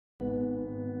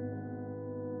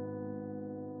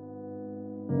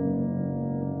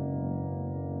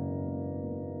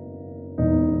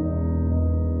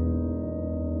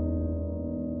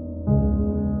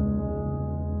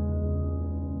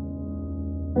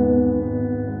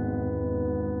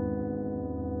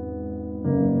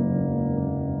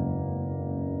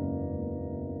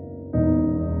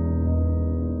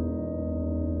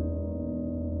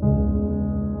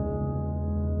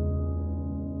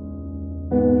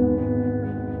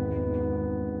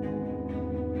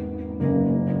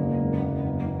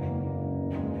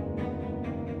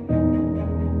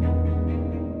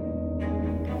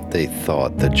They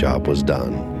thought the job was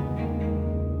done.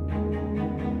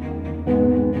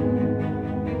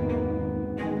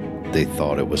 They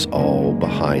thought it was all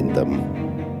behind them.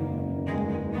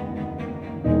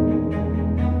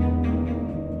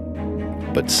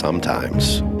 But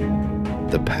sometimes,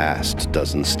 the past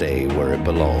doesn't stay where it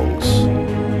belongs.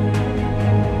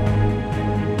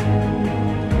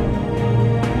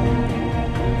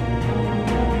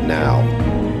 Now,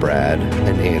 Brad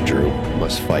and Andrew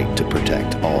must fight to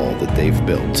protect all that they've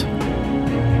built.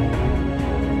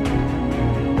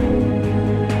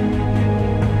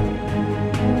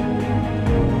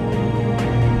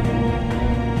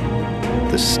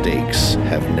 The stakes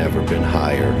have never been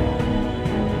higher.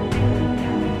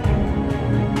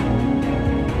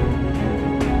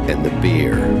 And the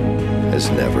beer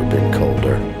has never been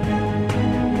colder.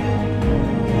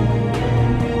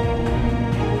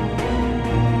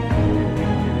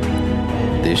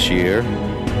 This year,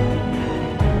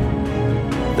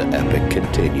 the epic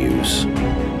continues.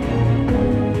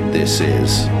 This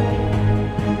is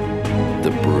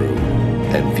the Brew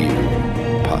and View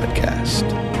podcast.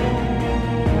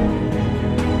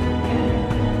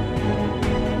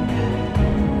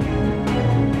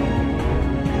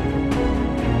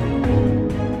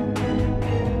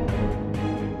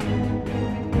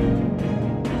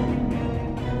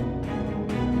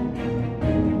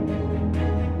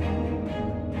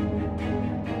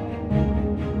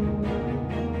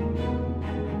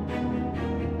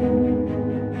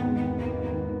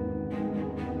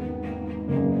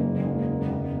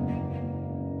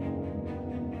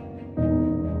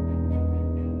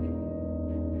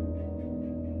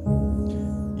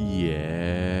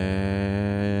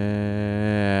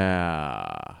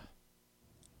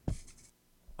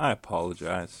 I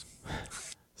apologize.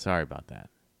 Sorry about that.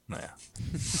 Yeah.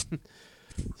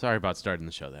 Sorry about starting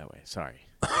the show that way. Sorry.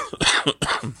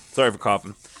 Sorry for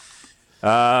coughing.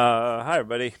 Hi,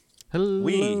 everybody.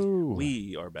 Hello.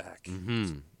 We are back.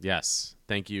 Mm-hmm. Yes.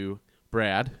 Thank you,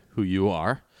 Brad, who you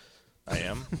are. I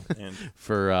am. And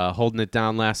for holding it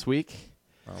down last week.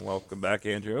 welcome back,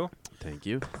 Andrew. Thank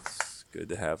you. It's good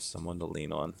to have someone to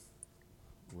lean on.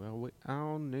 Well, we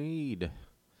all need.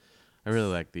 I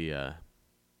really like the.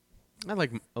 I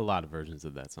like a lot of versions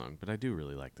of that song, but I do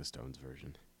really like the Stones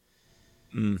version.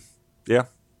 Yeah.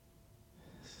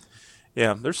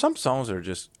 Yeah, there's some songs that are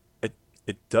just,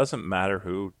 it doesn't matter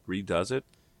who redoes it.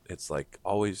 It's like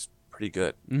always pretty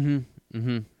good. Mm-hmm.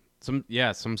 Mm-hmm.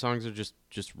 Some songs are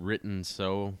just written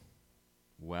so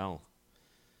well.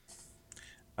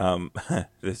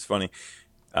 It's funny.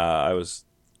 I was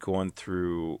going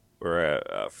through, or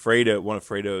Fredo, one of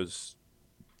Fredo's,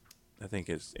 I think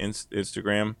his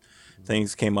Instagram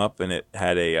things came up, and it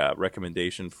had a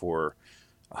recommendation for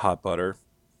hot butter.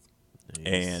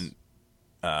 Nice.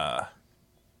 And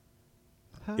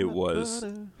it was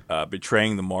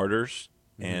Betraying the Martyrs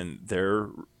and their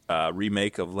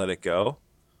remake of Let It Go,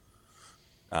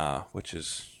 which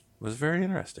was very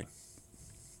interesting.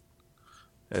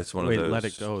 It's one of those. Let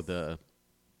It Go, the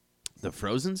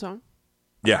Frozen song?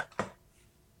 Yeah.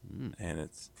 And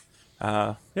it's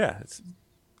it's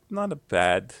not a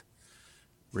bad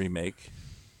remake.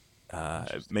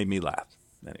 It made me laugh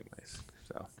anyways.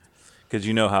 So, because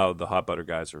you know how the Hot Butter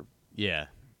guys are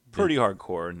pretty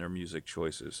hardcore in their music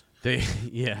choices.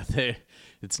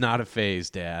 It's not a phase,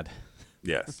 Dad.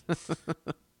 Yes.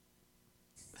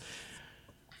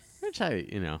 Which I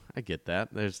get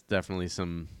that. There's definitely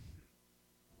some,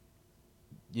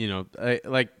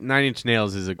 like 9 Inch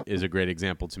Nails is a great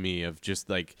example to me of just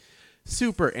like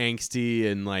super angsty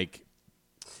and like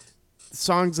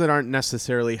songs that aren't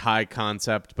necessarily high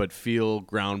concept but feel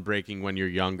groundbreaking when you're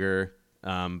younger.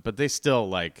 But they still,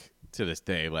 like, to this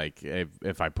day, like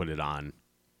if I put it on,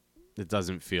 it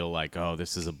doesn't feel like, oh,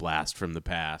 this is a blast from the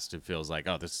past. It feels like,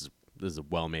 oh, this is a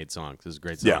well-made song. This is a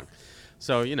great song. Yeah.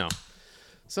 So,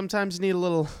 sometimes you need a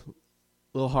little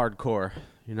hardcore.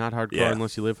 You're not hardcore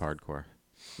unless you live hardcore.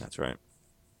 That's right.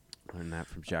 Learned that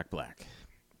from Jack Black.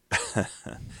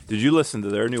 Did you listen to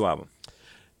their new album?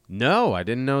 No, I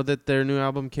didn't know that their new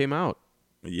album came out.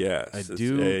 Yes. I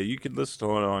do. You can listen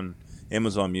to it on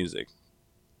Amazon Music.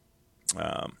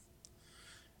 Yeah,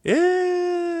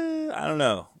 I don't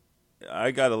know.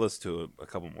 I got to listen to it a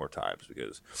couple more times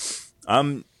because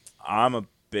I'm a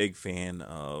big fan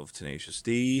of Tenacious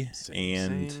D,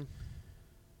 and Same.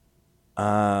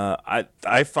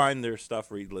 I find their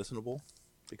stuff re-listenable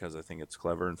because I think it's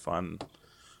clever and fun.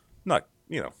 Not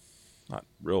not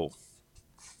real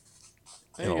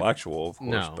intellectual, of course,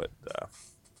 No.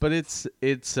 but it's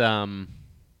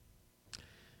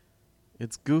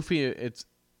goofy.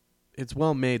 It's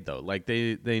well made though. Like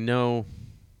they know.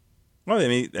 well, I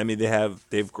mean, they have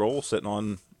Dave Grohl sitting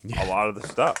on a lot of the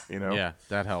stuff, you know. Yeah,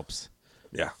 that helps.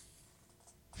 Yeah.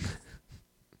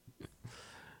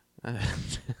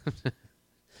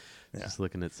 Just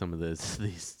looking at some of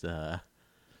these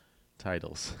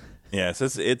titles. Yes,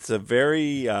 it's a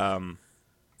very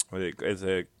it's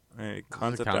a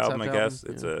concept album, I guess.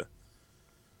 album? It's Yeah.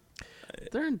 a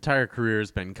Their entire career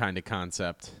has been kind of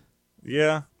concept.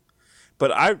 yeah,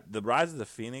 but the Rise of the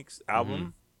Phoenix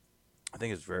album, I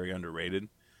think is very underrated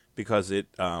because it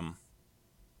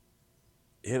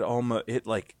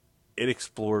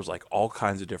explores like all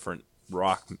kinds of different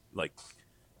rock like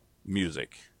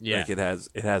music. Yeah. Like it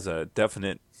has a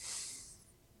definite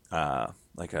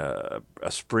like a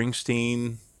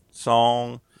Springsteen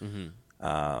song.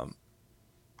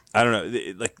 I don't know.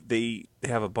 They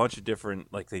have a bunch of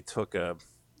different, like they took I'm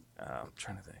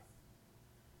trying to think,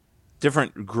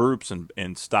 different groups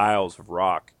and styles of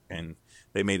rock, and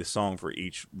they made a song for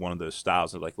each one of those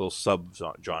styles, of like little sub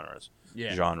genres.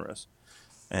 Yeah. Genres.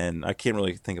 And I can't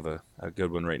really think of a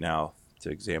good one right now to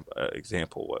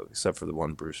example, except for the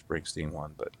one Bruce Springsteen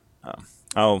one. But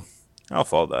I'll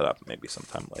follow that up maybe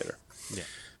sometime later. Yeah.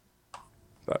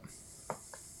 But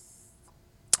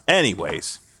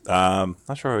anyways, not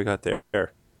sure how we got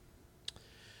there.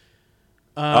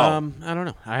 I don't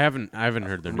know. I haven't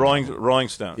heard their new album. Rolling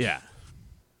Stones. Yeah.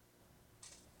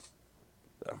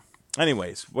 So,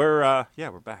 anyways, we're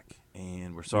back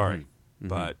and we're sorry,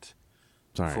 but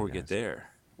Sorry, before we guys. get there,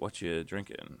 what you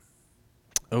drinking?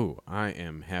 Oh, I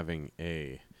am having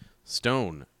a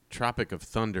Stone Tropic of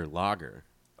Thunder lager.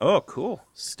 Oh, cool.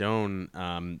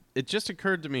 Stone. It just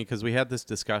occurred to me because we had this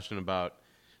discussion about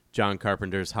John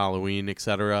Carpenter's Halloween,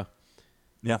 etc.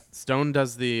 Yeah. Stone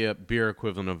does the beer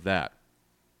equivalent of that.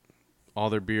 All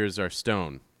their beers are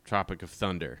Stone, Tropic of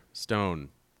Thunder, Stone,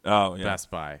 Oh, yeah. Best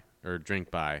By, or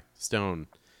Drink By, Stone,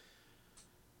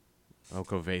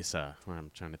 Ocovesa.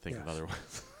 I'm trying to think of other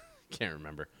ones. Can't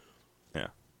remember. Yeah.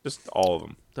 Just all of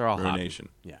them. They're all Brew hoppy. Nation.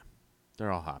 Yeah.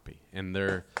 They're all hoppy. And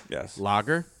their Yes.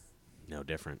 lager, no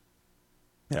different.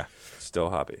 Yeah. Still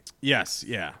hoppy. Yes,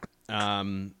 yeah.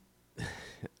 I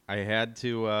had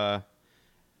to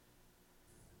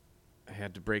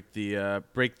break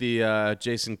the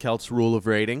Jason Keltz rule of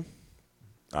rating,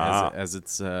 as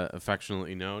it's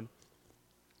affectionately known.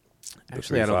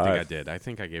 Actually, I don't think I 3.5. did. I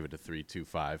think I gave it a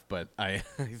 3.25, but I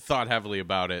thought heavily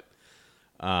about it.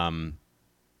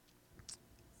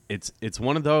 It's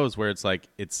one of those where it's like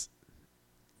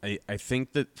I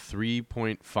think that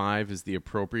 3.5 is the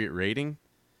appropriate rating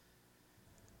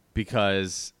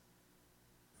because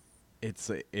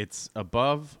it's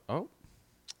above. Oh,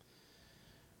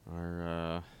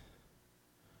 our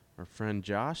friend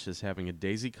Josh is having a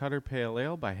Daisy Cutter Pale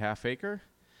Ale by Half Acre.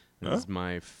 This is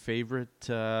my favorite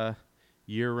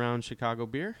year-round Chicago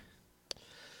beer.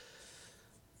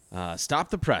 Stop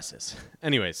the presses.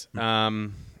 Anyways, yeah,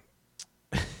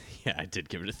 I did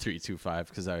give it a 3.25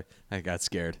 because I got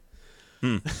scared.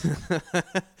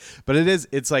 But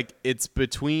it's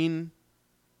between,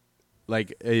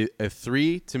 like, a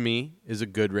 3 to me is a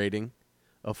good rating,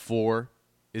 a 4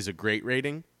 is a great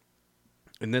rating,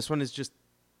 and this one is just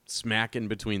smack in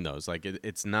between those. Like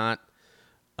it's not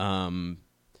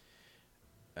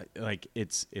like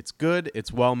it's good,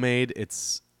 it's well made,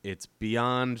 it's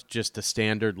beyond just a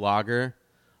standard lager,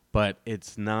 but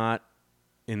it's not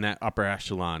in that upper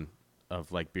echelon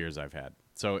of like beers I've had.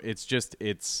 So it's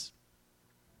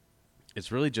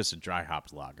really just a dry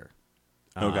hopped lager.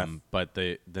 Okay. But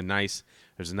there's a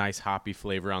nice hoppy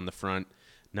flavor on the front,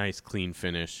 nice clean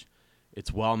finish.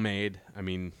 It's well made. I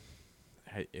mean,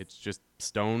 it's just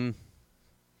Stone.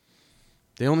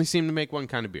 They only seem to make one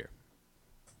kind of beer.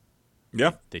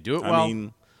 Yeah. They do it well. I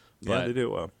mean, yeah, but- they do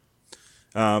it well.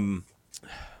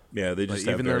 Yeah, they But just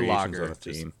have even their variations lager, on a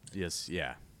theme. yes,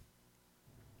 yeah.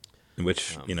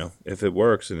 Which, if it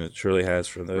works, and it surely has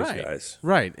for those Right. guys.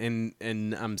 Right. And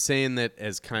I'm saying that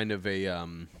as kind of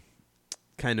a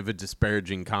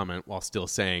disparaging comment while still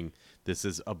saying this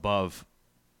is above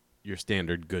your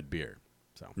standard good beer.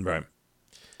 So Right.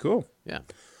 Cool. yeah.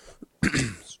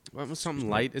 Went with something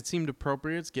light. It seemed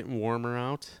appropriate. It's getting warmer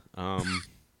out.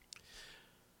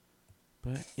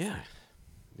 But yeah.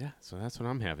 So that's what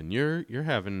I'm having. You're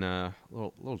having a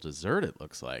little dessert. It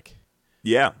looks like.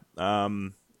 Yeah.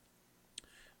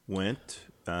 Went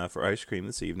for ice cream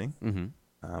this evening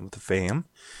with the fam,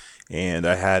 and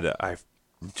I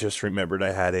just remembered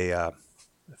I had a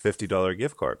 $50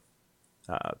 gift card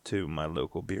to my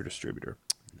local beer distributor.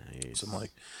 Nice. So I'm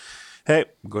like, hey,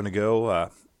 I'm going to go.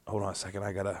 Hold on a second.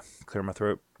 I got to clear my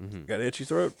throat. Got an itchy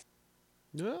throat.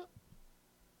 Yeah.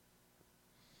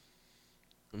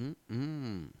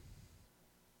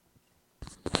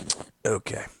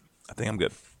 Okay. I think I'm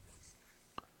good.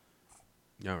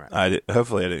 All right.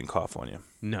 Hopefully I didn't cough on you.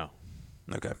 No.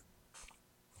 Okay.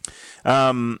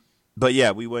 But yeah,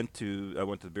 I went to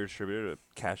the beer distributor to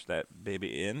cash that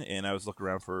baby in, and I was looking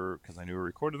around because I knew we were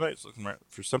recording tonight. I was looking around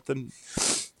for something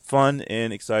fun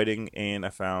and exciting, and I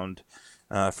found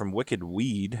from Wicked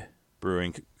Weed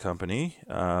Brewing Company,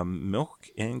 Milk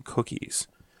and Cookies,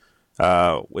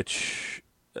 which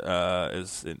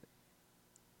is an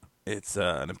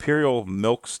imperial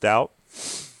milk stout,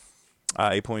 8.5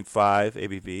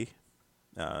 ABV,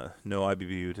 no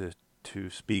IBU to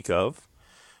speak of.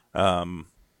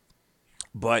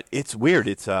 But it's weird.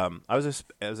 It's I was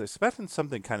expecting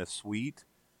something kind of sweet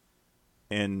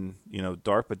and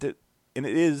dark, but it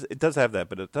does have that,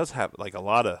 but it does have like a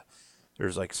lot of,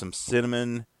 there's like some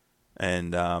cinnamon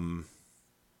and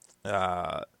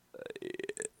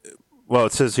well,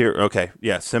 it says here, okay,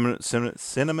 yeah,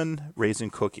 cinnamon raisin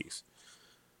cookies,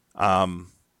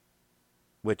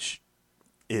 which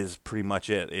is pretty much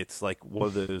it. It's like one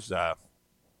of those, what?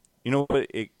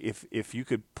 If you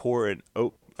could pour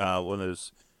one of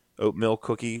those oatmeal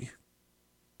cookie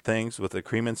things with the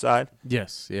cream inside,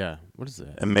 Yes. Yeah. What is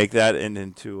that? and make that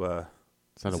into Is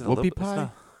that a is it whoopie it's pie?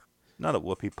 not a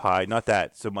whoopie pie, not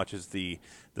that so much as the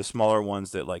smaller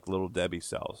ones that like Little Debbie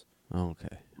sells, Oh,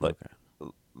 okay.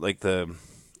 like the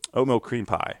oatmeal cream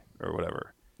pie or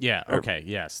whatever. Yeah. Okay.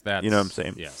 Yes. That's. You know what I'm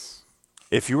saying? Yes.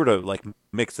 If you were to like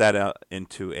mix that out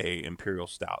into a imperial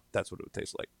stout, that's what it would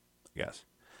taste like, I guess.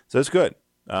 So it's good.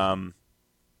 It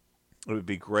would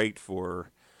be great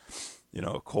for,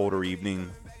 a colder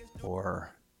evening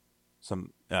or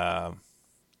some, out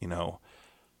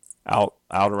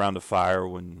around a fire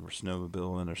when we're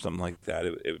snowmobiling or something like that.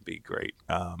 It would be great.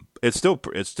 It's still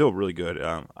really good.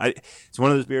 It's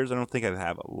one of those beers I don't think I'd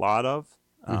have a lot of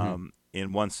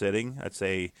in one sitting. I'd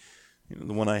say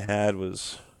the one I had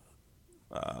was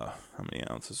how many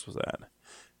ounces was that?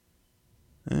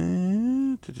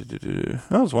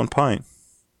 That was 1 pint.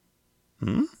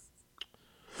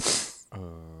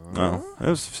 No,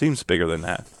 seems bigger than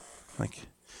that. Like,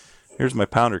 here's my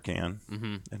pounder can,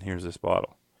 and here's this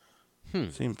bottle.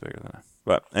 Seems bigger than that.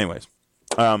 But anyways,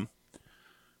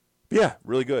 yeah,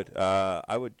 really good.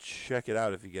 I would check it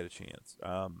out if you get a chance.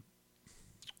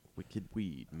 Wicked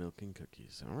Weed, Milk and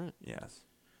Cookies. All right. Yes,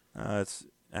 it's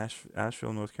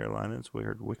Asheville, North Carolina. It's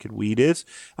where Wicked Weed is.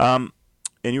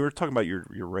 And you were talking about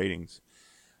your ratings.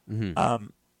 I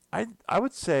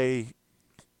would say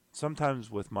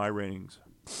sometimes with my ratings,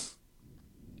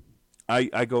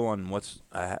 I go on what's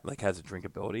like has a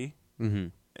drinkability,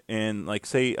 and like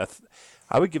say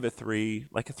I would give it 3.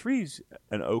 Like a 3 is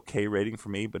an okay rating for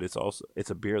me, but it's a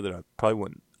beer that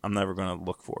I'm never going to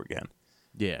look for again.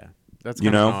 Yeah, that's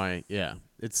kind of how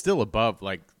it's still above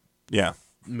like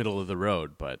middle of the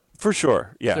road, but for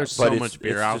sure, yeah. There's but so much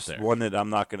beer it's out just there. One that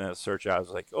I'm not going to search out. I was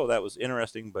like, oh, that was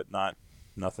interesting, but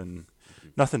nothing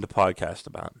to podcast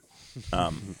about.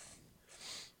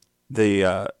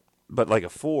 But like a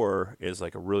 4 is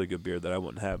like a really good beer that I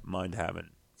wouldn't mind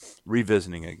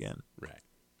revisiting again. Right.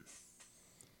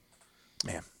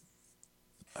 Man,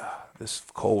 this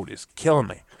cold is killing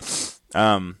me.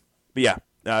 But yeah,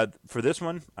 for this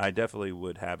one, I definitely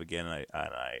would have again, and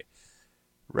I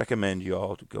recommend you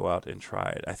all to go out and try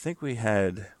it. I think we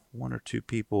had 1 or 2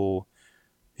 people,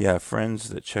 friends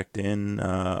that checked in.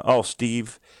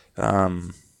 Steve,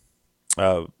 guy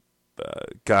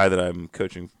that I'm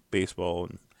coaching baseball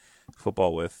and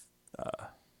football with,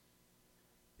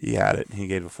 he had it. He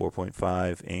gave it a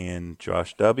 4.5, and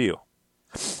Josh W.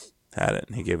 had it,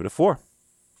 and he gave it a 4.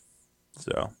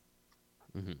 So,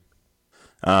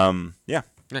 yeah.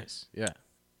 Nice. Yeah.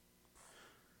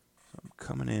 I'm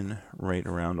coming in right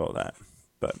around all that.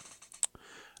 But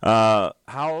so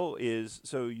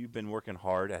you've been working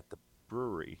hard at the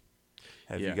brewery.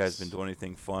 Have you guys been doing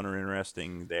anything fun or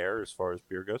interesting there as far as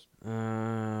beer goes?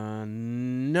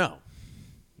 No.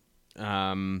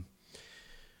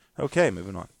 Okay,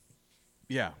 moving on.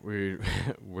 Yeah, we're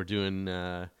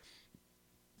doing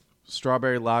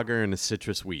strawberry lager and a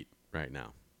citrus wheat right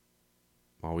now.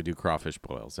 While we do crawfish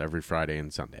boils every Friday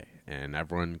and Sunday, and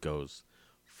everyone goes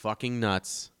fucking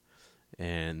nuts.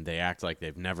 and they act like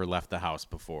they've never left the house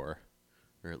before,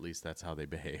 or at least that's how they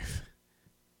behave.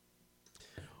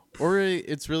 Or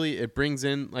it brings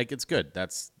in, like, it's good.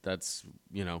 That's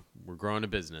we're growing a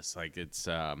business. Like, it's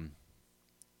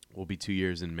we'll be 2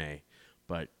 years in May.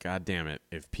 But God damn it,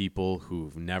 if people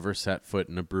who've never set foot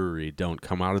in a brewery don't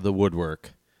come out of the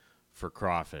woodwork for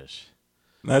crawfish.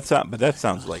 But that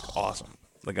sounds like awesome.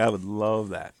 Like, I would love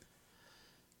that.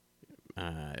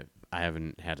 I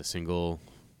haven't had a single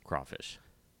crawfish.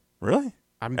 Really?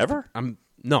 Ever?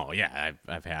 No, yeah,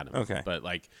 I've had them. Okay. But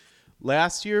like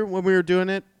last year when we were doing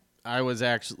it, I was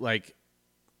actually like,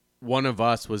 one of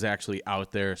us was actually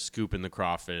out there scooping the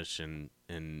crawfish and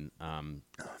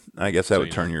I guess that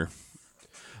would turn your.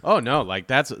 Oh no, like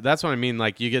that's what I mean.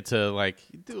 Like, you get to like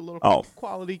do a little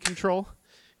quality control,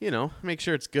 make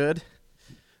sure it's good.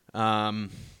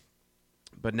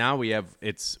 But now we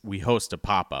host a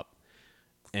pop-up,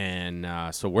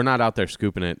 and so we're not out there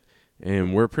scooping it,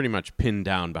 and we're pretty much pinned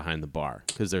down behind the bar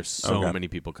because there's so many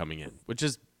people coming in, which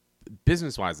is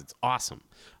business-wise, it's awesome.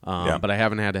 But I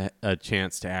haven't had a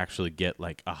chance to actually get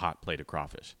like a hot plate of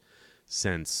crawfish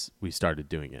since we started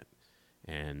doing it.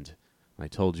 And I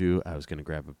told you I was going to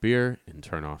grab a beer and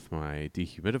turn off my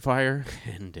dehumidifier,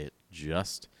 and it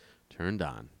just turned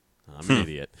on. I'm an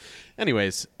idiot.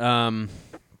 Anyways, I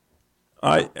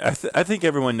think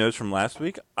everyone knows from last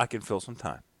week. I can fill some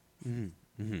time.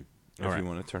 Mm-hmm. If you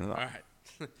want to turn it off. All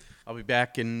right. I'll be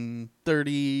back in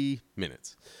 30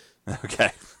 minutes.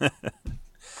 Okay.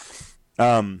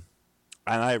 And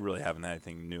I really haven't had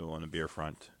anything new on the beer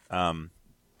front. I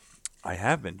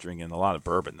have been drinking a lot of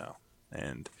bourbon though,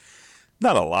 and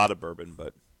not a lot of bourbon,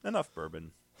 but enough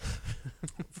bourbon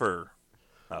for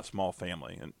a small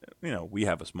family. And we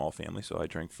have a small family, so I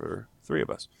drink for 3 of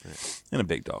us and a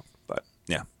big dog. But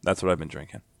yeah, that's what I've been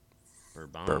drinking.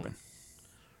 Bourbon.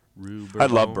 I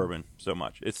love bourbon so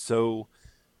much. It's so,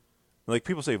 like,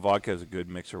 people say vodka is a good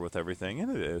mixer with everything,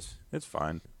 and it is. It's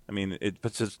fine. I mean, it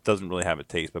just doesn't really have a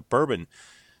taste. But bourbon,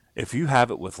 if you have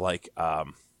it with like a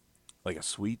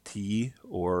sweet tea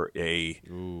or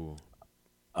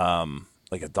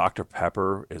like a Dr.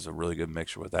 Pepper is a really good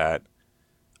mixture with that,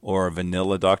 or a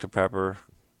vanilla Dr. Pepper,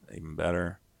 even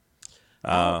better.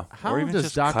 How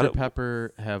does Dr.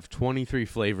 Pepper have 23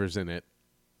 flavors in it,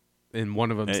 and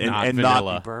one of them's not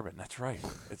vanilla? Not bourbon. That's right.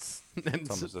 It's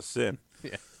almost a sin.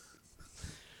 Yeah.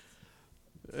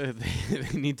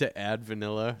 They need to add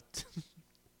vanilla.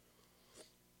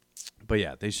 But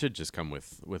yeah, they should just come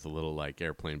with a little like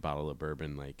airplane bottle of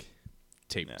bourbon, like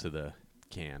taped to the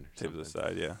can. Taped to the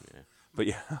side, yeah. But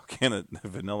yeah, a can of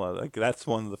vanilla, like that's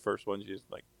one of the first ones you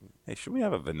just like, hey, should we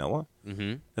have a vanilla?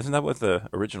 Mm-hmm. Isn't that what the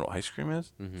original ice cream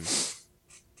is?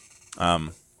 Mm-hmm.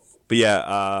 But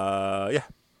yeah,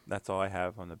 that's all I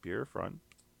have on the beer front.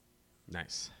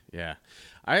 Nice. Yeah.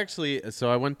 I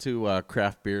went to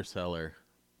Craft Beer Cellar,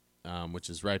 which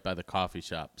is right by the coffee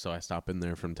shop. So I stop in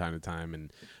there from time to time,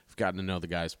 and I've gotten to know the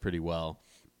guys pretty well.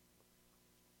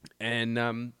 And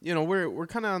we're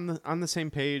kind of on the same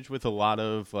page with a lot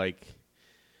of like,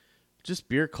 just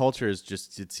beer culture is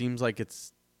just, it seems like it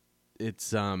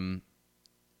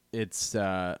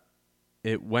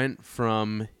went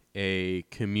from a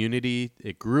community,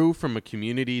 it grew from a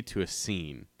community to a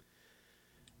scene.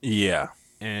 Yeah.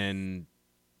 And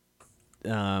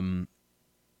while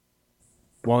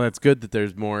that's good that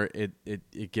there's more,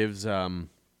 it gives brewers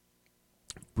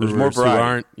there's more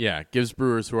variety. Gives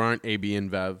brewers who aren't AB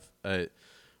InBev a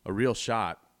real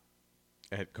shot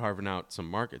at carving out some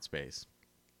market space.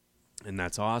 And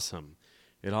that's awesome.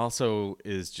 It also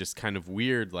is just kind of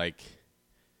weird, like,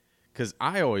 because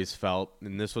I always felt,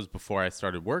 and this was before I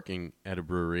started working at a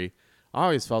brewery, I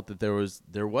always felt that there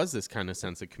was this kind of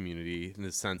sense of community, and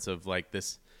this sense of like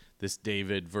this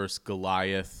David versus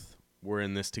Goliath, we're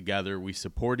in this together, we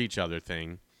support each other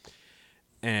thing.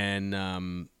 And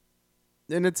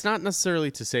it's not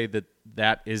necessarily to say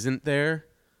that isn't there,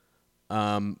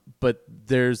 but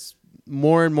there's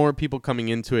more and more people coming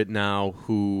into it now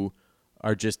who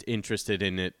are just interested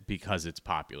in it because it's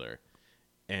popular.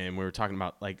 And we were talking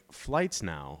about like flights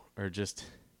now are just,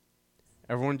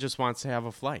 everyone just wants to have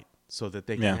a flight so that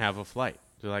they can have a flight.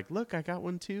 They're like, look, I got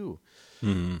one too.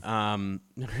 Mm-hmm.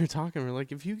 We're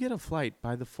like, if you get a flight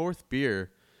by the 4th beer,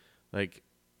 like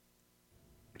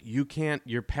your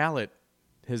palate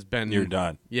has been, you're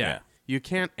done. Yeah. You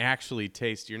can't actually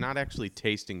taste, you're not actually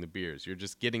tasting the beers. You're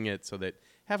just getting it so that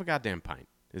have a goddamn pint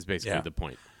is basically the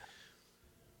point.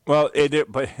 Well,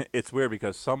 but it's weird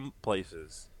because some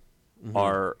places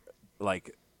are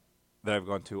like that I've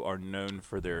gone to are known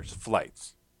for their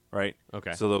flights, right?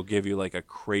 Okay. So they'll give you like a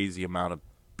crazy amount of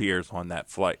beers on that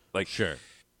flight. Like, sure.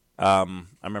 I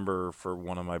remember for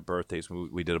one of my birthdays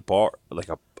we did a bar, like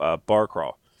a bar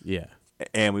crawl, Yeah.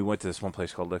 and we went to this one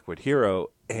place called Liquid Hero,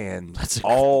 and That's a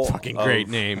all fucking of, great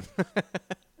name.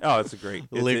 Oh, it's a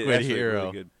great Liquid actually a Hero.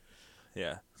 really good.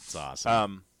 Yeah. It's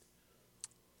awesome.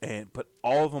 But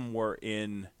all of them were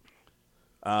in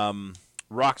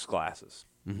rocks glasses.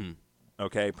 Mm-hmm.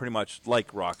 Okay, pretty much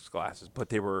like rocks glasses, but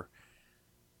they were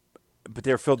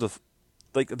filled with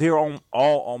like they were all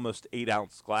almost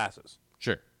 8-ounce glasses.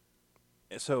 Sure.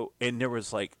 So and there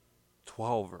was like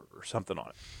 12 or something on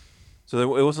it. So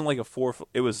it wasn't like a 4.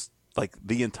 It was like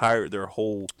their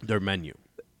whole Their menu.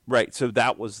 right. So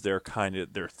that was their kind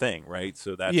of their thing, right?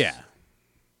 So that's Yeah.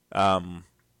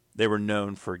 They were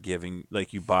known for giving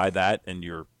like you buy that and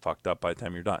you're fucked up by the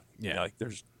time you're done. Yeah. You know, like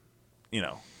there's,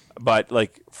 but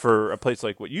like for a place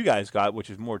like what you guys got, which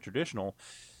is more traditional,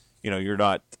 you're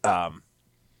not,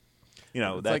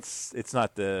 it's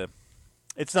not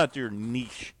your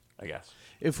niche, I guess.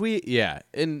 If we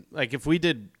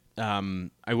did,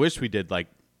 I wish we did like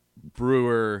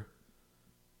brewer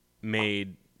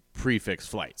made prefix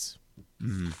flights.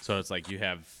 Mm-hmm. So it's like you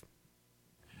have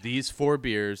these 4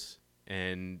 beers,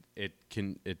 and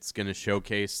it's going to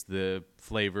showcase the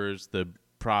flavors, the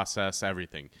process,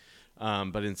 everything.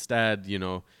 But instead,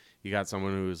 you got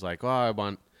someone who's like, oh, I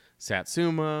want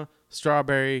Satsuma,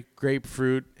 strawberry,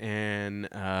 grapefruit, and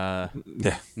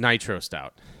nitro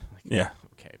stout. Like, yeah.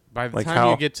 Okay. By the like time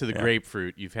you get to the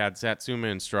grapefruit, you've had Satsuma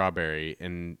and strawberry,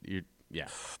 and yeah.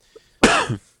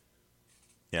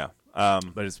 Yeah.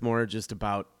 But it's more just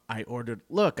about I ordered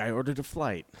a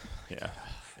flight. Yeah.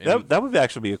 That would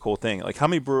actually be a cool thing. Like how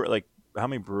many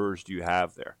brewers do you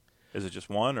have there? Is it just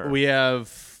one or we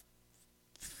have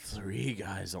 3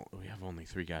 guys? We have only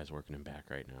 3 guys working in back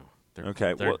right now.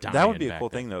 Okay, well that would be a cool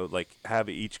thing though. Like have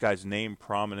each guy's name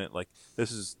prominent. Like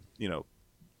this is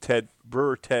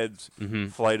Brewer Ted's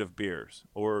flight of beers.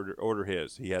 Order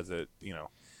his. He has a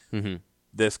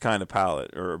this kind of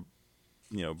palate or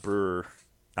Brewer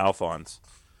Alphonse.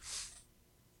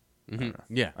 Mm-hmm.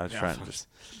 Yeah, I was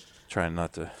trying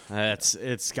not to.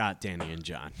 It's Scott, Danny, and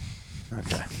John.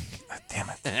 Okay. Damn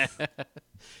it.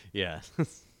 Yeah.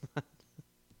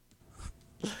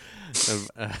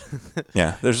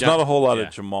 Yeah. There's not a whole lot of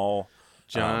Jamal.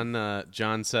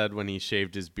 John said when he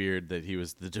shaved his beard that he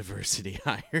was the diversity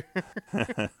hire.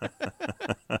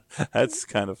 That's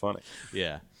kind of funny.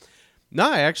 Yeah. No,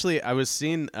 I was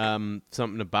seeing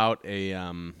something about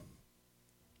a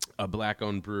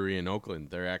black-owned brewery in Oakland.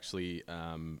 They're actually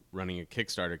running a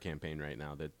Kickstarter campaign right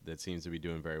now that seems to be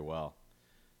doing very well.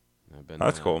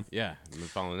 That's cool. Yeah, I've been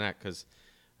following that because,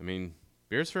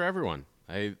 beer's for everyone.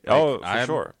 For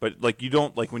sure. But like you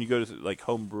don't like when you go to like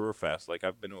home brewer fest. Like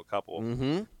I've been to a couple.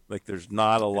 Mm-hmm. Like there's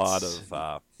not a lot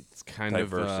of it's kind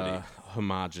diversity. Of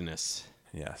homogenous.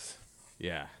 Yes.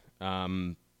 Yeah.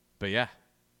 But yeah,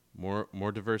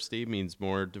 more diversity means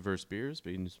more diverse beers,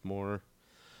 means more.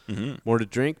 Mm-hmm. More to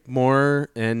drink,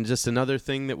 and just another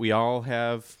thing that we all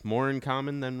have more in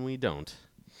common than we don't.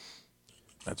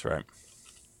 That's right.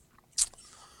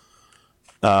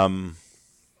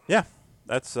 Yeah,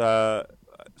 that's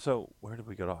so where did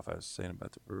we get off? I was saying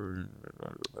about the brewery.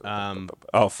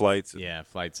 Flights. Yeah,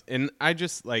 flights. And I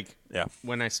just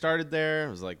when I started there, I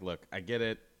was like, look, I get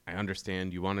it. I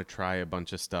understand you want to try a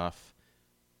bunch of stuff,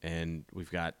 and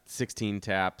we've got 16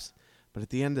 taps, but at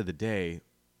the end of the day,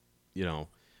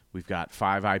 we've got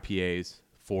 5 IPAs,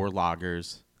 4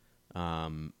 lagers.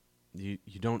 You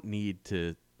don't need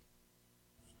to.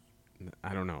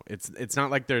 I don't know. It's not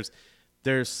like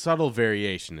there's subtle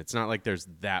variation. It's not like there's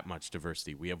that much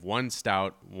diversity. We have 1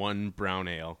 stout, 1 brown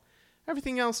ale.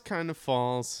 Everything else kind of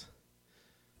falls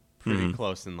pretty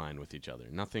close in line with each other.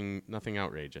 Nothing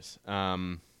outrageous.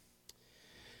 But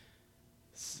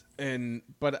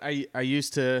I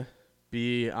used to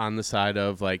be on the side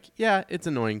of like, yeah, it's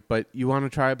annoying, but you want to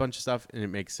try a bunch of stuff and it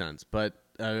makes sense. But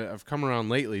I've come around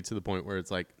lately to the point where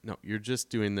it's like, no, you're just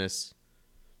doing this.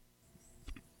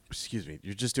 Excuse me,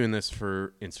 you're just doing this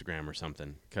for Instagram or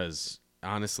something. Because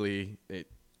honestly,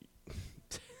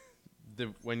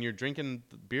 when you're drinking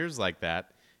beers like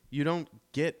that, you don't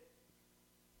get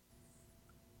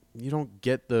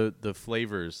the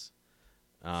flavors,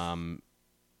 and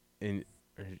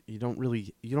you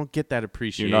don't get that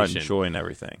appreciation. You're not enjoying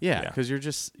everything. Yeah, because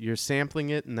you're sampling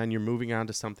it, and then you're moving on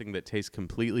to something that tastes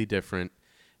completely different.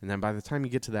 And then by the time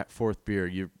you get to that 4th beer,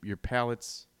 your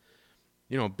palate's,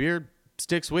 beer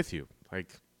sticks with you.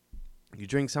 Like you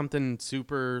drink something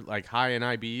super like high in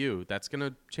IBU, that's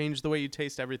gonna change the way you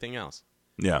taste everything else.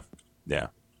 Yeah.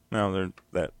 No,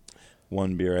 that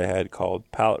one beer I had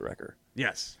called Palate Wrecker.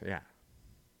 Yes. Yeah.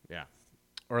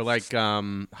 Or like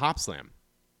Hop Slam.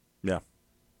 Yeah.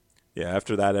 Yeah,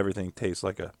 after that, everything tastes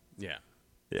like a Yeah.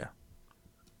 yeah.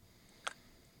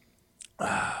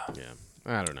 Yeah.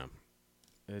 I don't know.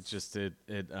 It's just so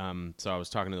I was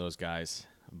talking to those guys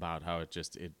about how it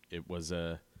was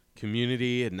a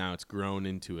community and now it's grown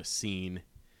into a scene,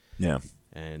 Yeah.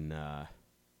 and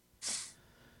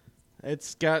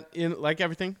it's got, like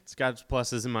everything, it's got its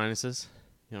pluses and minuses.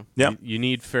 Yeah. You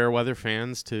need fair weather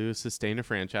fans to sustain a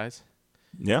franchise.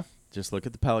 Yeah. Just look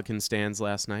at the Pelican stands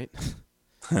last night.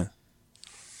 Dude,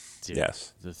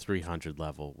 Yes. the 300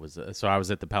 level was so I was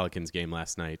at the Pelicans game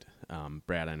last night.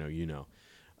 Brad, I know you know.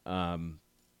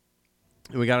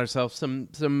 We got ourselves some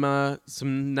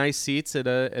nice seats at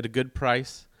a good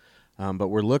price, but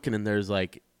we're looking, and there's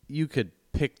like, you could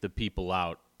pick the people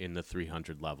out in the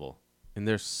 300 level, and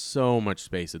there's so much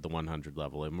space at the 100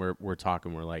 level, and we're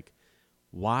talking, we're like,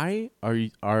 why are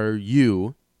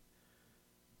you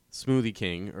Smoothie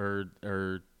King or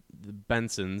the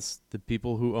Bensons, the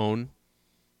people who own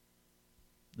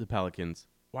the Pelicans,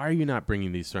 why are you not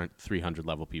bringing these 300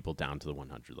 level people down to the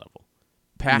 100 level?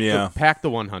 Pack the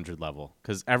 100 level,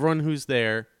 because everyone who's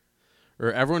there,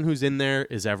 or everyone who's in there,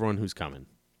 is everyone who's coming.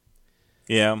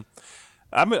 Yeah.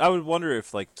 I would wonder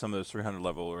if like some of those 300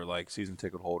 level are like season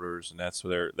ticket holders, and that's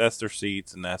their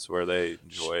seats, and that's where they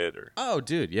enjoy it. Or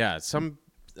Dude, yeah. One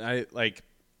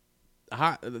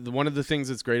of the things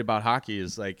that's great about hockey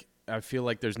is, like, I feel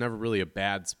like there's never really a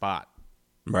bad spot.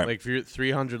 right. Like, for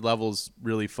 300 levels,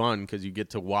 really fun because you get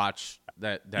to watch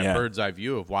that Yeah. bird's eye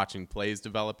view of watching plays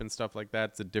develop and stuff like that.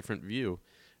 It's a different view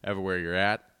everywhere you're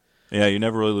at. Yeah, you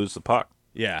never really lose the puck.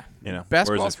 Yeah,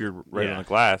 Whereas if you're right on the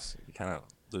glass, you kind of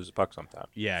lose the puck sometimes.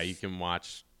 Yeah, you can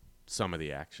watch some of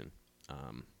the action,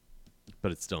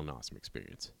 but it's still an awesome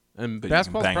experience. And But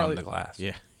basketball's you can bang probably on the glass.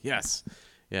 Yeah, yes,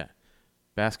 yeah.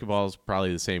 Basketball is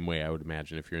probably the same way, I would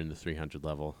imagine. If you're in the 300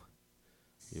 level,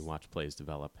 you watch plays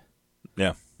develop.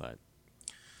 Yeah. But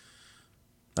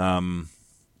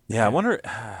Yeah, I wonder.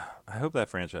 I hope that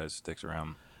franchise sticks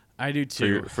around I do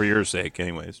too. for your sake,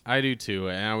 anyways. I do too.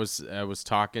 And I was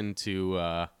talking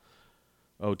to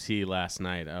OT last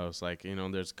night. I was like,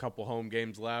 there's a couple home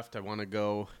games left. I want to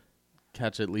go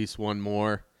catch at least one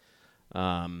more.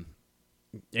 AD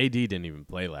didn't even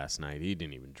play last night. He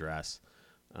didn't even dress.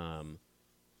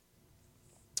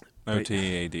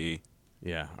 OTAD.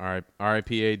 Yeah.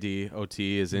 RIP AD.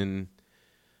 OT is in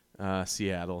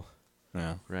Seattle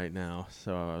Yeah. right now.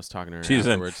 So I was talking to her She's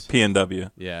afterwards. in PNW.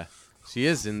 Yeah. She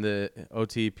is in the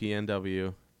OT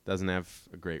PNW. Doesn't have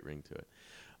a great ring to it.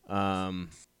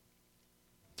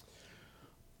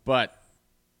 But,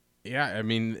 yeah, I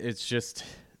mean, it's just,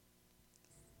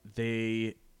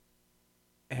 they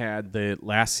had the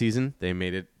last season, they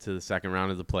made it to the second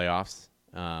round of the playoffs,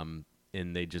 and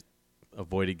they just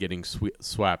avoided getting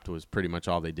swept was pretty much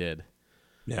all they did.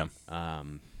 Yeah. But,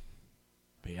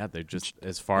 yeah, they're just,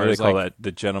 as What far do they as, call like, that?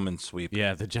 The gentleman's sweep.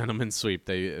 yeah, the gentleman's sweep.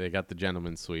 They got the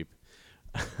gentleman's sweep.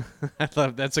 I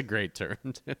love that's a great term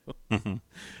too.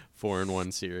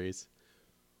 4-1 series.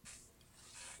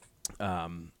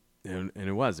 And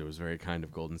it was very kind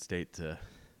of Golden State to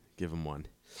give them one.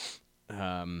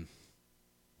 But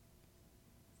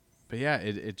yeah,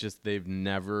 it just, they've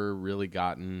never really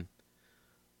gotten,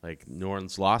 like, New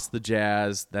Orleans lost the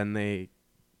Jazz, then they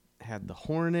had the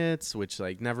Hornets, which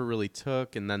like never really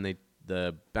took, and then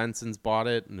the Bensons bought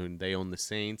it, and they own the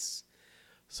Saints.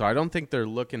 So I don't think they're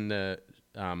looking to.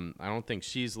 I don't think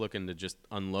she's looking to just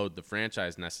unload the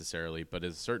franchise necessarily, but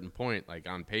at a certain point, like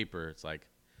on paper, it's like,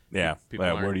 Yeah. people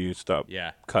Where aren't- do you stop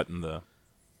yeah, cutting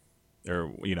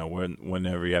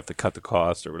whenever you have to cut the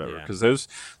cost or whatever? Yeah. Because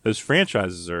those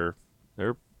franchises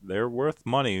they're worth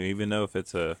money, even though if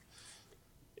it's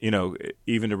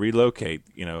even to relocate,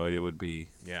 it would be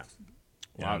yeah,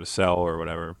 to sell or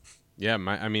whatever. yeah.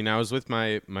 I was with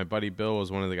my buddy Bill,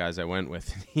 was one of the guys I went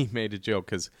with, and he made a joke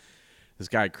because this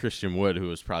guy Christian Wood, who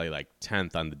was probably like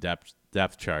 10th on the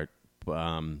depth chart,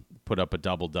 put up a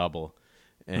double,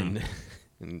 and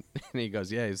and he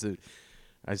goes, yeah,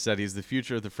 I said he's the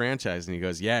future of the franchise, and he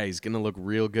goes, yeah, he's gonna look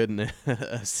real good in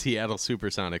a Seattle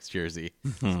SuperSonics jersey.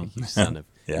 You son of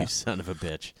Yeah. you son of a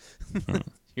bitch.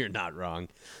 You're not wrong.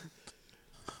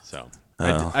 So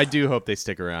I do hope they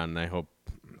stick around, and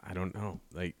I don't know,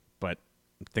 but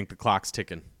I think the clock's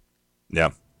ticking.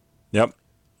 Yeah. Yep.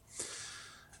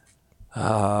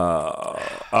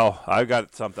 I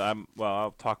got something.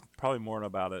 I'll talk probably more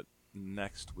about it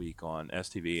next week on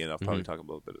STV, and I'll probably talk a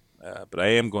little bit. But I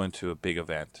am going to a big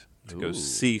event to go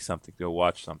see something, go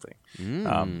watch something.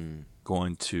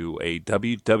 Going to a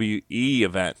WWE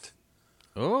event.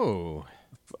 Oh,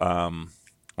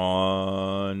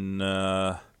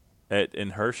 In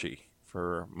Hershey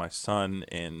for my son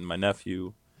and my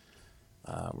nephew.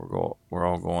 We're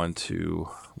all going to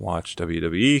watch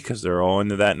WWE because they're all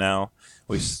into that now.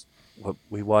 What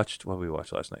we watched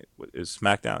last night is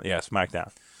SmackDown. Yeah,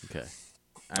 SmackDown. Okay.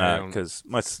 Because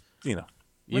You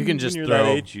can just when you're throw.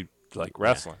 that age, you like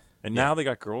wrestling, and Yeah. now they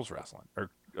got girls wrestling, or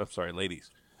I'm sorry, ladies.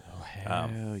 Oh,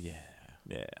 hell yeah.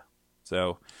 Yeah.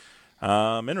 So,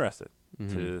 interested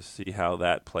to see how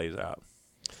that plays out.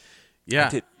 Yeah.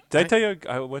 Did I tell you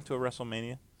I went to a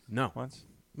WrestleMania No. once?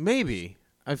 Maybe.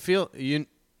 I feel you.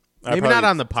 I Maybe not probably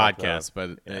on the talked about podcast,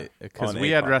 but it, because on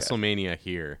we a had podcast. WrestleMania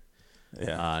here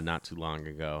Yeah. not too long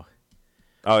ago.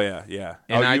 Oh yeah.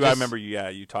 And I I just- remember you. Yeah,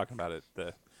 you talking about it.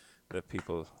 The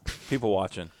people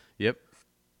watching. Yep.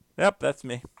 Yep, that's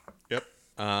me. Yep.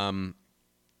 I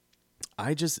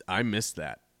missed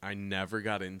that. I never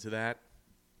got into that.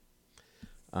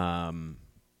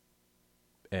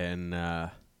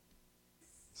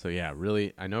 So yeah,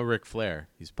 really, I know Ric Flair.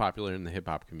 He's popular in the hip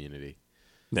hop community.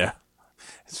 Yeah,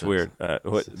 it's weird.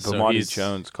 What so Bomani he's-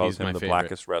 Jones calls he's my him the favorite.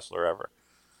 blackest wrestler ever.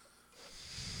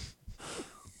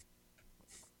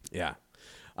 Yeah,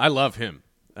 I love him.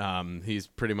 He's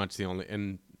pretty much the only,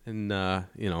 and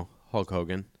Hulk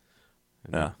Hogan.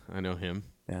 Yeah. I know him.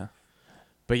 Yeah,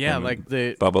 But yeah, And like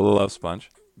the Bubba the Love Sponge.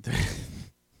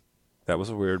 That was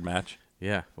a weird match.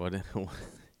 yeah, what?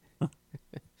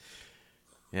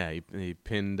 Yeah, he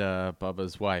pinned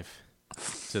Bubba's wife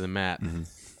to the mat.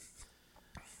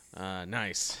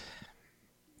 Nice.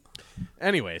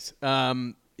 Anyways,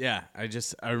 yeah,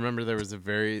 I remember there was a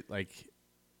very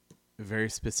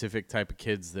specific type of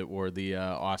kids that wore the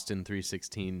Austin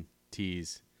 316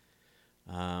 tees.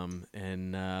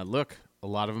 And look, a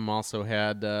lot of them also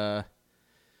had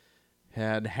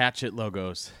Hatchet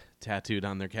logos tattooed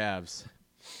on their calves.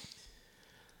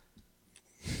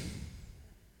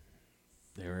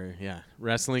 They were,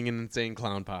 wrestling an insane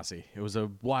clown posse. It was a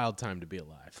wild time to be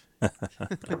alive.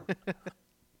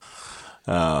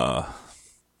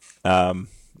 Yeah,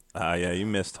 you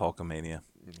missed Hulkamania.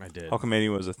 I did.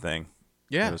 Hulkamania was a thing.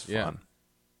 Yeah, It was yeah. fun.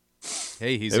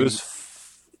 Hey, he's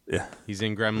Yeah. he's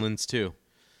in Gremlins too.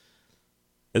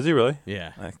 Is he really?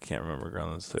 Yeah, I can't remember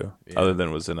Gremlins too. Yeah. Other than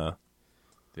it was in a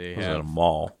they was in a have.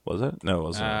 mall. Was it? No, it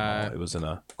wasn't in a mall. It was in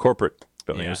a corporate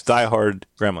building. It was yes. Die Hard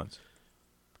Gremlins.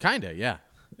 Kinda, yeah,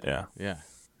 Yeah. yeah.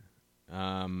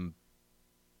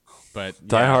 But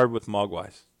Die yeah, Hard with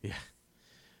Mogwais.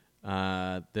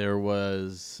 there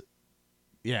was,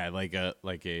 like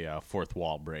a fourth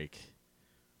wall break,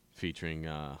 featuring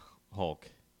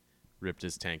Hulk, ripped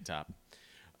his tank top.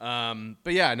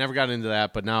 But yeah, I never got into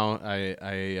that. But now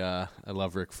I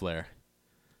love Ric Flair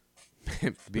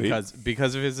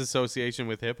because of his association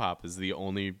with hip hop is the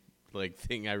only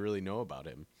thing I really know about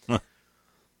him.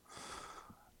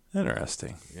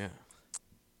 Interesting. Yeah.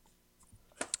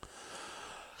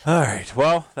 All right.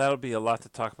 Well, that'll be a lot to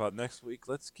talk about next week.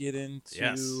 Let's get into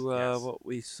Yes. what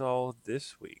we saw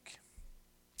this week.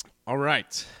 All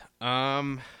right.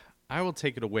 I will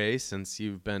take it away since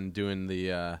you've been doing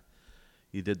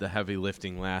you did the heavy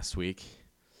lifting last week.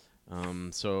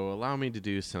 So allow me to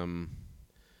do some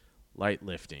light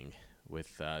lifting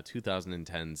with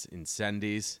 2010's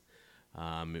Incendies.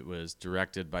 It was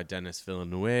directed by Denis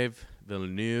Villeneuve.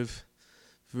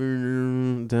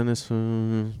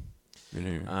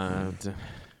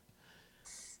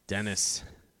 Dennis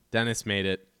made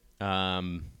it.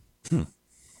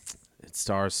 It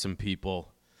stars some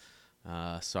people.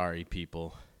 Sorry,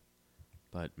 people.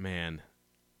 But, man,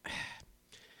 I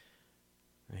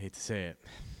hate to say it.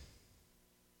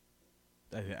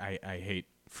 I hate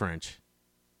French.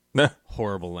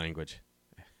 Horrible language.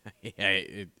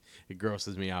 It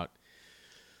grosses me out.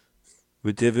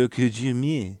 Whatever could you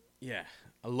mean? Yeah.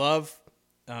 I love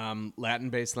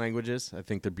Latin-based languages. I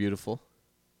think they're beautiful.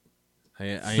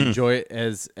 I enjoy it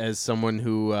as someone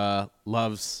who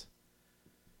loves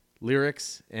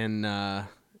lyrics and I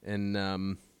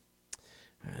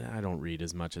don't read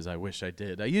as much as I wish I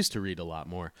did. I used to read a lot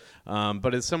more.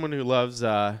 But as someone who loves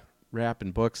rap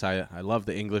and books, I love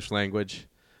the English language.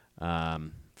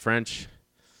 French,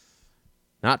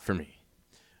 not for me.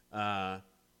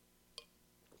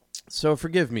 So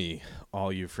forgive me,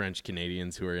 all you French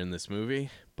Canadians who are in this movie,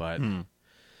 but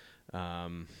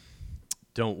don't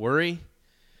worry.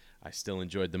 I still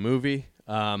enjoyed the movie.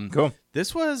 Cool.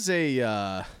 This was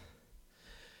an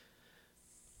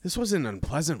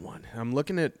unpleasant one. I'm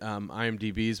looking at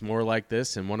IMDb's More Like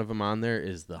This, and one of them on there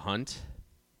is The Hunt.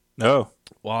 No.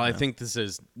 Well, I think this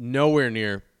is nowhere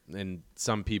near, and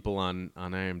some people on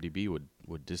IMDb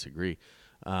would disagree.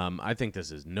 I think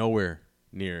this is nowhere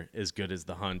near as good as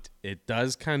The Hunt. It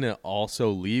does kind of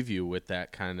also leave you with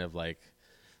that kind of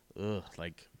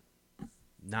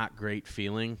not great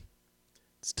feeling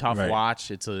It's a tough Right.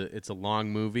 watch. It's a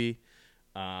long movie.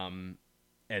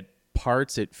 At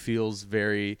parts, it feels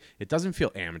very. It doesn't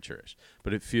feel amateurish,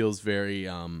 but it feels very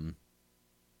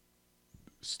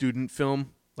student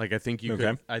film. Like I think you Okay.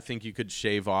 could. I think you could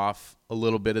shave off a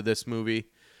little bit of this movie.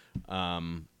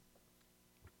 But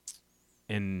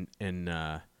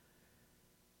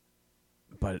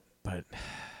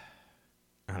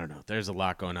I don't know. There's a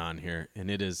lot going on here, and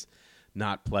it is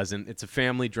not pleasant. It's a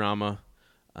family drama.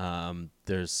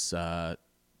 There's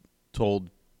told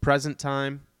present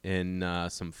time and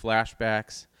some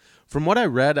flashbacks. From what I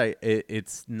read,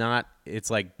 it's not. It's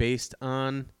like based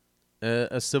on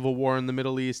a civil war in the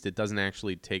Middle East. It doesn't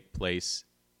actually take place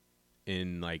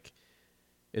in like.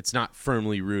 It's not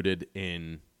firmly rooted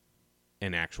in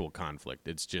an actual conflict.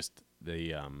 It's just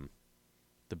the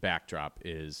backdrop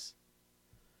is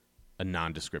a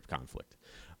nondescript conflict.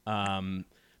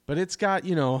 But it's got,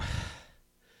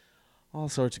 all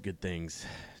sorts of good things.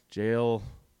 Jail,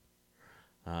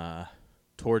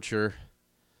 torture,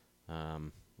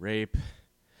 rape.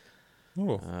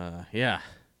 Ooh. Yeah.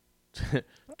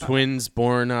 Twins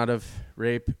born out of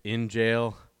rape in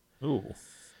jail. Ooh.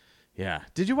 Yeah.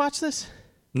 Did you watch this?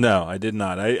 No, I did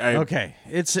not. I Okay.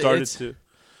 started to,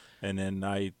 and then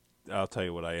I'll tell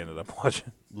you what I ended up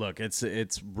watching. Look,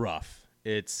 it's rough.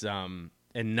 It's and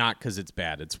not because it's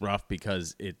bad. It's rough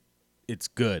because it's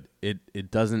good.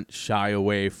 It doesn't shy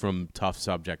away from tough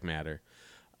subject matter,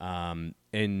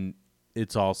 and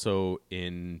it's also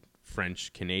in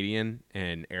French, Canadian,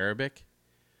 and Arabic,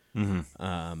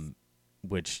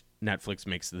 which Netflix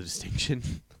makes the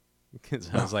distinction. Because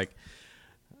I was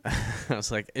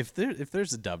like, if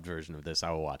there's a dubbed version of this,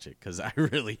 I will watch it because I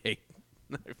really hate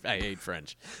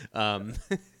French. But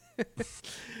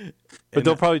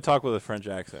they'll probably talk with a French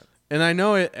accent. And I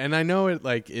know it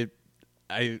like it.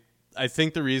 I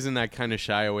think the reason I kind of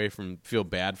shy away from feel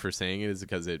bad for saying it is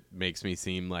because it makes me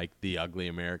seem like the ugly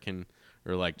American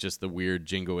or like just the weird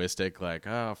jingoistic, like,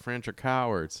 oh, French are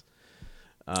cowards.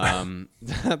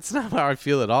 That's not how I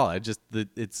feel at all. I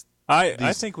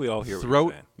think we all hear what you're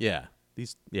throat. saying.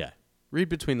 Read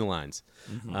between the lines.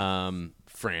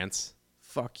 France,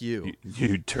 fuck you.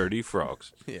 You dirty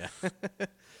frogs. Yeah.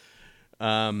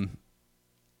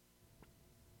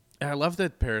 I love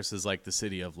that Paris is like the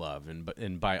city of love,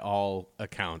 and by all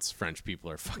accounts, French people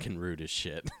are fucking rude as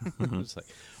shit. It's like,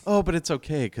 oh, but it's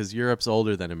okay because Europe's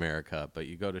older than America. But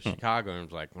you go to Chicago, and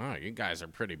it's like, wow, you guys are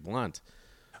pretty blunt.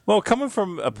 Well, coming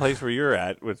from a place where you're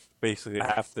at, with basically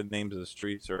half the names of the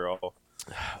streets are all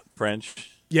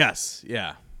French. Yes,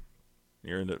 yeah.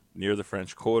 You're near the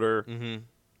French Quarter. Mm-hmm.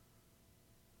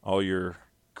 All your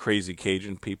crazy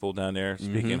Cajun people down there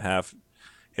speaking half.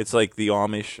 It's like the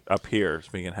Amish up here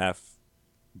speaking half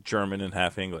German and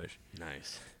half English.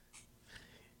 Nice.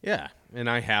 Yeah, and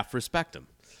I half respect them.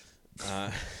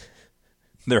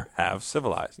 They're half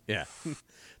civilized. Yeah,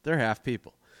 they're half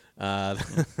people. I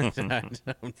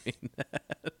don't mean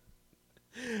that.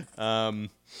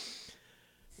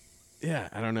 Yeah,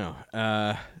 I don't know.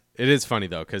 It is funny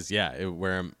though, because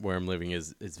where I'm living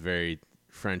is it's very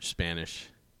French Spanish,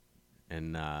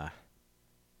 and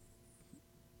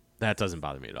that doesn't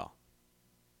bother me at all.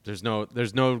 There's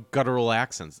no guttural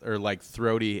accents or like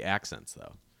throaty accents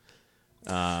though.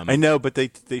 I know, but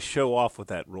they show off with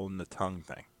that rolling the tongue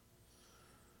thing.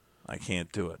 I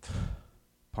can't do it.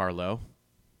 Parlo.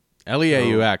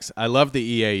 L-E-A-U-X. I love the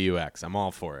E-A-U-X. I'm all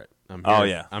for it.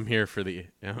 I'm here for the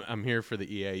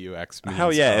E-A-U-X.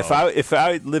 Hell yeah! If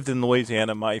I lived in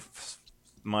Louisiana, my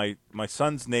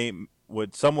son's name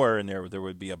would somewhere in there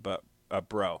would be a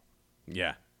bro.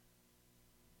 Yeah.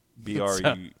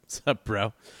 B-R-U. What's up,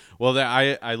 bro? Well,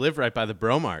 I live right by the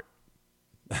Bromart.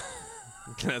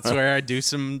 That's where I do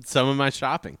some of my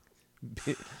shopping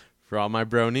for all my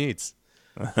bro needs.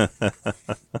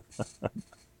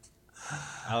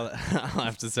 I'll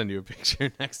have to send you a picture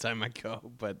next time I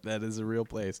go, but that is a real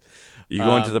place. You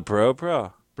going to the bro?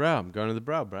 Bro, I'm going to the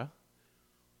bro.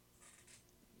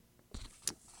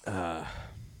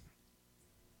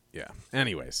 Yeah.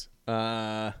 Anyways.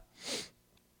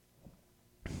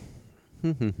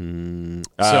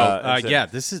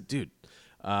 This is, dude,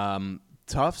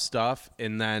 tough stuff.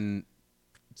 And then,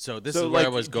 so this is where I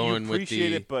was going with the. You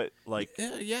appreciate it, but like,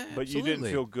 yeah, but you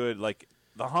didn't feel good. Like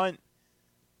the hunt,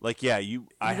 like when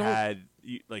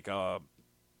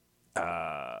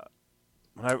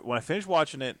I finished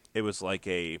watching it, it was like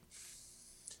where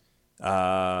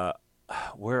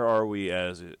are we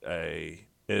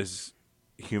as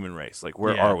human race? Like,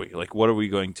 where are we? Like, what are we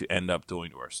going to end up doing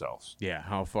to ourselves? Yeah.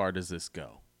 How far does this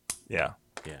go? Yeah.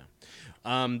 Yeah.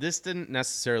 This didn't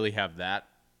necessarily have that.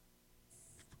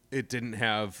 It didn't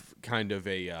have kind of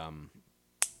a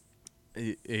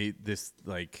this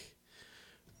like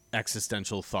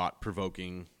existential thought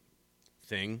provoking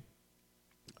thing.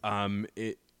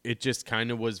 It just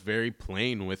kind of was very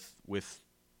plain with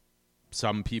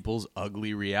some people's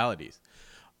ugly realities,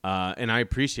 and I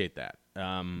appreciate that.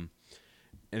 And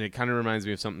it kind of reminds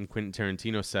me of something Quentin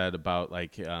Tarantino said about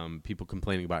like people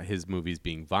complaining about his movies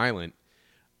being violent.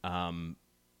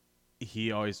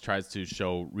 He always tries to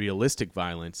show realistic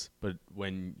violence, but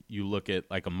when you look at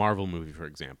like a Marvel movie, for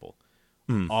example,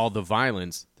 all the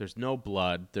violence, there's no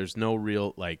blood, there's no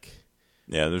real like.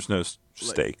 Yeah, there's no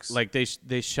stakes. Like they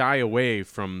shy away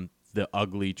from the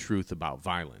ugly truth about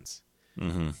violence.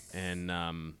 Mm-hmm.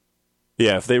 And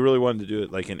yeah, if they really wanted to do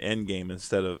it like an Endgame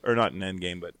instead of, or not an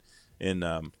Endgame, but in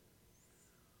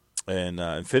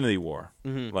Infinity War,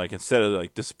 like instead of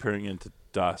like disappearing into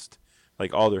dust,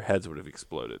 like all their heads would have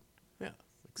exploded. Yeah,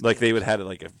 like they would have had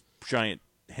like a giant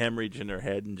hemorrhage in their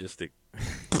head and just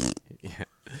yeah.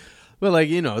 Well, like,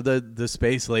 you know, the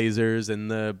space lasers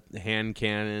and the hand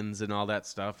cannons and all that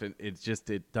stuff.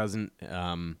 It doesn't.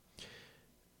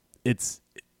 It's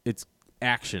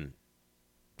action.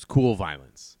 It's cool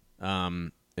violence.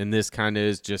 And this kind of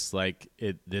is just like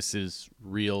it. This is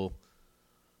real.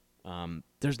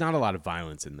 There's not a lot of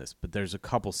violence in this, but there's a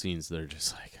couple scenes that are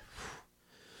just like,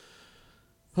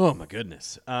 oh my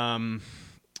goodness. And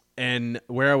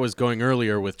where I was going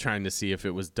earlier with trying to see if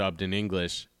it was dubbed in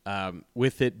English.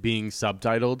 With it being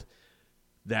subtitled,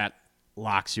 that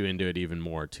locks you into it even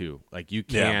more too. Like you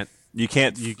can't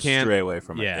stray away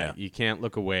from it. Yeah, you can't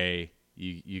look away.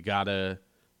 You gotta,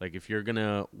 like, if you're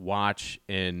gonna watch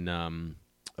and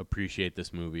appreciate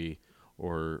this movie,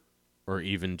 or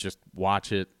even just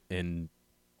watch it and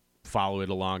follow it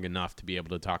along enough to be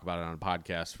able to talk about it on a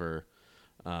podcast for,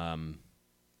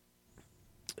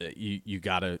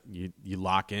 you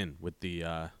lock in with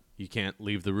the. You can't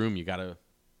leave the room. You gotta.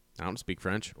 I don't speak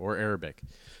French or Arabic.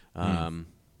 I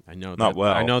know not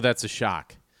well. I know that's a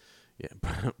shock. Yeah,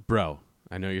 bro,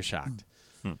 I know you're shocked.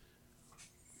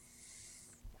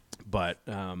 But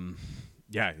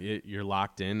yeah, you're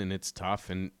locked in, and it's tough,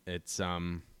 and it's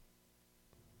well,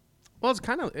 it's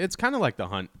kind of like The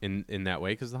Hunt in that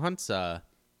way, because The Hunt's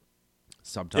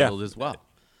subtitled as well.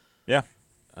 Yeah.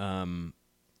 And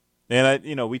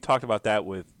we talked about that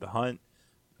with The Hunt.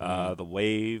 The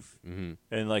Wave,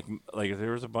 and like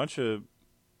there was a bunch of,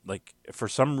 like, for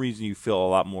some reason you feel a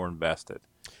lot more invested,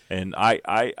 and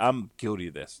I'm guilty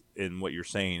of this. In what you're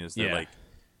saying is that like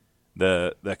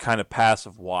the kind of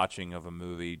passive watching of a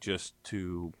movie just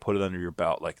to put it under your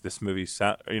belt, like this movie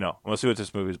I want to see what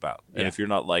this movie's about, and if you're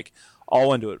not like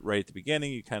all into it right at the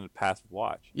beginning, you kind of passive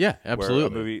watch. Yeah,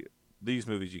 absolutely. These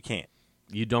movies you can't.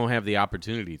 You don't have the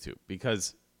opportunity to,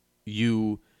 because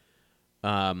you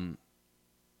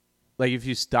like, if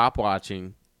you stop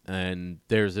watching and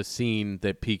there's a scene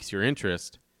that piques your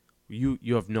interest, you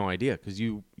have no idea, because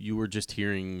you were just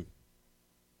hearing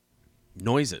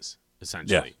noises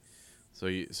essentially.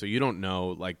 Yeah. So you don't know,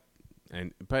 like,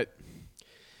 but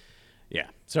yeah.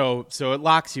 So it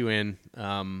locks you in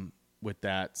with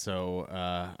that.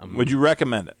 So would you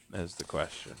recommend it? Is the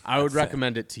question. I would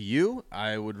recommend it to you.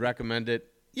 I would recommend it.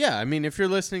 Yeah, I mean, if you're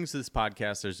listening to this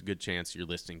podcast, there's a good chance you're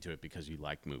listening to it because you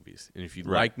like movies. And if you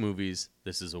like movies,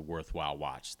 this is a worthwhile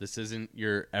watch. This isn't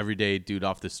your everyday dude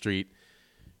off the street.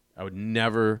 I would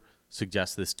never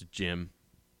suggest this to Jim.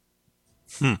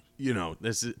 You know,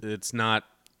 it's not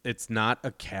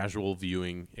a casual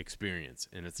viewing experience,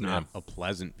 and it's not a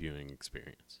pleasant viewing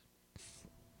experience.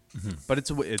 But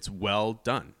it's well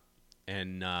done.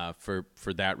 And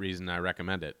for that reason, I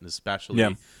recommend it,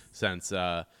 especially since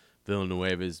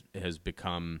Villeneuve has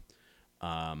become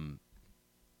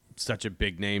such a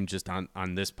big name just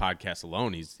on this podcast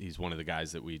alone. He's one of the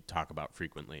guys that we talk about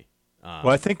frequently. Well,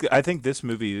 I think this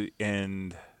movie,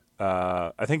 and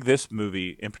I think this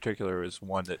movie in particular is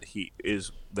one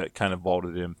that kind of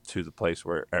vaulted him to the place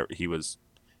where he was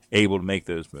able to make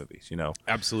those movies. You know,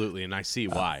 absolutely, and I see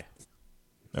why.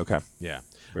 Okay. Yeah.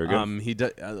 Very good. He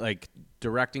like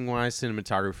directing wise,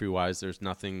 cinematography wise, there's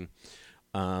nothing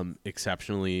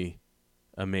exceptionally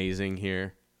amazing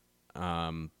here,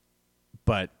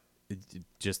 but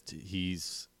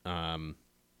he's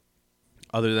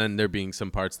other than there being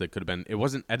some parts that could have been, it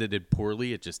wasn't edited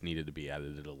poorly, it just needed to be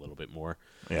edited a little bit more.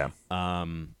 Yeah.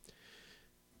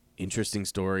 Interesting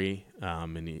story.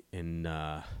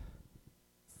 Well,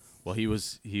 he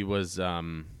was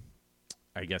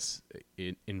I guess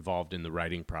involved in the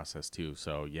writing process too.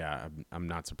 So yeah, I'm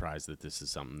not surprised that this is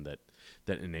something that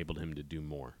enabled him to do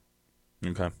more.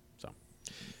 Okay.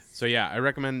 So yeah, I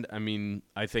recommend. I mean,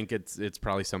 I think it's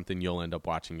probably something you'll end up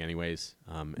watching anyways.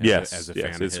 As a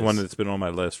fan of it's his. one that's been on my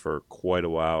list for quite a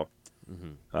while.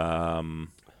 And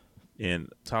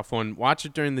Tough one. Watch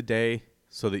it during the day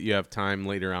so that you have time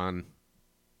later on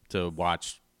to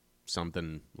watch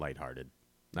something lighthearted.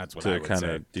 That's what I to would kind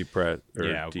say. of depress or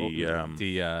Yeah,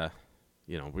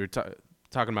 we were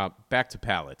talking about back to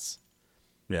palettes.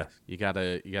 yeah. You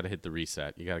gotta hit the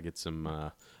reset. You gotta get some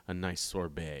a nice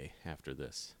sorbet after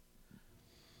this.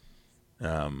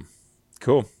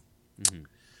 Cool.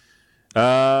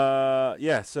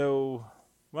 Yeah. So,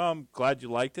 well, I'm glad you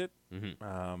liked it. And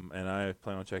I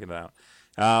plan on checking it out.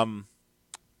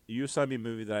 You assigned me a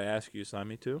movie that I asked you to assign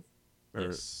me to, or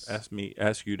Yes. ask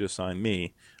you to assign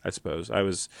me. I suppose I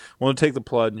want to take the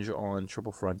plunge on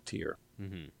Triple Frontier,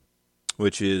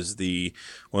 which is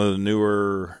one of the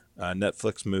newer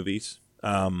Netflix movies.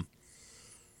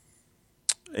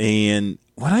 And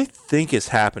what I think is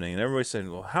happening, and everybody's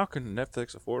saying, "Well, how can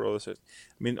Netflix afford all this?" I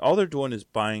mean, all they're doing is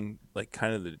buying like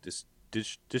kind of the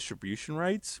distribution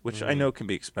rights, which I know can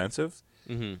be expensive.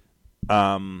 But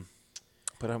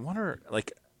I wonder,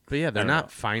 like, But yeah, they're I don't not know.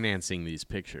 financing these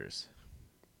pictures.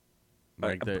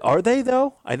 Like Are they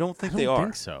though? I don't I think don't they are.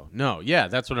 think so. No, yeah,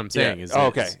 that's what I'm saying. Yeah. Is Oh,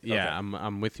 it's- okay. Yeah, Okay.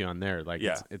 I'm with you on there. Like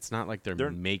Yeah. it's not like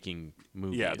they're making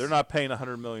movies. Yeah, they're not paying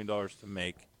 $100 million to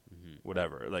make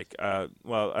whatever. Like,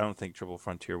 well, I don't think Triple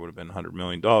Frontier would have been $100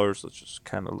 million. Let's just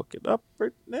kind of look it up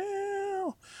right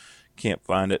now. Can't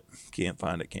find it. Can't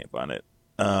find it.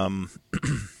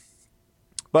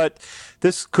 But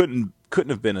this couldn't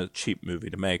have been a cheap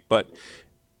movie to make. But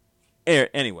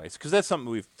anyways, because that's something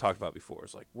we've talked about before.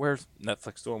 It's like, where's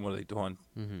Netflix doing? What are they doing?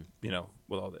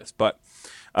 With all this. But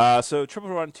so Triple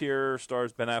Frontier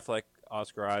stars Ben Affleck,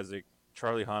 Oscar Isaac,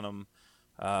 Charlie Hunnam,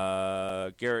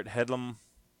 Garrett Hedlund,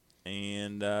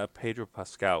 and Pedro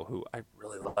Pascal, who I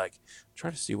really like.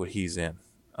 Try to see what he's in.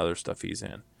 Other stuff he's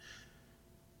in.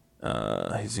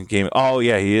 He's in Game. Oh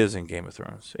yeah, he is in Game of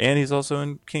Thrones, and he's also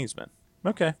in Kingsman.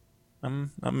 Okay,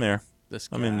 I'm there. This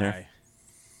guy. I'm in there.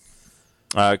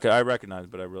 I recognize,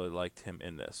 but I really liked him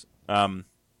in this.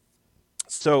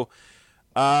 So,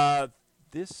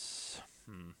 this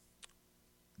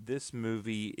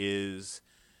movie is.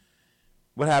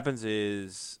 What happens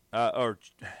is, or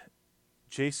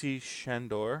J.C.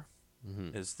 Chandor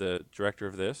is the director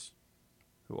of this,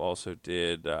 who also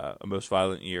did A Most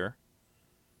Violent Year.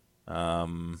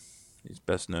 He's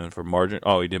best known for Margin.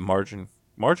 Oh, he did Margin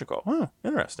Call. Huh,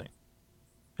 interesting.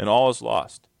 And All Is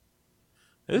Lost.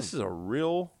 This is a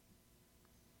real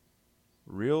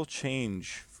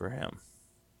change for him.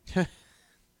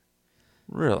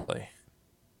 Really.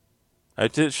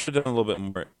 Should have done a little bit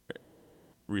more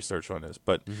research on this,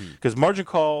 but because Margin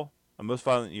Call, A Most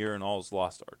Violent Year, and All Is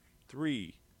Lost are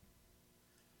three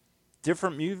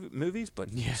different movies, but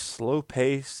slow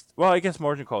paced. Well, I guess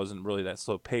Margin Call isn't really that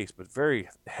slow paced, but very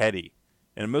heady.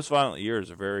 And A Most Violent Year is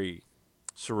a very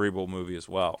cerebral movie as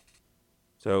well.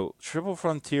 So Triple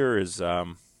Frontier is,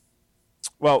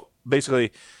 well,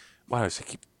 basically, why do I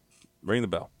keep ring the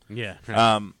bell? Yeah.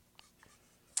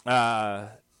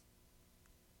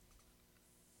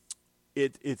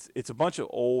 It's a bunch of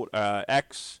old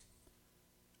ex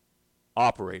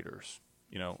operators,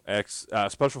 ex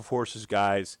special forces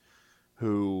guys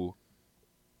who,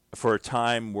 for a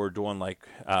time, were doing like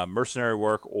mercenary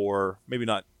work, or maybe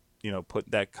not,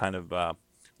 put that kind of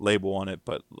label on it,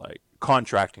 but like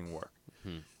contracting work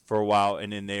for a while,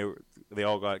 and then they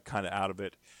all got kind of out of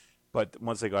it. But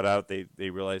once they got out, they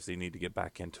realized they need to get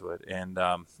back into it. And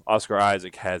Oscar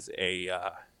Isaac has a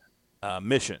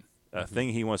mission, a thing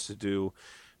he wants to do,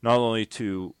 not only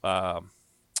to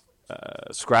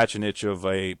scratch an itch of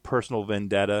a personal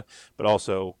vendetta, but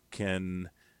also can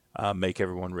make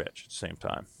everyone rich at the same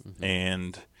time.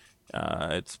 And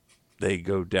they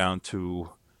go down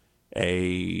to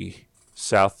a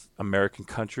South American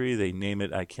country. They name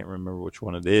it. I can't remember which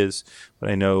one it is, but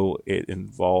I know it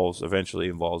eventually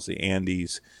involves the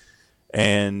Andes.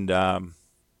 And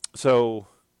so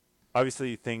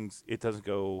obviously it doesn't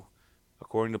go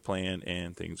according to plan,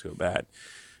 and things go bad.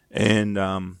 And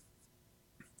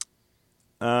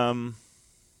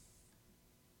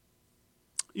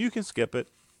you can skip it.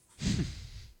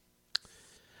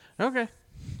 Okay.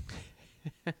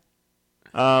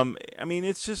 I mean,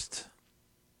 it's just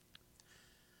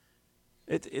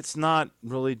it's not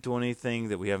really doing anything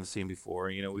that we haven't seen before.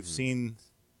 We've seen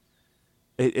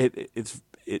it's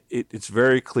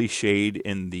very cliched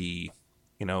in the,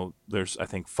 there's, I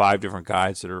think, 5 different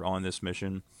guys that are on this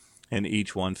mission, and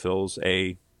each one fills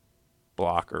a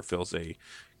block or fills a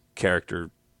character,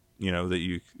 that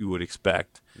you would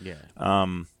expect. Yeah.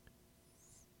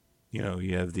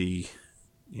 You have the,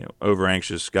 over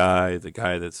anxious guy, the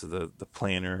guy that's the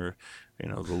planner,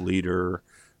 the leader,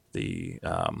 the,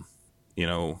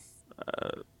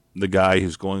 the guy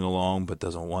who's going along but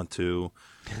doesn't want to.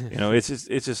 It's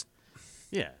just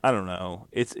Yeah. I don't know.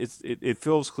 It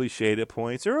feels cliched at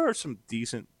points. There are some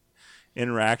decent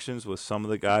interactions with some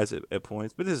of the guys at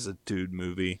points, but this is a dude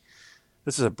movie.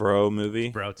 This is a bro movie.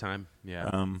 Bro time. Yeah.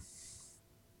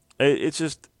 It's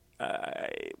just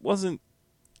it wasn't.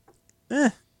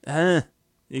 You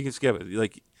can skip it.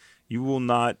 Like you will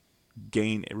not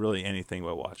gain really anything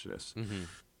by watching this.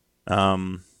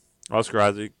 Oscar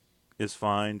Isaac is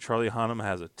fine. Charlie Hunnam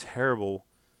has a terrible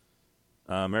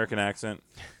American accent.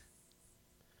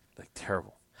 Like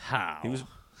terrible. How?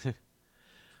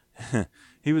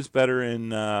 He was better in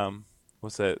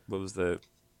what's that? What was the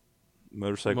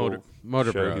motorcycle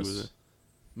Motor show he Bros. was in?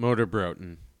 Motor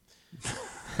Broten.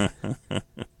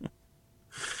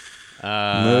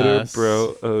 Motor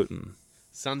Bro Oden.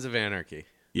 Sons of Anarchy.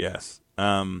 Yes.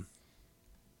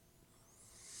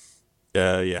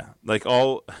 Yeah. Like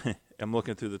all, I'm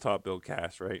looking through the top billed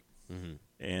cast, right?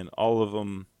 And all of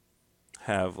them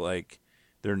have like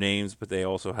their names, but they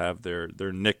also have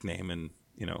their nickname and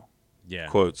Yeah.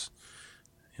 quotes.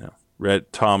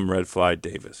 Tom Redfly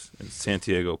Davis and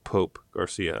Santiago Pope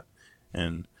Garcia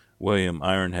and William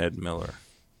Ironhead Miller,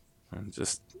 and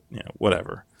just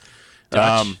whatever.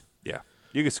 Dutch. Yeah,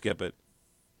 you can skip it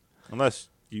unless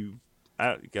you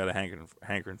got a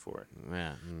hankering for it.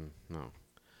 Yeah. No.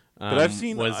 But I've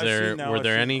seen. Were I've there seen now, I've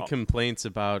seen any all- complaints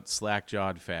about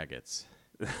slack-jawed faggots?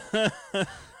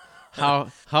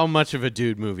 How much of a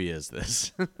dude movie is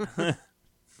this?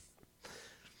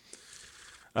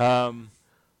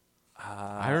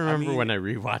 I remember when I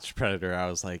rewatched Predator, I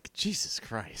was like, Jesus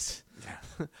Christ. Yeah.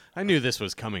 I knew this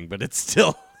was coming, but it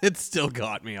still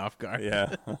got me off guard.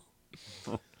 Yeah.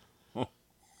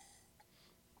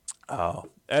 Oh,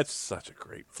 that's such a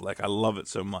great flick. I love it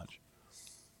so much.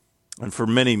 And for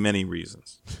many, many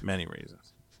reasons. Many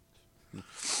reasons.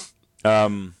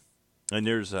 And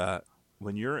there's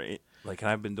when you're like, and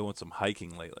I've been doing some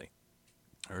hiking lately,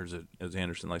 or as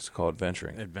Anderson likes to call it,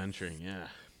 adventuring. Adventuring, yeah.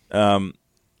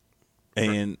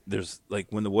 And there's like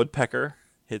when the woodpecker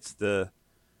hits the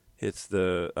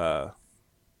a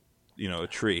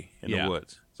tree in the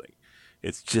woods. It's like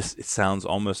it sounds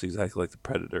almost exactly like the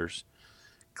predator's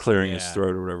clearing his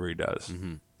throat or whatever he does.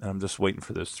 And I'm just waiting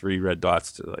for those 3 red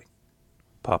dots to like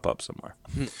pop up somewhere.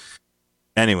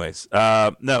 Anyways,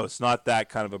 no, it's not that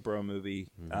kind of a bro movie.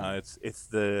 It's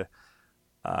the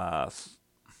I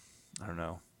don't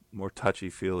know, more touchy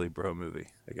feely bro movie,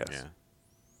 I guess.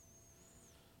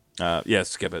 Yeah. Yeah,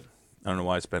 skip it. I don't know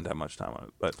why I spent that much time on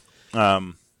it, but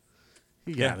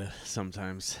You got it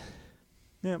sometimes.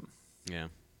 yeah. Yeah.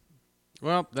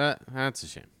 Well, that's a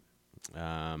shame.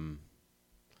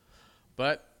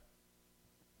 But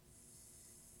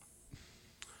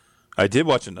I did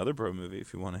watch another bro movie.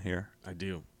 If you want to hear, I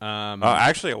do.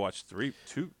 actually, I watched two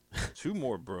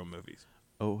more bro movies.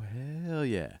 Oh hell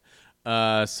yeah!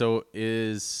 So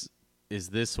is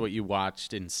this what you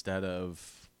watched instead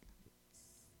of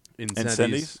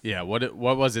Incendies? Yeah. What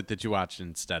was it that you watched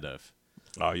instead of?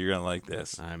 Oh, you're gonna like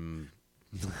this. I'm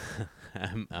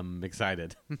I'm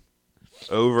excited.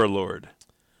 Overlord.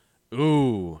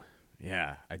 Ooh,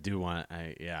 yeah. I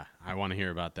want to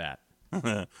hear about that.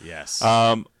 Yes.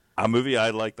 A movie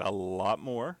I liked a lot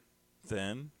more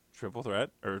than Triple Threat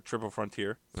or Triple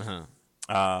Frontier. Uh-huh.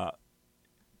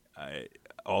 I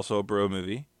also a bro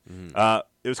movie. It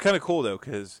was kind of cool though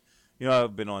because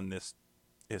I've been on this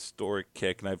historic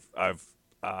kick, and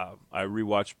I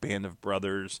rewatched Band of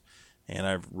Brothers, and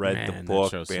I've read the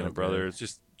book Band of Brothers.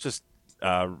 Just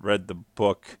read the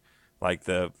book, like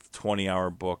the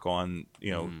 20-hour book on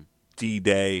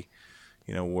D-Day,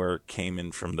 where it came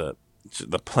in from the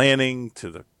planning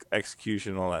to the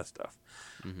execution, all that stuff.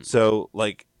 So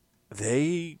like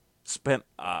they spent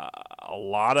a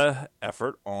lot of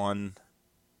effort on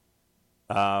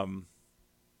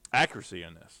accuracy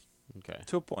in this. Okay.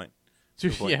 To a point.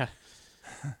 Yeah.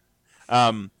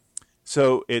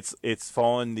 So it's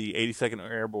following the 82nd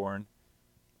Airborne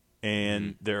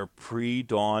and their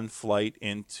pre-dawn flight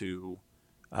into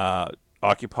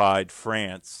occupied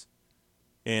France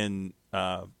in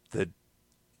the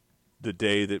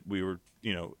day that we were,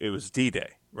 it was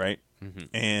D-Day, right?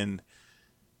 And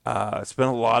spent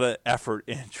a lot of effort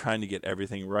in trying to get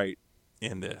everything right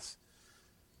in this.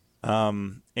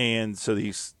 And so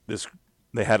they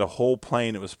had a whole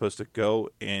plane that was supposed to go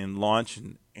and launch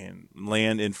and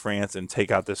land in France and take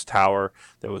out this tower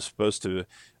that was supposed to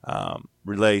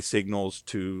relay signals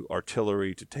to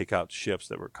artillery to take out ships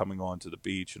that were coming onto the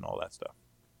beach and all that stuff.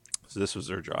 So this was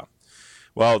their job.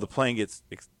 Well, the plane gets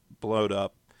blowed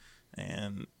up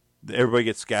and everybody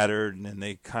gets scattered, and then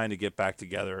they kind of get back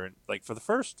together. And like for the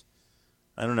first,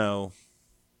 I don't know,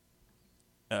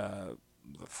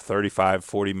 35,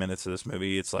 40 minutes of this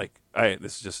movie, it's like,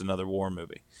 this is just another war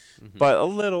movie, but a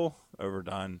little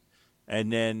overdone.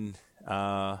 And then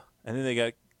they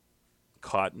got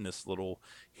caught in this little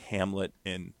hamlet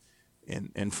in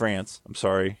France. I'm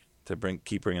sorry to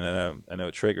keep bringing that up. I know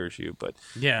it triggers you, but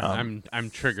yeah, I'm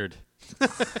triggered.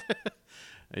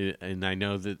 And I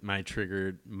know that my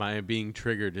being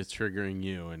triggered is triggering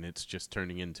you, and it's just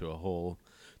turning into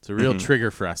it's a real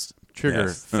trigger fest.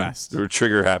 Fest. We're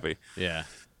trigger happy. Yeah.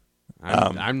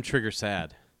 I'm trigger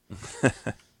sad.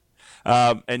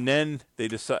 And then they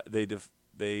decide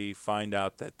they find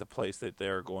out that the place that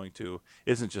they're going to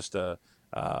isn't just a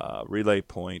relay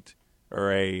point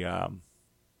or a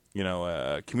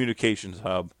communications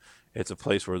hub. It's a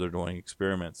place where they're doing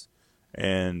experiments,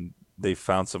 and they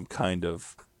found some kind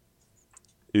of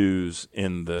ooze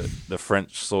in the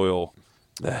French soil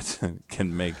that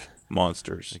can make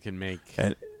monsters. It can make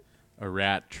a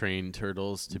rat train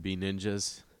turtles to be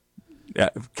ninjas. Yeah,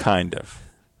 kind of.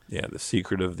 Yeah, the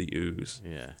secret of the ooze.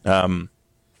 Yeah.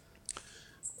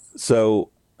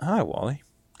 So, hi, Wally.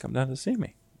 Come down to see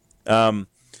me.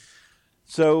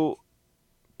 So,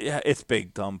 yeah, it's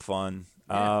big, dumb fun.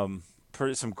 Yeah.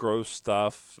 Some gross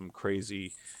stuff, some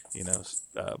crazy,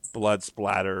 blood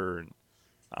splatter, and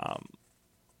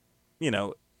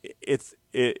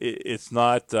it's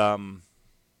not.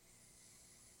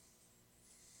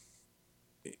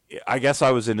 I guess I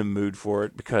was in a mood for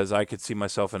it because I could see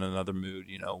myself in another mood.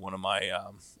 One of my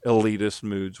elitist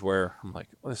moods where I'm like,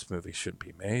 well, this movie shouldn't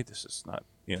be made. This is not.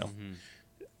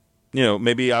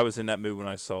 Maybe I was in that mood when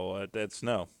I saw Dead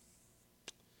Snow.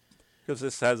 Because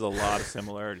this has a lot of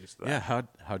similarities to that. Yeah,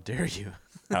 how dare you?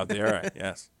 How dare I?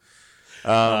 Yes.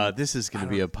 This is going to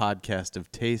be a podcast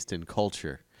of taste and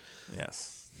culture.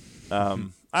 Yes. I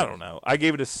don't know. I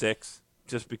gave it a 6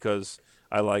 just because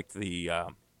I liked the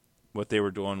what they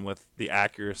were doing with the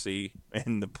accuracy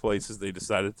and the places they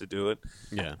decided to do it.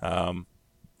 Yeah. I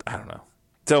don't know.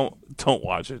 Don't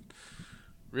watch it.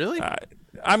 Really?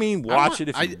 I mean, watch it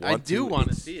if you want to. I do want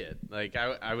to see it. Like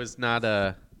I was not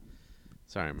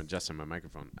Sorry, I'm adjusting my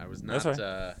microphone. I was not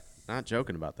not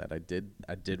joking about that. I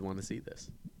did want to see this.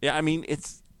 Yeah, I mean, it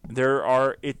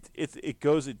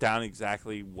goes down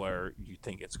exactly where you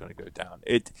think it's going to go down.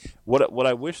 What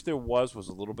I wish there was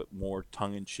a little bit more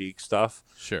tongue in cheek stuff.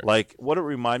 Sure. Like what it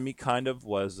reminded me kind of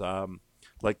was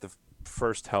like the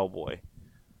first Hellboy.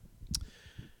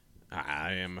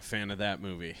 I am a fan of that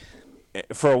movie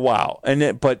for a while,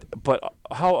 and but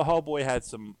Hellboy had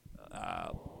some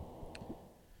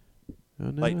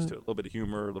lights to it, a little bit of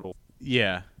humor, a little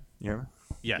yeah. Yeah.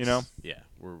 Yes. Yeah.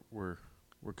 We're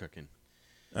cooking.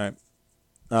 All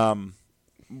right.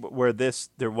 Where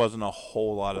there wasn't a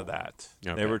whole lot of that.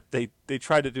 Okay. They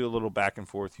tried to do a little back and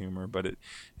forth humor, but it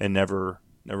never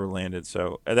landed.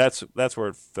 So that's where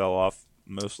it fell off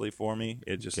mostly for me.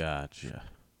 It just gotcha.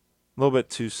 A little bit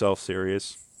too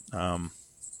self-serious.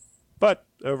 But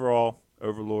overall,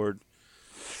 Overlord,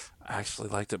 I actually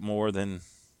liked it more than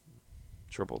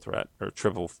Triple Threat or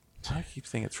Triple. I keep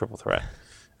thinking Triple Threat.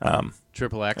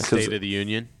 Triple X State of the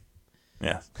Union.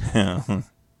 Yeah.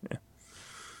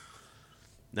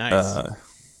 Nice.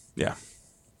 Yeah.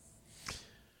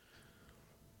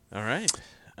 All right.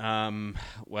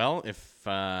 Well, if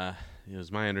it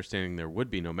was my understanding, there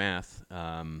would be no math.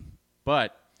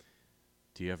 But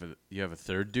do you have a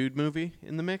third dude movie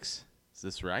in the mix? Is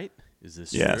this right? Is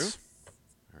this yes.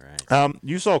 True? All right.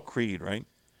 You saw Creed, right?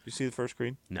 Did you see the first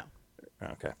Creed? No.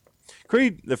 Okay.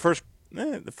 Creed, the first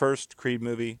Creed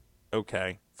movie,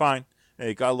 okay, fine.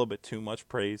 It got a little bit too much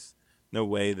praise. No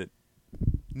way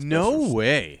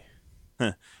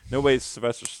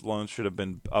Sylvester Stallone should have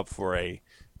been up for a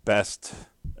best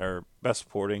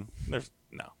supporting. It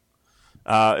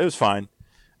was fine.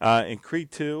 In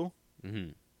Creed 2,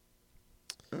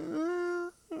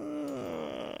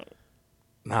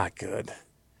 not good.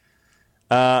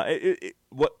 It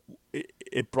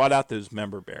brought out those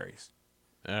member berries.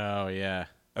 Oh yeah.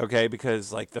 Okay,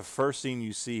 because like the first scene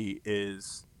you see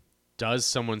is, does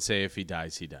someone say if he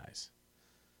dies, he dies?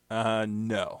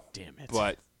 No. Damn it.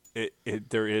 But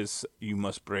there is, you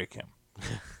must break him.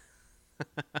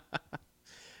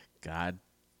 God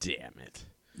damn it.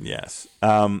 Yes.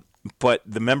 But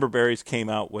the member berries came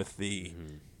out with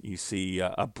you see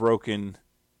a broken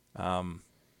Ivan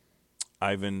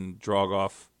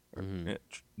Dragoff.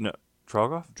 No,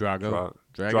 Dragoff?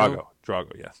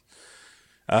 Drago, yes.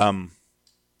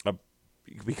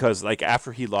 Because like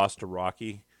after he lost to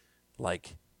Rocky,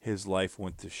 like his life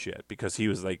went to shit because he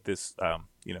was like this,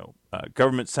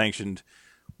 government sanctioned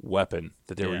weapon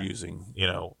that they were using.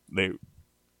 They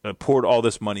poured all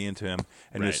this money into him,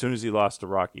 and as soon as he lost to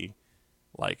Rocky,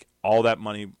 Like all that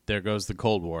money. There goes the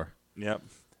Cold War. Yep.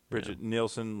 Bridget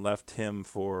Nielsen left him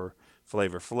for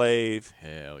Flavor Flav.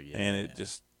 Hell yeah. And it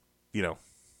just,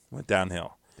 went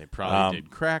downhill. They probably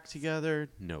did crack together.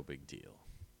 No big deal.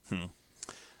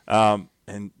 And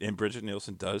Bridget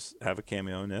Nielsen does have a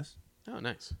cameo in this. Oh,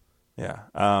 nice. Yeah.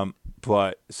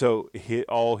 But so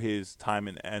all his time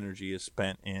and energy is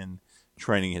spent in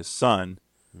training his son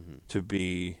to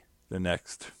be the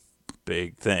next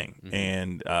big thing.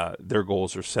 And their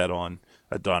goals are set on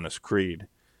Adonis Creed,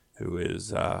 who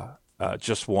is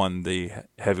just won the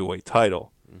heavyweight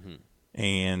title.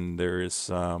 And there is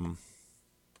I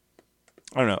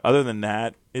don't know. Other than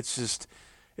that, it's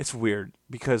weird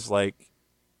because like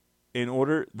in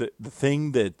order the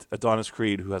thing that Adonis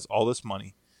Creed, who has all this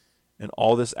money and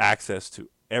all this access to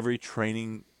every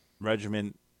training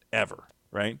regimen ever,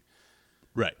 right?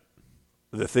 Right.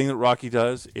 The thing that Rocky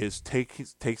does is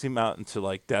takes him out into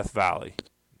like Death Valley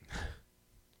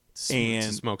To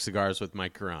smoke cigars with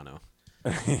Mike Carano.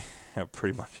 Yeah,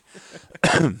 pretty much.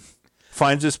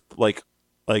 Finds this like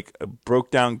a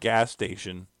broke down gas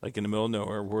station like in the middle of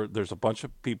nowhere where there's a bunch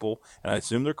of people, and I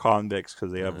assume they're convicts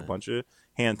because they have a bunch of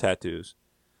hand tattoos.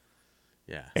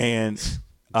 Yeah. And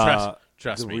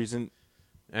Trust the me. reason,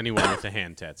 Anyone with a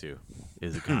hand tattoo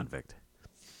is a convict.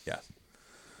 yes,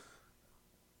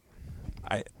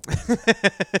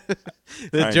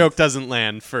 The joke doesn't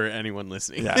land for anyone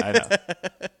listening. yeah,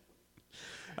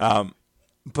 I know.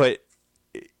 But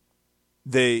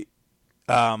they,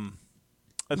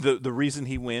 the reason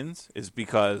he wins is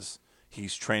because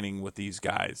he's training with these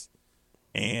guys,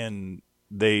 and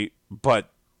they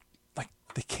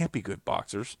can't be good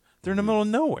boxers. They're in the middle of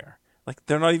nowhere. Like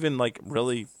they're not even like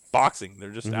really boxing.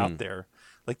 They're just out there.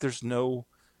 Like there's no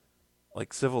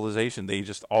like civilization. They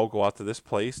just all go out to this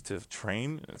place to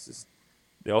train. It's just,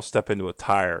 they all step into a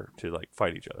tire to like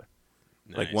fight each other.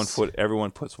 Like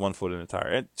everyone puts 1 foot in a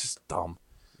tire. It's just dumb.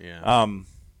 Yeah.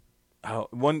 The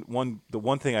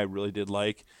one thing I really did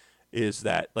like is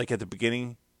that like at the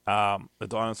beginning,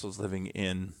 Adonis was living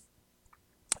in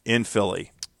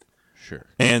Philly, Sure.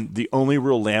 and the only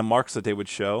real landmarks that they would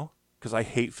show, because I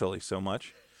hate Philly so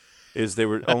much, is they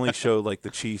would only show like the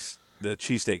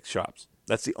cheesesteak shops.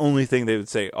 That's the only thing they would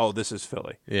say. Oh, this is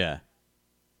Philly. Yeah.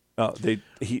 Oh, it'd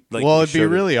be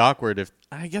really awkward if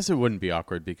I guess it wouldn't be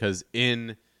awkward because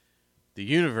in the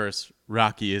universe,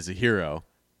 Rocky is a hero.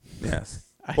 Yes.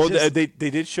 Well, they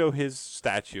did show his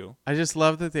statue. I just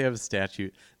love that they have a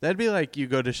statue. That'd be like you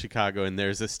go to Chicago and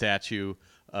there's a statue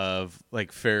of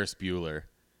like Ferris Bueller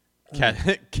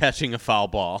catching a foul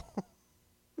ball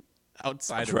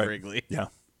outside of Wrigley. Yeah.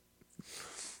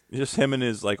 Just him in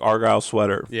his like Argyle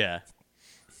sweater. Yeah.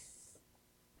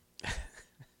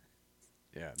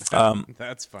 Yeah.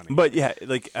 That's funny. But yeah,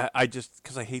 like I just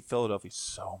because I hate Philadelphia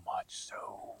so much.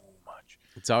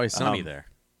 It's always sunny there.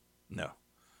 No.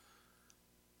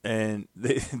 And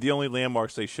the only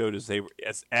landmarks they showed is they were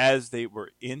as they were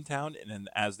in town, and then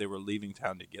as they were leaving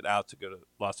town to get out to go to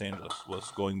Los Angeles, was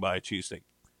going by a cheesesteak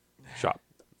shop.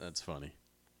 That's funny.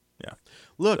 Yeah.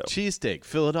 Look, cheesesteak,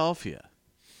 Philadelphia.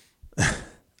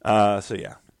 So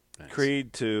yeah, Nice.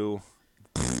 Creed 2.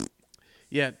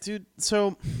 Yeah, dude.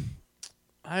 So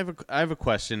I have a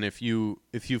question. If you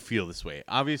feel this way,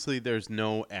 obviously there's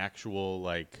no actual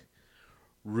like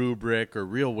rubric or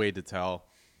real way to tell.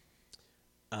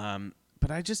 But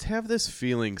I just have this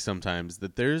feeling sometimes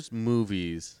that there's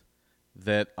movies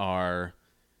that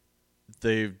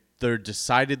they're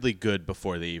decidedly good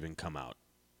before they even come out.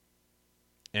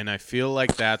 And I feel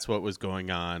like that's what was going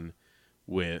on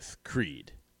with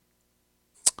Creed.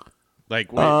 Like,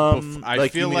 I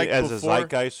feel like as before, a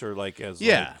zeitgeist or like as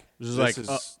yeah, like,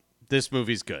 this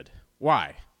movie's good.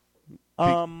 Why?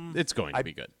 It's going to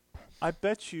be good. I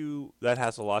bet you that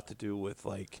has a lot to do with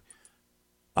like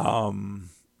the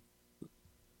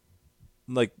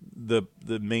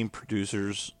main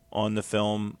producers on the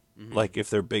film, like if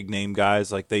they're big name guys,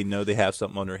 like they know they have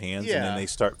something on their hands, and then they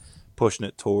start pushing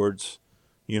it towards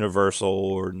Universal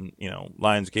or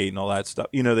Lionsgate and all that stuff.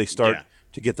 They start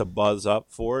to get the buzz up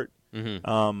for it.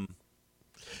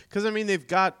 Because I mean, they've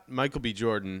got Michael B.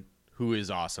 Jordan, who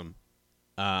is awesome,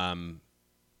 and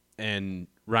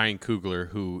Ryan Coogler,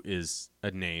 who is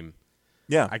a name.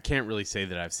 Yeah, I can't really say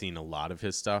that I've seen a lot of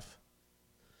his stuff.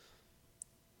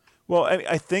 Well,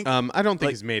 I think I don't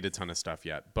think he's made a ton of stuff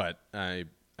yet, but I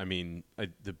mean,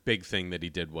 the big thing that he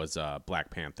did was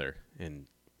Black Panther, and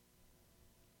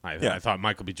I thought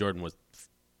Michael B. Jordan was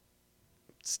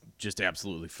just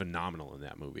absolutely phenomenal in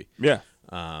that movie. Yeah.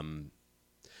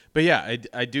 But yeah,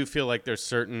 I do feel like there's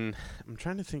certain. I'm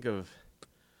trying to think of.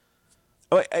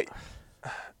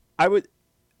 I would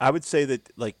say that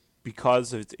like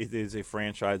because it is a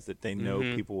franchise that they know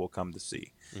Mm-hmm. people will come to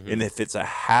see. Mm-hmm. And if it's a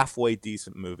halfway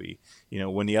decent movie,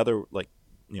 when the other, like,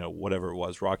 whatever it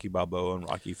was, Rocky Balboa and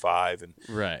Rocky 5 and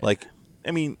Right. like,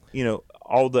 I mean,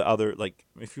 all the other, like,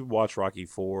 if you watch Rocky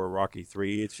 4 or Rocky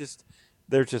 3, it's just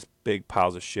they're just big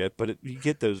piles of shit, but you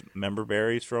get those member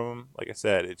berries from them. Like I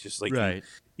said, it's just like Right.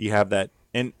 you have that,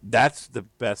 and that's the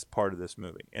best part of this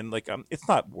movie. And like, it's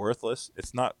not worthless.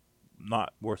 It's not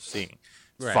worth seeing.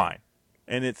 It's Right. fine,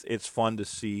 and it's fun to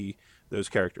see those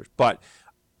characters. But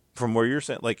from where you're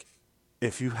saying, like,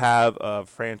 if you have a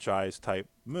franchise type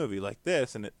movie like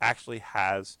this, and it actually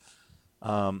has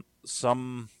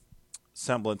some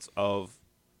semblance of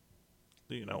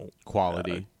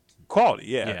Quality. quality,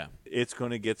 yeah, Yeah. it's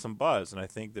going to get some buzz, and I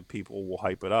think that people will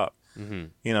hype it up.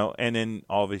 Mm-hmm. And then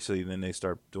obviously then they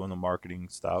start doing the marketing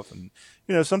stuff, and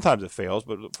sometimes it fails,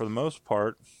 but for the most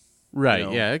part, Right. you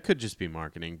know, Yeah, it could just be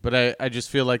marketing. But I just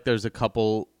feel like there's a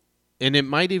couple, and it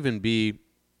might even be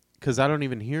because I don't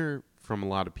even hear from a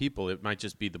lot of people. It might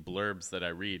just be the blurbs that I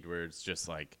read where it's just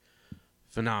like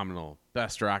phenomenal,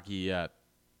 best Rocky yet,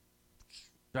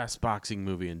 best boxing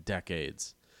movie in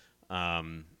decades.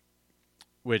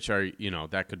 Which are,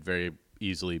 that could very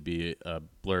easily be a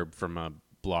blurb from a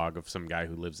blog of some guy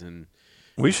who lives in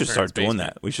we should parents' start doing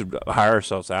basement. that. We should hire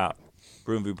ourselves out.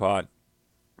 Broomview Pod.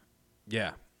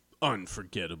 Yeah.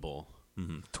 Unforgettable.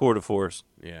 Tour de force.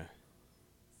 Yeah.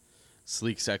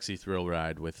 Sleek, sexy thrill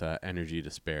ride with energy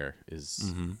to spare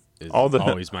is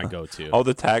always my go-to. All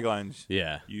the taglines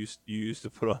Yeah. you used to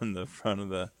put on the front of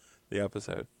the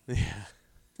episode.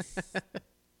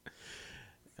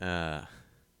 Uh,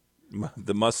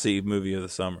 The must-see movie of the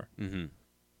summer.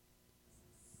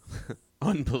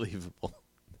 unbelievable.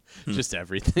 Just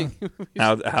everything.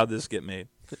 How'd this get made?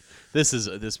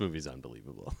 This movie's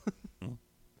unbelievable.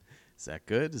 Is that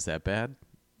good? Is that bad?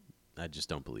 I just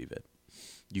don't believe it.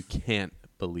 You can't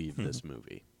believe this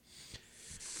movie.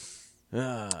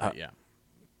 Yeah.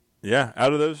 Yeah,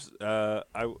 out of those,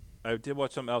 I did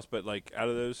watch something else, but like out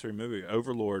of those three movies,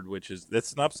 Overlord,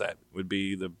 that's an upset, would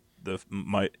be the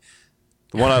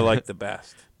one I like the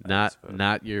best. I suppose.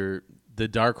 Not the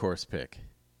dark horse pick.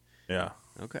 Yeah.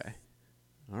 Okay.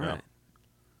 All Yeah. right.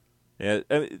 Yeah,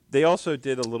 and they also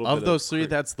did a little bit Of those three, cre-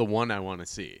 that's the one I want to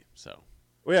see. So.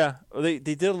 well, yeah, they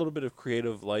did a little bit of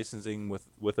creative licensing with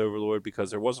Overlord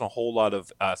because there wasn't a whole lot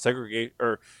of segregation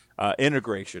or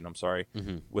integration. I'm sorry,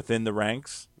 within the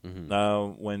ranks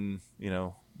when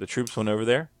the troops went over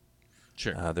there.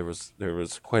 Sure. There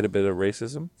was quite a bit of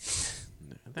racism.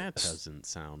 That doesn't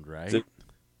sound right. It-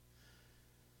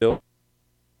 Still,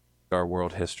 our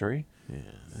world history. Yeah,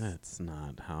 that's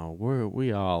not how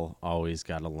we all always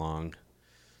got along,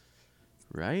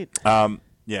 right?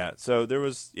 Yeah, so there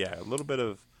was a little bit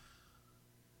of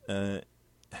and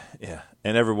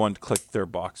everyone clicked their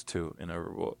box too in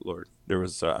Overlord. There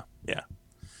was the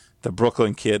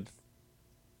Brooklyn kid,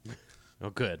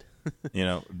 Oh, good.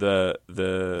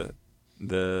 the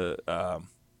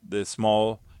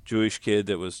small Jewish kid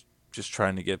that was just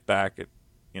trying to get back at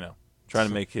trying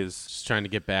to make his Just trying to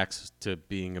get back to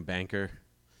being a banker.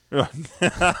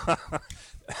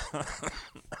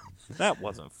 that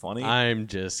wasn't funny. I'm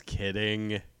just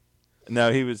kidding.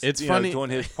 No, he was. It's funny. Doing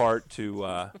his part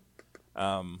to,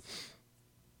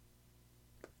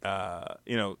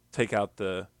 take out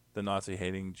the Nazi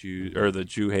hating Jews or the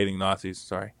Jew hating Nazis.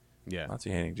 Sorry, Yeah.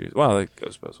 Nazi hating Jews. Well, it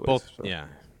goes both ways. Both. so. Yeah.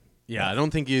 Yeah. I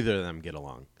don't think either of them get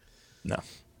along. No.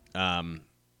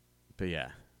 But yeah.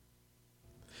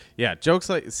 Yeah.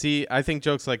 I think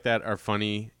jokes like that are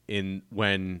funny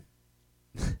when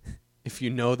if you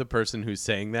know the person who's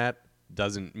saying that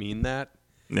doesn't mean that.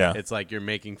 Yeah. It's like you're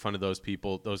making fun of those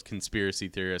people, those conspiracy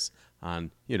theorists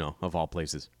on, of all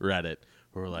places, Reddit,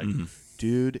 who are like,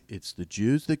 dude, it's the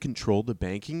Jews that control the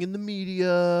banking and the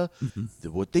media.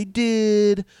 What they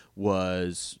did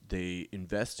was they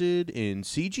invested in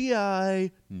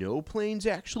CGI. No planes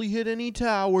actually hit any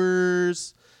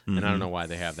towers. And I don't know why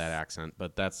they have that accent,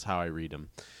 but that's how I read them.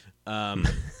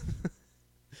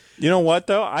 You know what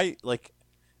though? I like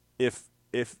if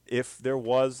there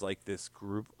was like this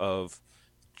group of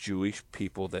Jewish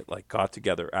people that like got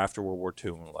together after World War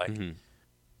II and were like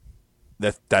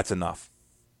that's enough.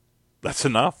 That's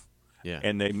enough. Yeah.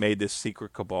 And they made this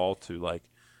secret cabal to like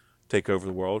take over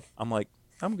the world. I'm like,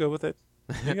 I'm good with it.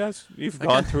 You guys, you've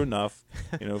gone through enough.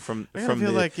 From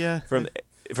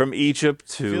Egypt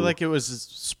to I feel like it was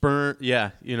spurned.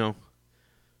 Yeah, you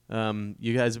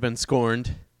guys have been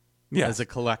scorned as a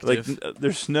collective. Like,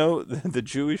 there's no the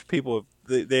Jewish people.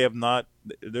 They have not.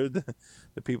 They're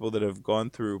the people that have gone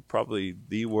through probably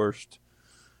the worst.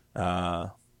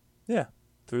 Through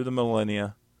the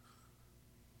millennia.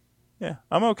 Yeah,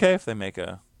 I'm okay if they make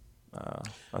a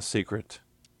secret,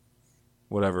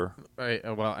 whatever.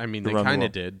 Well, I mean, they Around the kind of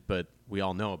world. did, but we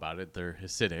all know about it. They're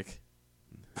Hasidic.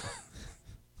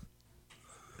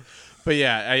 But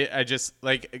yeah, I just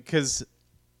like because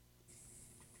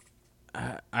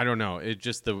I don't know. It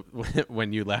just the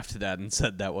when you laughed at that and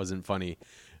said that wasn't funny.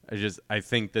 I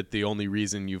think that the only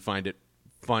reason you find it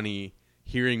funny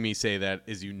hearing me say that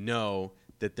is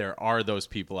that there are those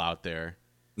people out there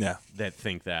Yeah. that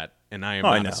think that, and I am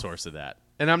I not know. a source of that.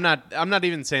 And I'm not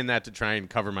even saying that to try and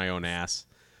cover my own ass.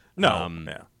 No.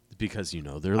 Yeah. Because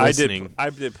they're listening. I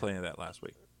did plenty of that last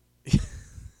week.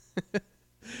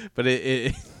 But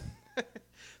it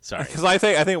sorry. Because I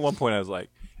think at one point I was like,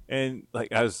 and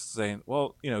like I was saying,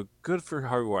 well, good for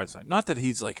Harvey Weinstein. Not that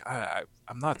he's like,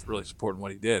 I'm not really supporting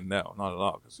what he did. No, not at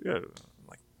all. Because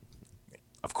like,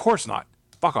 of course not.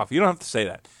 Fuck off. You don't have to say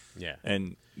that. Yeah.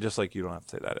 And just like you don't have to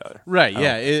say that either. Right.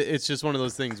 Yeah. It's just one of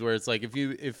those things where it's like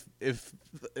if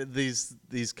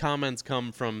these comments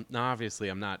come from now, obviously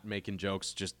I'm not making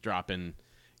jokes, just dropping,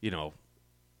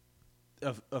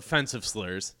 offensive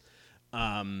slurs,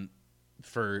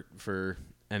 for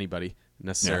anybody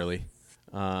necessarily,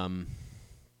 I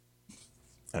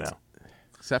know.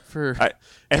 except for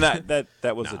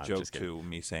that was No, a I'm joke just kidding. to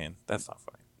me saying that's not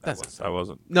funny. That's I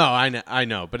wasn't. No, I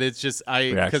know, but it's just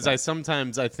because Reaction. I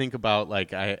sometimes I think about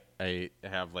like I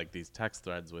have like these text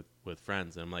threads with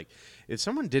friends, and I'm like, if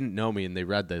someone didn't know me and they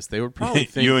read this, they would probably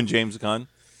think You and James Gunn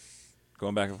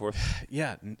going back and forth.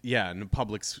 yeah in a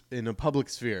public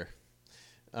sphere.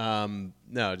 No,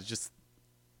 it's just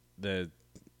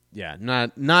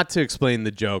not to explain the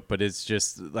joke, but it's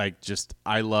just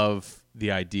I love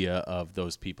the idea of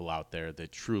those people out there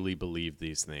that truly believe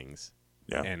these things.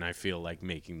 Yeah. And I feel like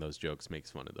making those jokes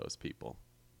makes fun of those people.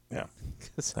 Yeah.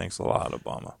 Thanks a lot,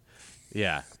 Obama.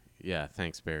 Yeah.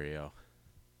 Thanks, Barrio.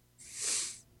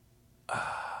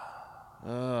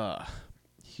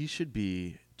 He should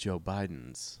be Joe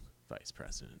Biden's vice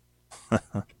president.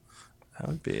 That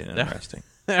would be interesting.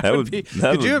 That would be. That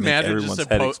Could would you make imagine everyone's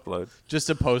just a head explode? just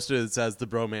a poster that says "The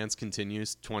bromance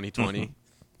continues 2020"?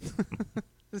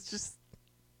 It's just.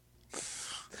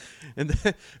 And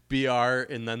the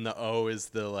BR and then the O is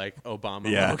the like Obama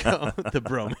logo. The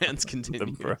bromance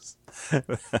continues.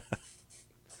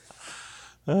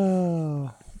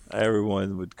 Oh,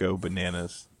 everyone would go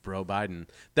bananas. Bro Biden.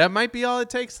 That might be all it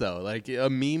takes though. Like a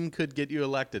meme could get you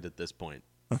elected at this point.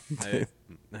 I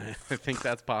think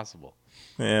that's possible.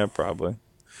 Yeah, probably.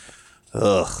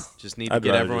 Ugh. Just need to I'd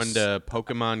get rather everyone just- to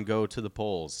Pokemon Go to the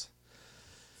polls.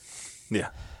 Yeah.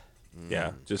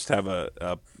 Yeah. Just have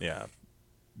a yeah.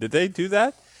 Did they do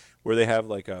that? Where they have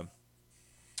like a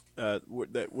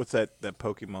what's that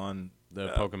Pokemon? The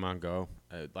Pokemon Go,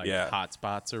 like yeah.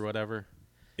 hotspots or whatever.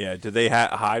 Yeah. Did they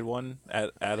hide one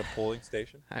at a polling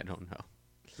station? I don't know.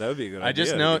 That would be a good idea. I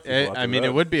just to know. get people out to I mean, it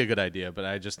vote. would be a good idea, but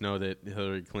I just know that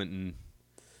Hillary Clinton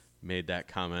made that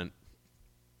comment.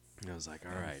 I was like,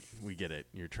 all right, we get it.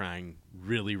 You're trying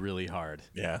really, really hard.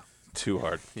 Yeah. Too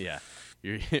hard. Yeah,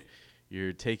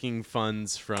 you're taking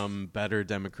funds from better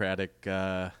Democratic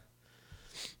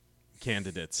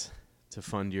candidates to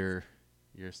fund your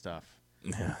stuff.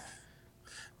 Yeah.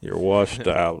 You're washed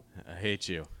out. I hate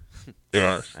you.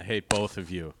 Yeah. I hate both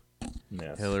of you,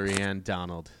 Yes. Hillary and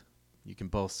Donald. You can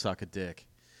both suck a dick.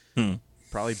 Hmm.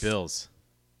 Probably Bill's.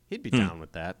 He'd be down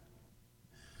with that.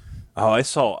 Oh, I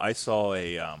saw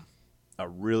a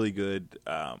really good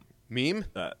Meme?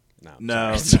 no.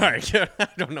 No. Sorry. I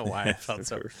don't know why I felt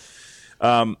so.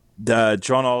 The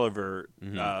John Oliver,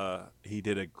 Mm-hmm. he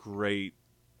did a great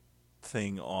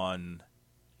thing on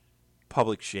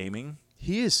public shaming,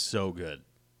 He is so good.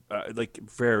 like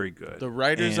very good. The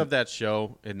writers And of that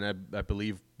show, and I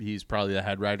believe he's probably the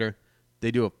head writer,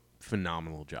 they do a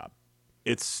phenomenal job.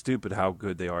 it's stupid how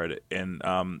good they are at it. And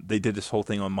they did this whole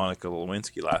thing on Monica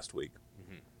Lewinsky last week,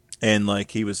 and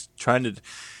like he was trying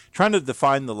to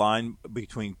define the line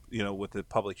between with the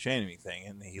public shaming thing,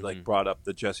 and he like brought up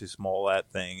the Jesse Smollett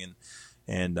thing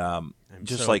and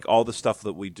just so like all the stuff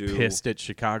that we do. Pissed at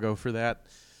Chicago for that.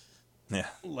 Yeah,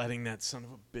 Letting that son of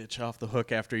a bitch off the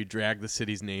hook after he dragged the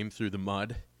city's name through the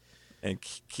mud. and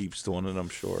keeps doing it, I'm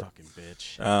sure. Fucking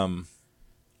bitch.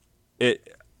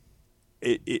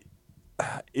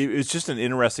 It was just an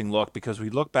interesting look because we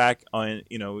look back on,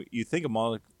 you think of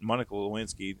Monica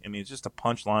Lewinsky. I mean, it's just a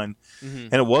punchline,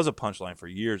 and it was a punchline for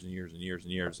years and years and years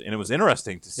and years. And it was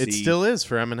interesting to see. It still is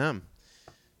for Eminem.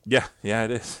 yeah,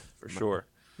 it is for sure.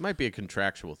 Might be a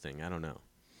contractual thing. I don't know.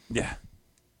 Yeah,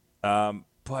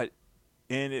 but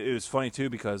it was funny too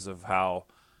because of how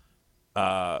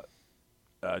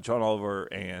John Oliver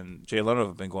and Jay Leno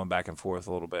have been going back and forth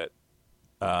a little bit.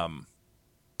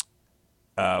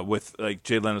 with like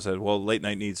Jay Leno said, well, late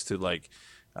night needs to like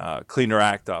clean her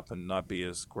act up and not be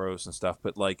as gross and stuff.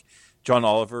 But like John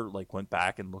Oliver like went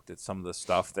back and looked at some of the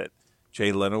stuff that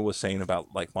Jay Leno was saying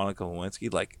about like Monica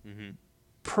Lewinsky, like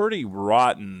pretty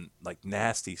rotten, like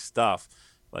nasty stuff,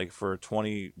 like for a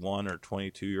 21 or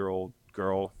 22-year-old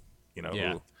girl,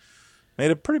 Yeah. who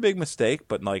made a pretty big mistake,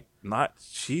 but like not,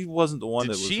 she wasn't the one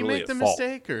Did that was she really make at the fault.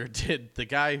 mistake, or did the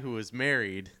guy who was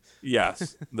married?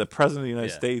 Yes, the president of the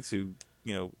United Yeah. States, who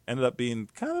ended up being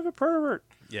kind of a pervert.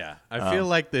 Yeah, I feel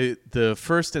like the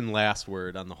first and last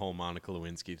word on the whole Monica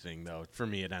Lewinsky thing, though, for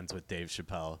me, it ends with Dave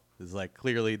Chappelle. It's like,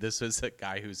 clearly this was a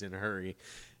guy who's in a hurry,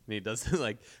 and he does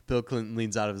like Bill Clinton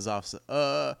leans out of his office,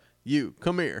 you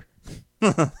come here.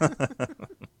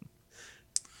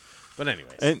 But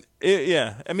anyways, And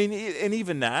yeah, I mean, and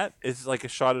even that is like a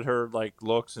shot at her like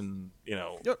looks and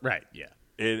right, yeah.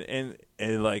 and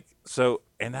like so,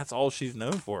 and that's all she's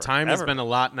known for. Time has ever. been a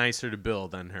lot nicer to Bill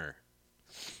than her,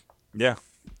 Yeah,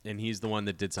 and he's the one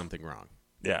that did something wrong.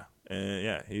 yeah, and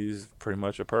yeah. He's pretty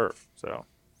much a perv. So,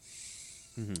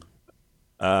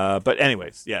 but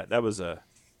anyways, yeah, that was a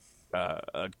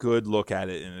good look at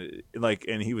it,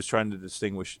 and he was trying to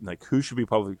distinguish like who should be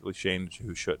publicly shamed,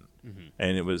 who shouldn't,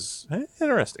 and it was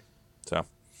interesting. So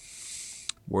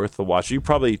worth the watch. You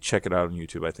probably check it out on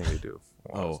YouTube. I think they do.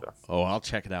 a lot of stuff. I'll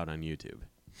check it out on YouTube.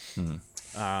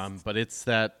 But it's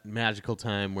that magical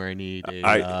time where I need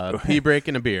a pee break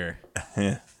and a beer.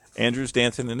 Andrew's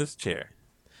dancing in his chair.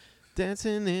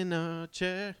 Dancing in a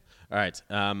chair. All right.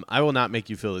 I will not make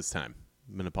you fill this time.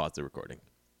 I'm going to pause the recording.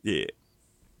 Yeah.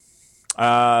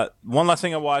 One last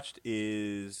thing I watched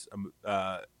is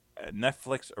a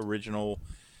Netflix original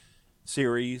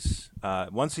series.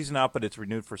 One season out, but it's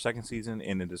renewed for second season,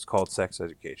 and it is called Sex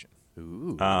Education.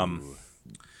 Ooh.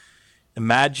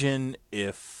 Imagine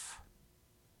if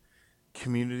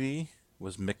Community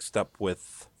was mixed up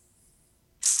with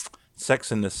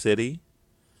Sex in the City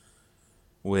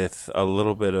with a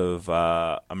little bit of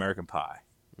American Pie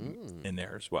in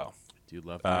there as well. Do you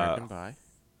love American Pie?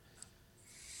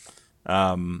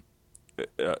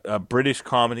 A British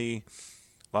comedy,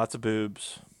 lots of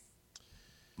boobs,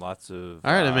 lots of.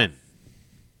 All right, I'm in.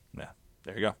 Yeah,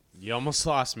 there you go. You almost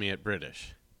lost me at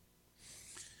British.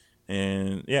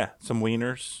 And yeah, some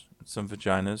wieners, some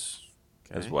vaginas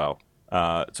as Okay. well.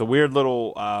 It's a weird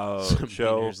little Some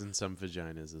show. wieners and some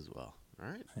vaginas as well. All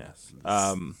right. Yes.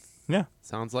 Yeah.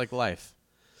 Sounds like life.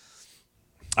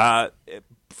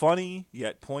 Funny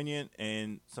yet poignant,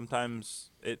 and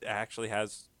sometimes it actually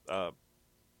has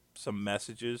some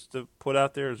messages to put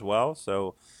out there as well.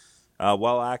 So,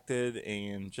 well acted,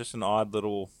 and just an odd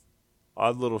little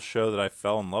show that I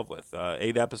fell in love with.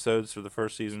 8 episodes for the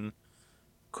first season,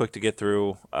 quick to get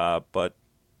through. But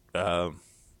I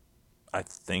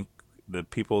think the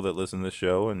people that listen to this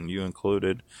show, and you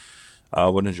included,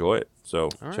 would enjoy it. So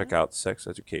check out Sex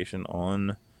Education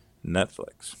on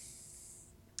Netflix.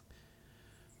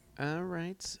 All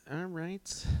right.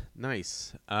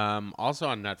 Nice. Also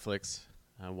on Netflix,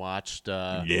 I watched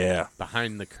Yeah,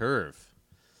 Behind the Curve.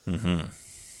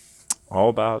 all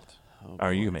about. Oh,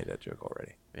 you made that joke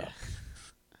already. Yeah.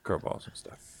 Curveballs and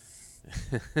stuff.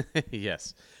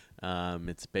 Yes.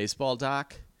 It's a baseball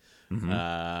doc.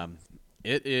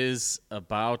 It is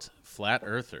about flat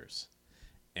earthers.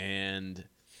 And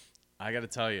I got to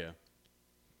tell you,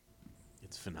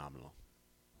 it's phenomenal.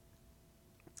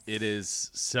 It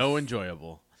is so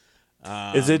enjoyable.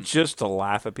 Is it just to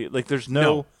laugh at people? Like, there's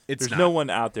no it's no not. one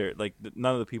out there. Like,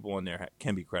 none of the people in there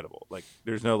can be credible. Like,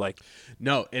 there's no like.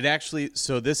 No, it actually.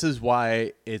 So this is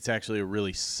why it's actually a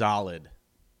really solid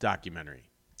documentary.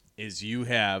 Is you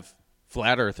have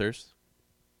flat earthers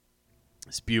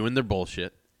spewing their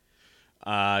bullshit.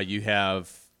 You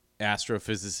have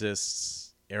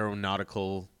astrophysicists,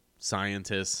 aeronautical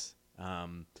scientists,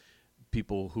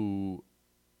 people who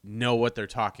know what they're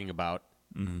talking about.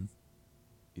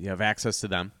 You have access to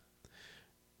them.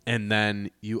 And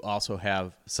then you also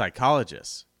have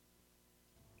psychologists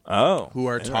Oh, who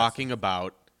are interesting. talking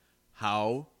about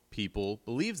how people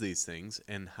believe these things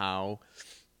and how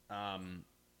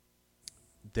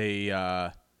they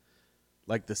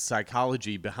like the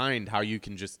psychology behind how you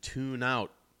can just tune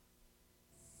out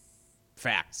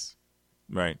facts.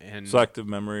 Right. and- Selective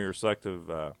memory or selective.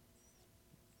 And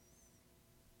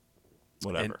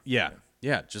Whatever. yeah,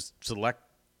 just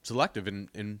selective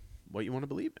in what you want to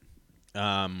believe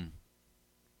in.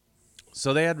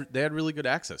 So they had really good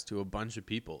access to a bunch of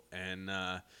people, and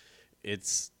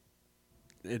it's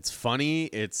funny.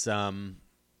 It's I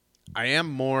am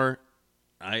more.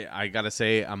 I gotta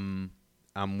say I'm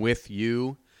with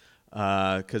you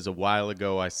because a while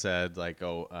ago I said like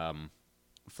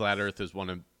flat Earth is one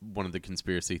of one of the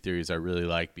conspiracy theories I really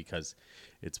like because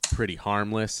it's pretty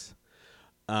harmless.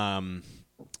 And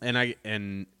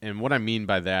what I mean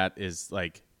by that is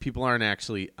like people aren't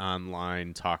actually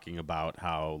online talking about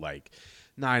how like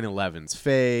 9/11's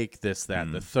fake, this, that,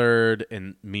 and the third,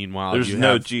 and meanwhile There's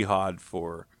no jihad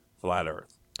for flat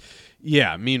Earth.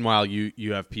 Yeah. Meanwhile,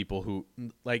 you have people who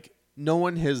like no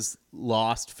one has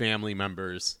lost family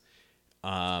members,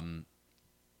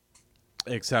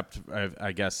 except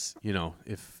I guess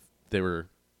if they were,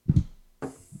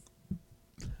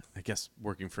 I guess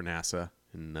working for NASA,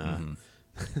 and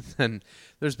then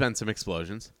there's been some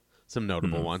explosions, some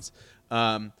notable ones.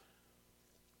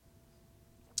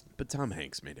 But Tom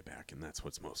Hanks made it back, and that's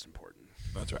what's most important.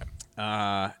 That's right.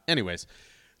 Anyways,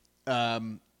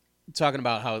 talking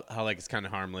about how like it's kind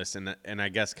of harmless, and I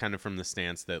guess kind of from the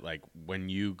stance that like when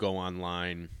you go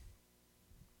online,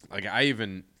 like I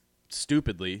even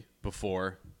stupidly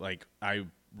before, like I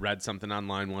read something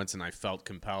online once and I felt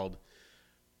compelled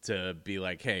to be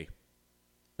like, hey,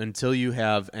 until you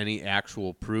have any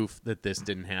actual proof that this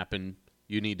didn't happen,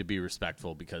 you need to be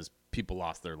respectful because people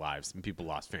lost their lives and people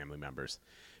lost family members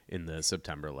in the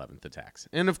September 11th attacks.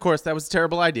 And of course, that was a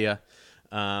terrible idea.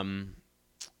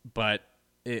 But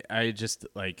I just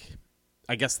like,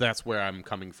 I guess that's where I'm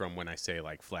coming from when I say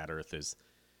like flat Earth is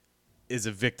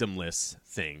a victimless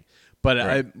thing. But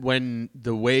right. When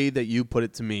the way that you put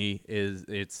it to me is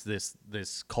it's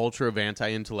this culture of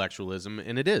anti-intellectualism,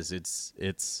 and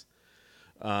it's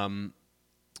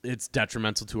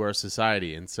detrimental to our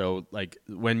society. And so like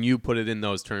when you put it in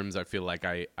those terms, I feel like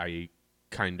I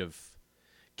kind of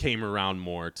came around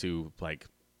more to like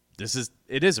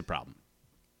it is a problem.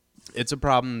 It's a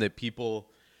problem that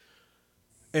people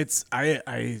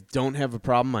I don't have a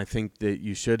problem. I think that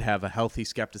you should have a healthy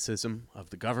skepticism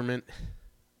of the government.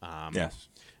 Yes.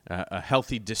 A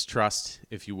healthy distrust,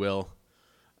 if you will,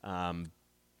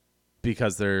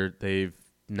 because they've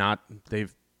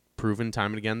proven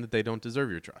time and again that they don't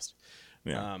deserve your trust.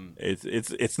 Yeah.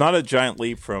 It's not a giant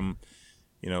leap from,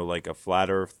 like a flat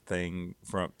Earth thing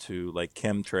to like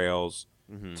chemtrails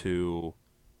to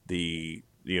the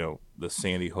the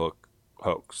Sandy Hook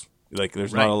hoax. Like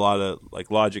there's not a lot of like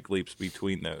logic leaps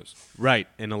between those. Right.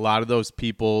 And a lot of those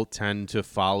people tend to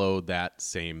follow that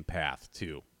same path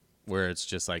too, where it's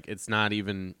just like, it's not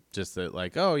even just that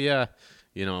like, oh yeah,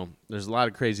 there's a lot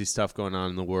of crazy stuff going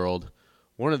on in the world.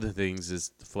 One of the things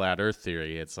is the flat Earth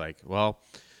theory. It's like, well,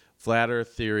 flat Earth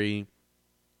theory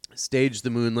staged the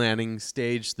moon landing,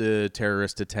 staged the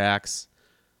terrorist attacks,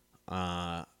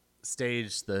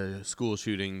 staged the school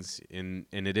shootings, and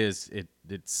it's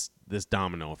this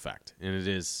domino effect, and it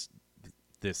is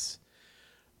this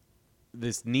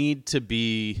need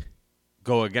to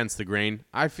go against the grain.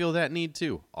 I feel that need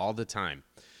too all the time,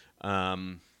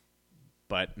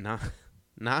 but not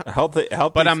healthy.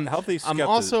 But I'm skepticism.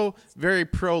 also very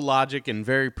pro logic and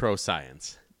very pro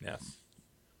science. Yes.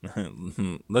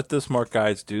 Let the smart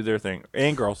guys do their thing,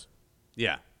 and girls.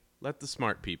 Yeah, let the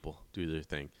smart people do their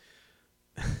thing.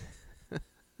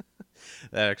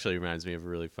 That actually reminds me of a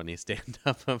really funny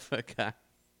stand-up of a guy.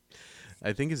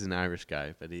 I think he's an Irish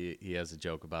guy, but he has a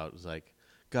joke about it was like,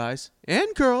 guys and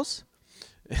girls.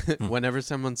 Whenever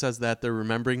someone says that, they're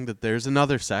remembering that there's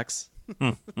another sex.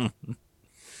 I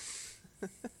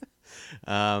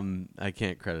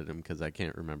can't credit him because I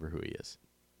can't remember who he is.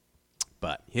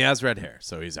 But he has red hair,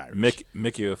 so he's Irish.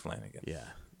 Mickey O'Flanagan. Yeah,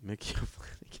 Mickey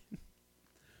O'Flanagan.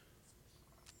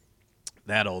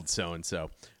 That old so-and-so.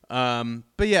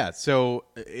 But yeah, so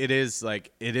it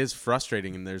is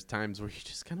frustrating, and there's times where you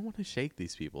just kind of want to shake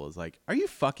these people. It's like, are you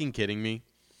fucking kidding me?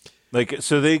 Like,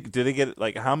 so they get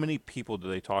like how many people do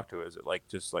they talk to? Is it like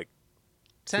just like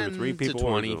 2 or 3 people, to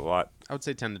 20. or is it a lot? I would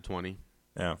say 10 to 20.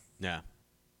 Yeah. Yeah.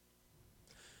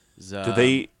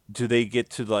 Do they get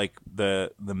to like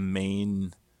the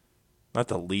main, not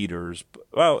the leaders, but,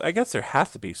 well, I guess there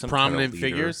has to be some prominent kind of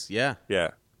leader. figures? Yeah. Yeah.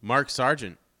 Mark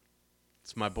Sargent.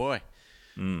 It's my boy.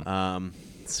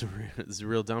 It's a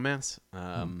real dumbass.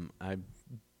 I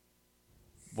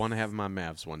want to have him on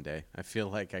Mavs one day. I feel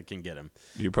like I can get him.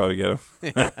 You probably get him.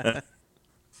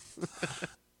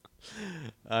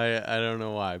 I don't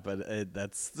know why, but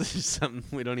that's something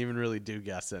we don't even really do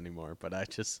guess anymore. But I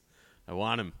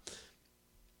want him.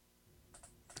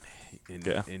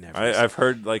 I've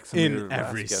heard like some in of your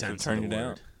every last guests sense turn of you the down.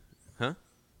 word. Huh?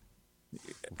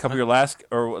 A couple of your last,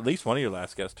 or at least one of your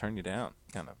last guests turned you down.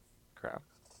 Kind of crap.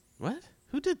 What?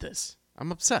 Who did this?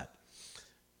 I'm upset.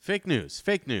 Fake news.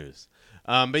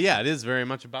 But yeah, it is very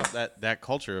much about that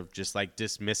culture of just like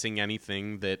dismissing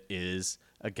anything that is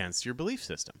against your belief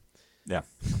system. Yeah.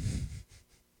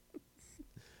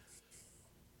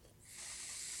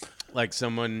 like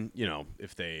someone,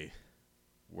 if they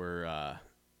were,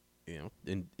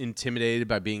 intimidated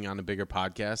by being on a bigger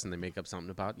podcast and they make up something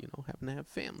about, having to have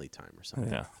family time or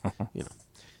something. Yeah.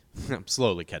 I'm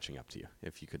slowly catching up to you,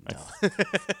 if you couldn't tell.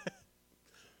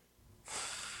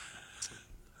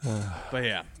 But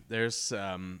yeah, there's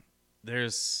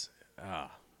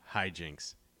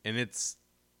hijinks, and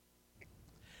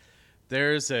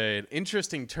there's an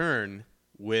interesting turn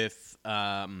with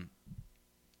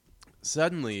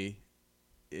suddenly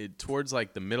towards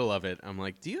like the middle of it, I'm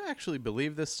like, do you actually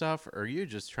believe this stuff, or are you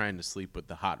just trying to sleep with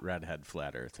the hot redhead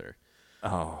flat earther?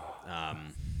 Oh.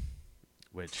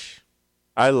 Which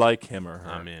I like him or her.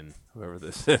 I'm in. Whoever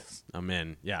this is. I'm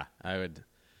in. Yeah, I would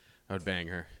bang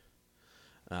her.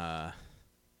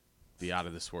 Be out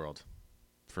of this world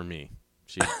for me.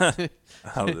 She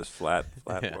Out of this flat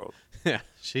Yeah. world. Yeah,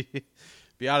 she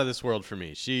be out of this world for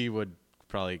me. She would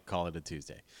probably call it a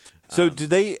Tuesday. So do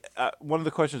they? One of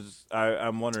the questions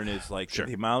I'm wondering is like Sure.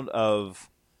 the amount of,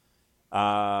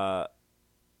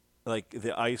 like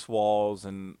the ice walls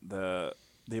and the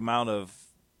amount of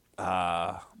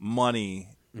money,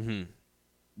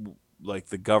 like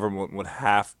the government would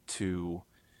have to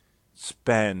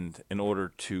spend in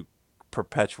order to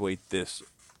perpetuate this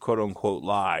quote unquote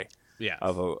lie Yeah.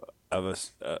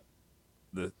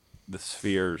 the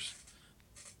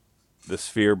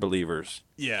sphere believers.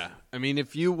 Yeah. I mean,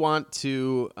 if you want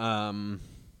to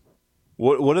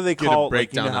What do they Get a call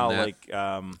breakdown like, you know on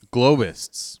how that. like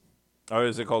globists oh,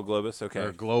 is it called Globus? Okay.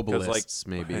 or 'Cause, globalists,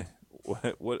 maybe.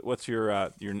 What's your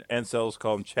NCELs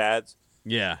call them Chads?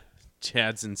 Yeah.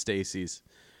 Chads and Stacy's.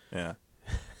 Yeah.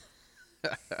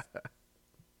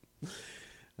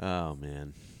 Oh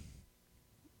man.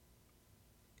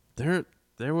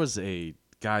 There was a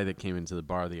guy that came into the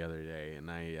bar the other day,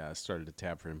 and I started to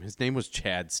tap for him. His name was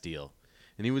Chad Steele,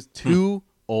 and he was too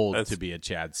old That's- to be a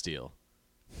Chad Steele.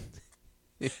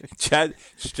 Chad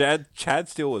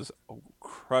Steele was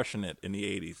crushing it in the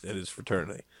 80s at his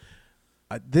fraternity.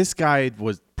 This guy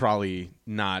was probably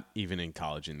not even in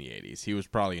college in the 80s. He was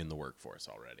probably in the workforce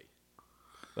already.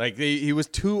 Like he was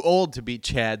too old to be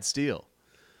Chad Steele.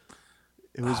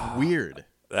 It was weird.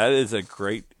 That is a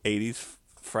great 80s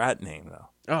frat name, though.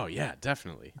 Oh yeah,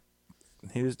 definitely.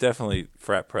 He was definitely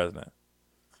frat president.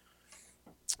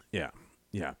 Yeah.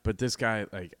 Yeah, but this guy,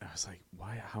 like, I was like,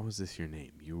 why? How is this your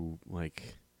name? You,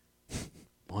 like,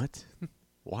 what?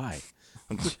 Why?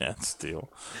 Chad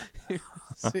Steele.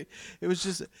 See, it was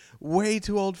just way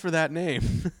too old for that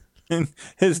name.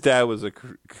 His dad was a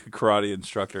karate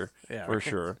instructor, Yeah, for right.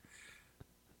 sure.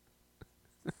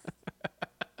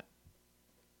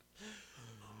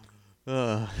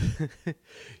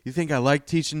 You think I like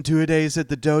teaching 2-a-days at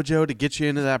the dojo to get you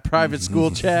into that private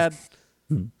school, Chad?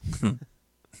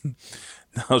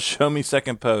 Now show me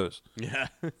second pose. Yeah.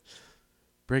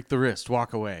 Break the wrist,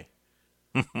 walk away.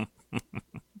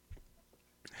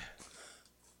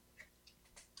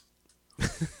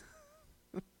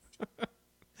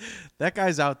 That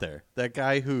guy's out there. That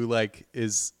guy who like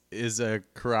is a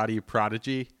karate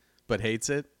prodigy but hates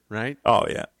it, right? Oh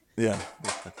yeah, yeah.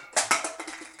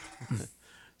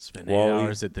 Spend Wally 8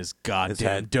 hours at this Has goddamn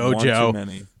had one too dojo.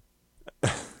 many.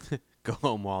 Go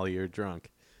home, Wally. You're drunk.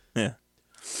 Yeah.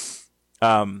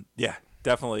 Yeah,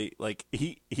 definitely. Like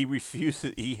he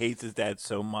refuses. He hates his dad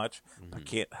so much. I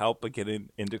can't help but get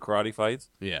into karate fights.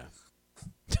 Yeah.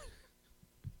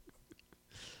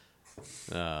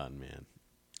 Oh man.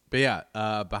 But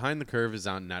yeah, Behind the Curve is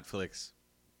on Netflix.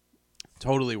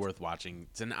 Totally worth watching.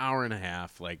 It's an hour and a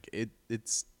half. Like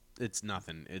it's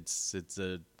nothing. It's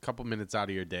a couple minutes out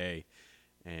of your day,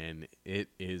 and it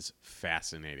is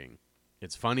fascinating.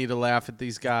 It's funny to laugh at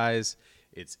these guys.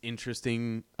 It's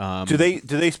interesting. Do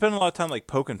they spend a lot of time like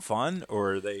poking fun,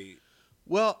 or are they?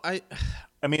 Well, I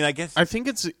mean, I guess I think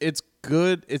it's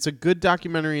good. It's a good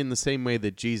documentary in the same way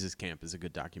that Jesus Camp is a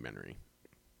good documentary.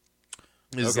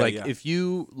 It's Okay, like yeah. if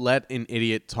you let an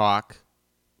idiot talk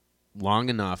long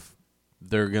enough,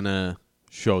 they're gonna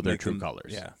show their make true them-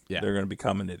 colors. Yeah, yeah, They're going to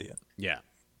become an idiot. yeah.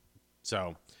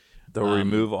 So, They'll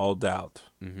remove all doubt.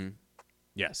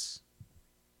 yes,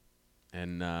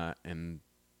 and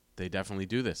they definitely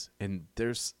do this. And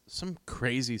there's some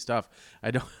crazy stuff.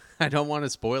 I don't want to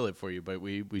spoil it for you, but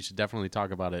we should definitely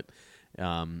talk about it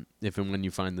if and when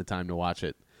you find the time to watch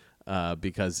it,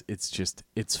 because it's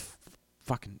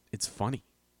funny.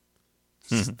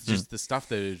 Just the stuff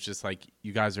that is just like,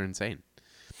 you guys are insane.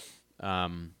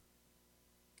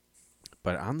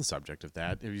 But on the subject of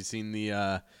that, have you seen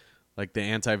the like the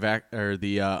anti-vax or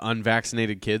the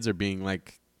unvaccinated kids are being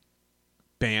like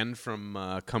banned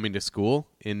from coming to school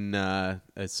in a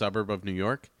suburb of New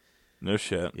York? No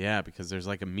shit. Yeah, because there's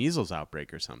like a measles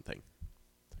outbreak or something.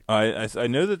 I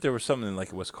know that there was something in,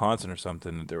 like, Wisconsin or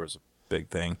something, that there was a big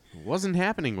thing. It wasn't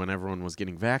happening when everyone was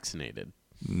getting vaccinated.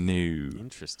 No.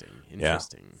 Interesting.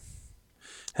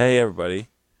 Hey, everybody.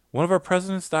 One of our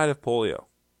presidents died of polio,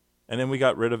 and then we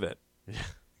got rid of it.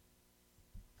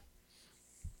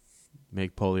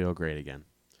 Make polio great again.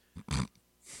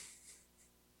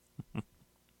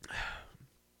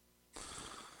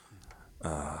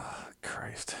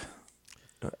 Christ.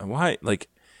 Why? Like,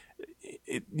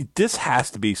 this has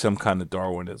to be some kind of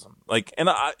Darwinism. Like, and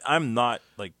I'm not,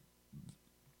 like,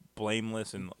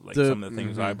 blameless in, like, some of the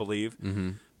things I believe.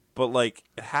 Mm-hmm. But, like,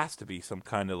 it has to be some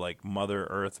kind of, like, Mother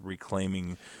Earth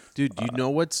reclaiming. Dude, do you know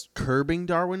what's curbing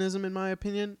Darwinism, in my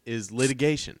opinion, is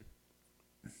litigation.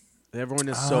 Everyone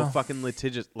is so fucking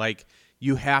litigious. Like,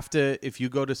 you have to, if you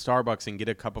go to Starbucks and get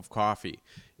a cup of coffee,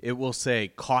 it will say,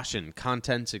 caution,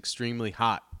 contents extremely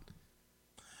hot.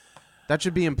 That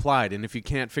should be implied, and if you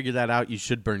can't figure that out, you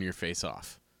should burn your face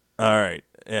off. All right,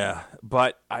 yeah.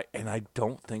 But I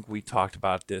don't think we talked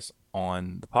about this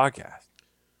on the podcast.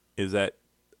 Is that,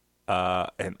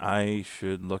 and I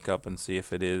should look up and see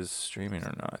if it is streaming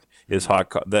or not. Is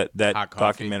that Hot Coffee?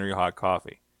 documentary Hot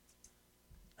Coffee?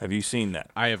 Have you seen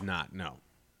that? I have not, no.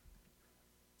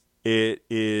 It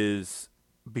is,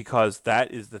 because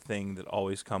that is the thing that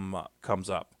always comes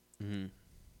up. Mm-hmm.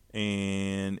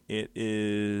 And it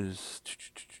is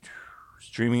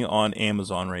streaming on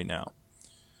Amazon right now.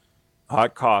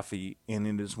 Hot Coffee, and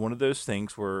it is one of those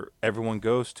things where everyone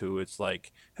goes to. It's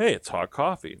like, hey, it's hot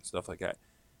coffee and stuff like that.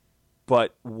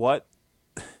 But what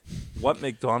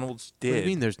McDonald's did? What do you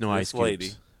mean there's no ice cubes? Lady,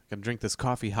 I can drink this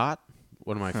coffee hot.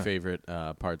 One of my favorite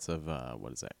parts of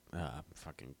what is that?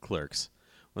 Fucking Clerks.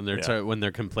 When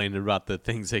they're complaining about the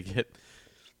things they get.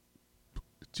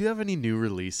 Do you have any new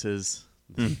releases?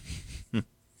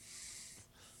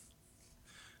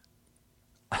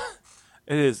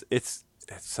 It's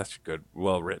such a good,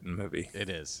 well-written movie. It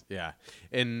is, yeah.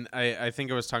 And I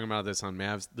think I was talking about this on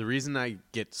Mavs. The reason I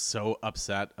get so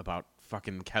upset about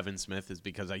fucking Kevin Smith is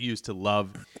because I used to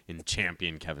love and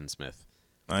champion Kevin Smith.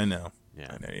 I know.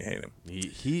 Yeah. I know you hate him.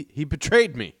 He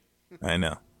betrayed me. I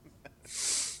know.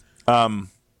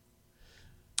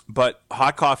 But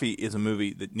Hot Coffee is a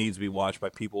movie that needs to be watched by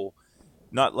people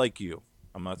not like you.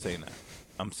 I'm not saying that.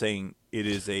 I'm saying it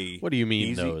is a. What do you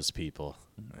mean, those people?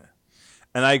 Yeah.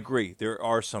 And I agree. There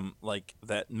are some, like,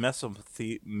 that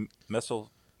mesothelial,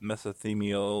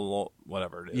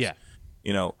 whatever it is. Yeah.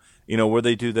 You know, where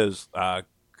they do those,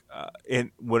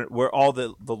 and where all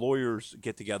the lawyers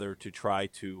get together to try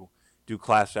to do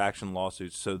class action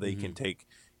lawsuits so they can take,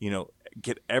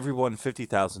 get everyone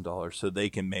 $50,000 so they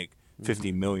can make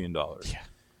 $50 million. Yeah.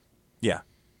 Yeah.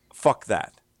 Fuck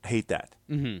that. I hate that.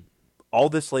 Mm-hmm. All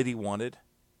this lady wanted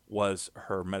was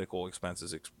her medical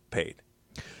expenses paid.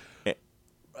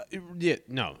 Yeah,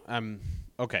 no,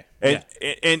 okay. And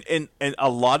a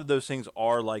lot of those things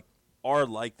are like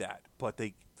that, but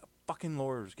the fucking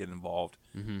lawyers get involved,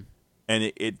 and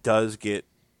it does get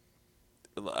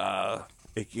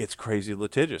it gets crazy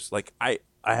litigious. Like I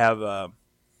have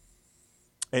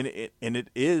and it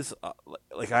is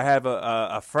like I have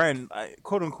a friend,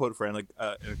 quote unquote friend, like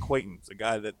an acquaintance, a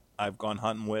guy that I've gone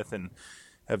hunting with and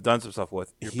have done some stuff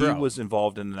with. He was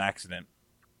involved in an accident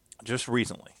just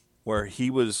recently, where he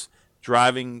was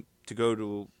driving to go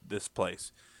to this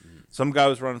place. Some guy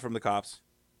was running from the cops,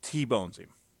 T-bones him.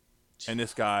 And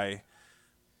this guy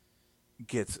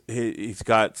he's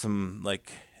got some,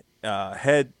 like,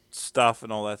 head stuff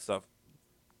and all that stuff.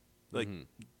 Like,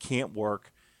 can't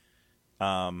work.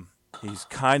 He's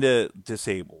kind of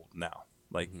disabled now,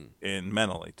 like, and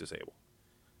mentally disabled.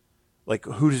 Like,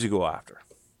 who does he go after?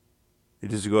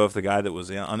 Does he go after the guy that was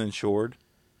uninsured?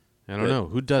 I don't know.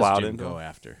 Who does Jim go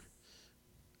after?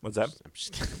 What's that? I'm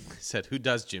just kidding. I said, who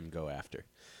does Jim go after?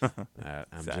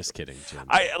 I'm just kidding, Jim.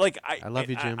 I love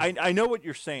you, Jim. I know what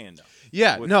you're saying, though.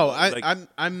 Yeah,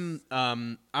 I'm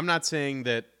not saying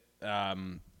that.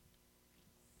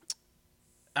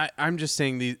 I'm just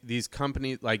saying these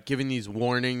companies, like, giving these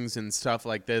warnings and stuff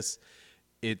like this.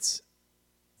 It's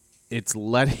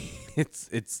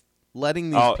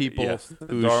letting these people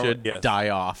who should die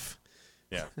off.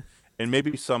 Yeah. And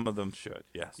maybe some of them should.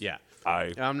 Yes. Yeah.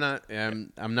 I'm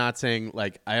not saying,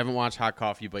 like, I haven't watched Hot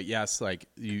Coffee, but yes, like,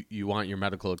 you want your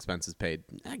medical expenses paid.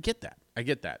 I get that.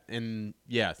 And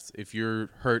yes, if you're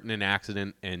hurt in an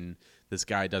accident and this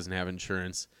guy doesn't have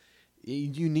insurance,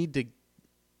 you need to,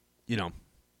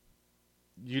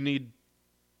 you need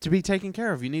to be taken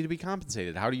care of. You need to be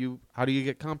compensated. How do you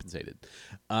get compensated?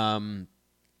 But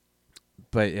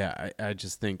yeah, I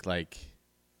just think, like,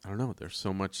 I don't know. There's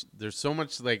so much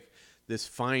like this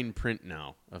fine print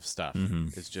now of stuff.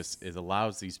 It's just it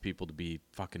allows these people to be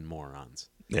fucking morons.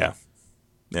 Yeah.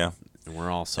 And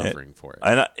we're all suffering for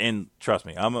it. And trust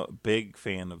me, I'm a big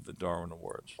fan of the Darwin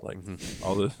Awards. Like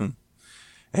all this,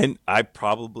 and I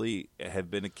probably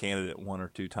have been a candidate 1 or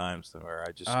 2 times where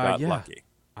I just got lucky.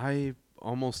 I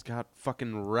almost got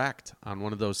fucking wrecked on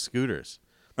one of those scooters.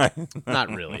 Not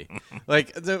really.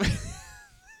 Like the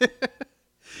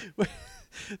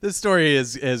story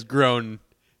has grown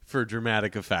for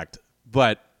dramatic effect,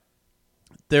 but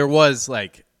there was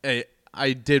like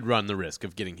I did run the risk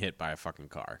of getting hit by a fucking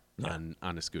car on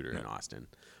a scooter in Austin.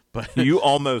 But You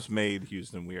almost made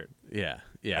Houston weird. Yeah.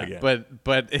 Again.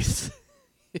 But it's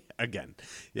again,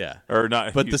 yeah. Or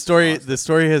not. But Houston, the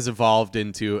story has evolved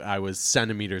into I was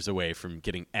centimeters away from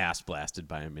getting ass blasted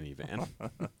by a minivan.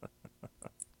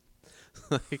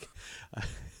 Like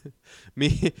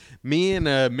me and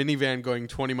a minivan going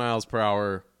 20 miles per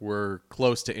hour were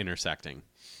close to intersecting.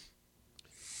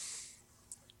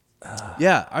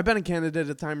 Yeah, I've been a candidate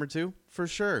a time or two for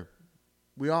sure.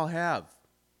 We all have,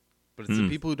 but it's the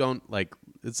people who don't like.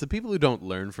 It's the people who don't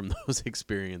learn from those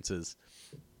experiences,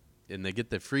 and they get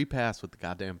the free pass with the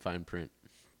goddamn fine print.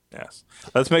 Yes.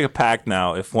 Let's make a pact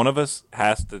now. If one of us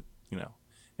has to,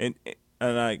 and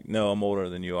I know I'm older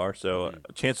than you are, so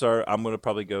chances are I'm going to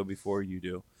probably go before you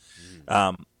do.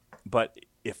 But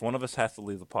if one of us has to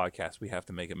leave the podcast, we have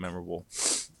to make it memorable,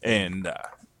 and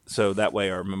so that way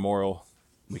our memorial,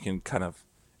 we can kind of,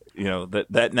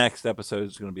 that next episode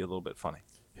is going to be a little bit funny.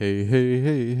 Hey, hey,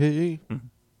 hey, hey.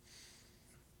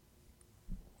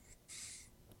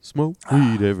 Smoke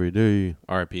weed every day.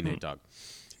 R.I.P. Nate Dogg.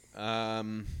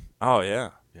 Oh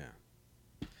yeah. Yeah.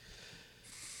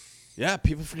 Yeah,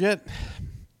 people forget.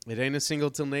 It ain't a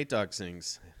single till Nate Dogg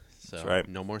sings. So That's right.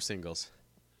 No more singles.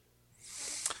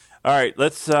 All right,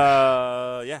 let's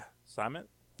Simon?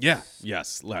 Yeah.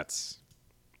 Yes, let's.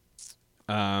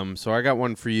 So I got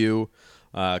one for you,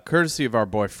 courtesy of our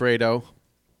boy Fredo,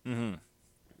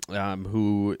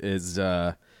 who is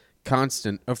a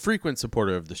frequent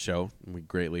supporter of the show. And we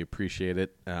greatly appreciate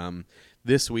it.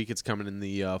 This week it's coming in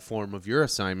the form of your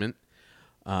assignment,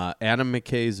 Adam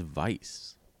McKay's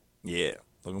Vice. Yeah,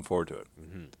 looking forward to it.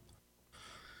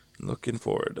 Looking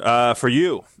forward. For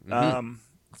you,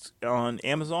 it's on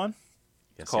Amazon.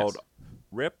 It's called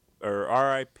RIP or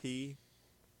RIP,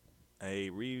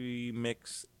 a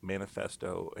remix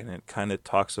manifesto, and it kind of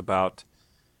talks about.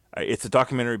 It's a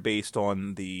documentary based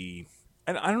on the.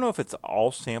 And I don't know if it's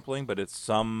all sampling, but it's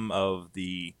some of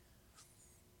the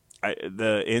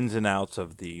ins and outs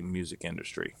of the music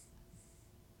industry.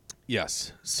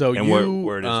 Yes. So and you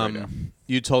where it is right now.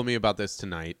 You told me about this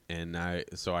tonight, and I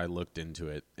looked into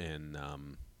it, and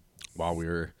while we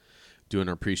were doing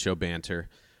our pre-show banter,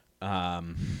 so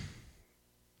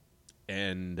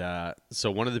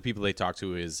one of the people they talked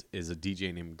to is a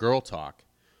DJ named Girl Talk,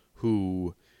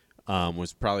 who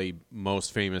was probably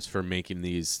most famous for making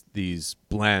these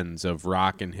blends of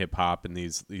rock and hip hop and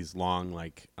these long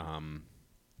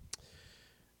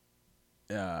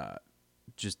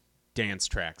just dance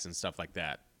tracks and stuff like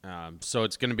that. So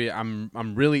it's gonna be.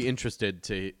 I'm really interested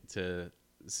to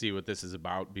see what this is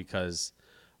about because,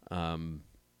 I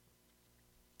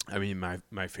mean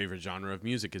my favorite genre of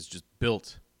music is just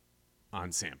built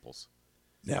on samples.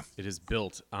 Yeah, it is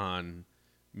built on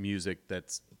music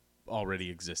that's already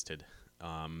existed.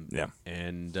 And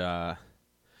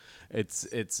it's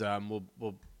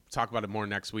we'll talk about it more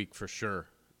next week for sure.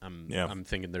 I'm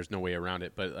thinking there's no way around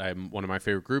it. But one of my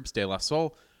favorite groups, De La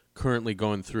Soul, currently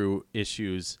going through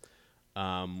issues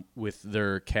with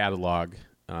their catalog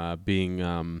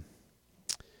being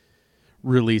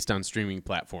released on streaming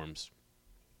platforms,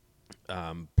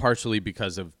 partially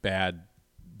because of bad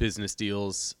business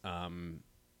deals, and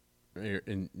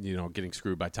getting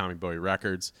screwed by Tommy Boy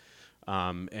Records,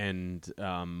 and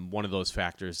one of those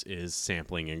factors is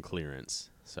sampling and clearance.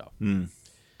 So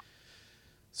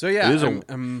yeah,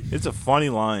 it's a funny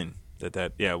line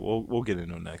that we'll get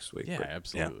into next week. Yeah, but,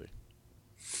 absolutely.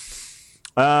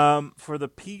 Yeah. For the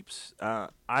peeps,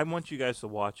 I want you guys to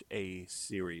watch a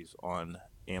series on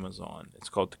Amazon. It's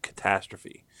called The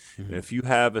Catastrophe. And if you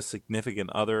have a significant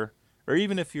other, or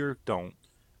even if you don't,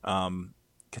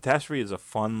 Catastrophe is a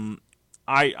fun.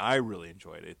 I really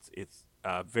enjoyed it. It's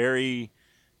very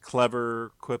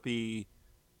clever, quippy,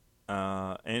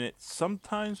 and it's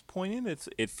sometimes poignant.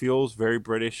 It feels very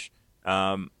British,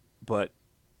 but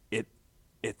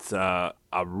it's a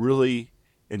really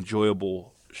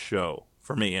enjoyable show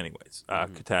for me, anyways.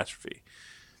 Catastrophe.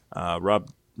 Rob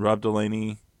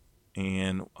Delaney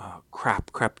and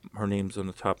crap. Her name's on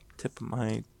the tip of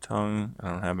my tongue. I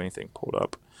don't have anything pulled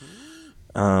up.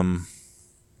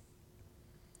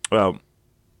 Well,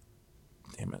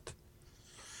 damn it.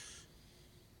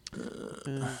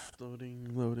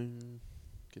 Loading.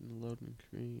 Getting the loading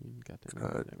screen.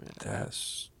 Goddamn it.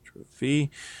 Catastrophe.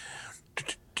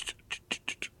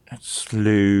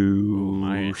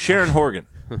 Slow. Sharon Horgan.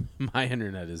 My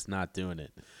internet is not doing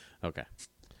it. Okay.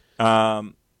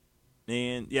 And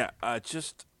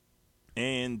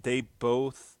they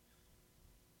both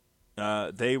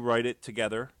they write it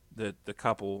together, the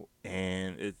couple,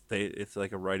 and it's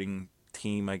like a writing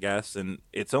team, I guess, and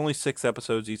it's only 6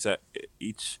 episodes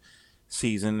each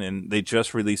season, and they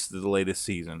just released the latest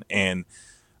season. And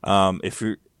if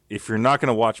you're not going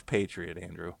to watch Patriot,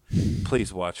 Andrew,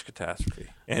 please watch Catastrophe.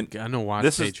 And I'm gonna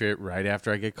watch Patriot right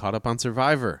after I get caught up on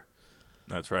Survivor.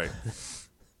 That's right.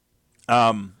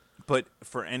 But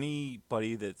for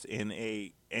anybody that's in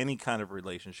any kind of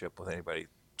relationship with anybody,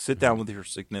 sit down with your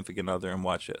significant other and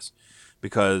watch this,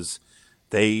 because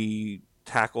they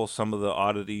tackle some of the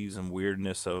oddities and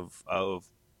weirdness of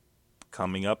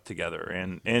coming up together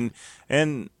and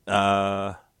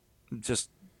just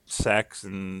sex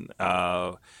and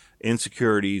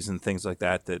insecurities and things like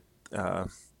that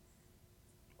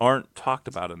aren't talked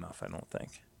about enough, I don't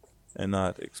think, and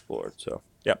not explored. So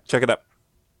yeah, check it out.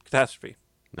 Catastrophe.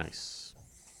 Nice.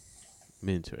 I'm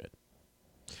into it.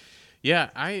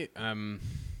 Yeah, I don't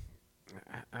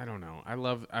know.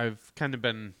 I've kind of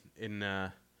been in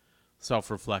a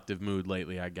self-reflective mood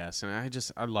lately, I guess, and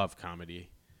I love comedy.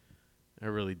 I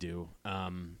really do.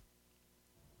 And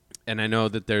I know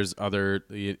that there's other,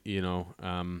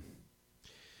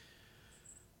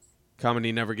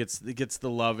 comedy never gets the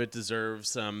love it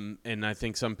deserves. And I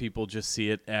think some people just see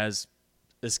it as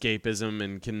escapism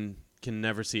and can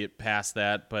never see it past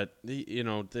that. But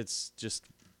that's just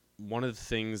one of the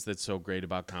things that's so great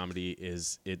about comedy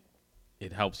is it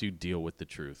helps you deal with the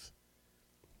truth,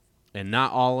 and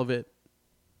not all of it.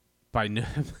 By and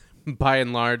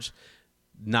large,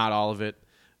 not all of it,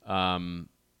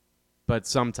 but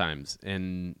sometimes,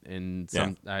 and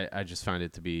some. Yeah. I just find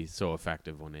it to be so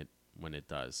effective when it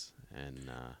does, and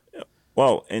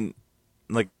well, and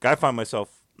like I find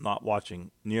myself not watching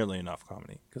nearly enough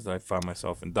comedy because I find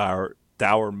myself in dour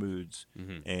moods,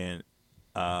 and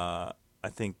I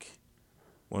think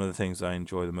one of the things I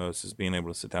enjoy the most is being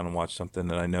able to sit down and watch something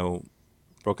that I know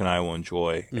Brooke and I will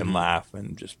enjoy and laugh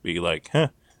and just be like, huh,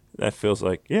 that feels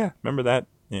like, yeah, remember that?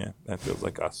 Yeah, that feels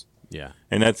like us. Yeah.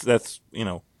 And that's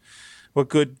what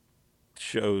good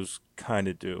shows kind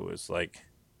of do is like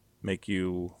make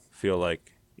you feel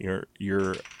like you're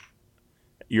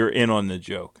in on the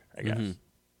joke, I guess.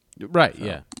 Mm-hmm. Right,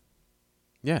 so.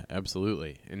 Yeah,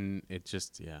 absolutely. And it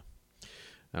just,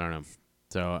 I don't know.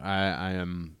 So I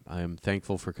am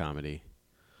thankful for comedy,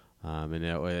 and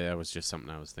that was just something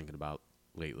I was thinking about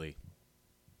lately.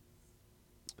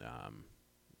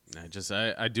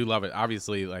 I do love it.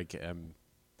 Obviously, like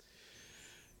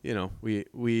we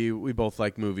both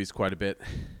like movies quite a bit,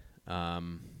 but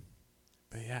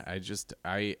yeah,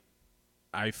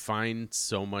 I find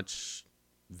so much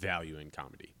value in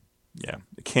comedy. Yeah,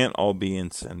 it can't all be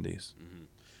incendies. Mm-hmm.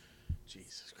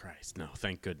 Jesus Christ, no!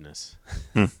 Thank goodness.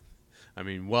 I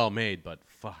mean, well made, but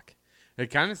fuck.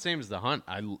 It kind of same as The Hunt.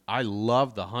 I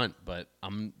love The Hunt, but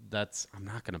I'm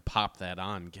not gonna pop that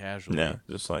on casually. Yeah,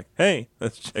 just like, hey,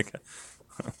 let's check it.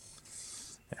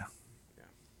 Yeah.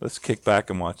 Let's kick back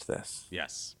and watch this.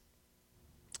 Yes.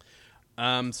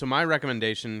 So my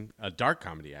recommendation, a dark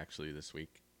comedy actually this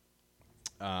week.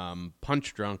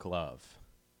 Punch Drunk Love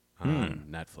on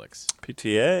Netflix.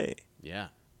 PTA. Yeah.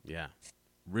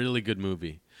 Really good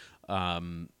movie. I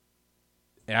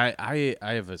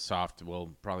have a soft.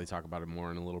 We'll probably talk about it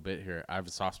more in a little bit here. I have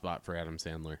a soft spot for Adam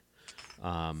Sandler.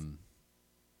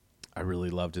 I really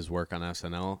loved his work on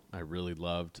SNL. I really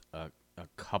loved a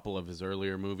couple of his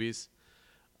earlier movies,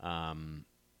 and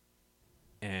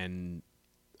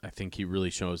I think he really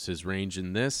shows his range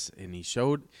in this. And he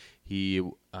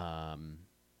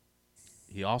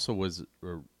also was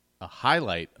a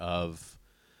highlight of.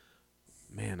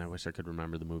 Man, I wish I could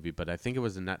remember the movie, but I think it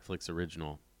was a Netflix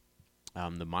original.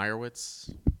 The Meyerowitz.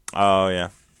 Oh, yeah.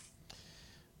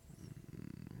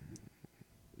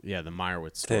 Yeah, the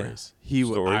Meyerowitz stories.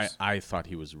 I thought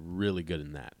he was really good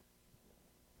in that.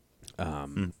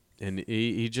 And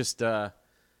he just I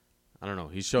don't know,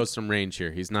 he shows some range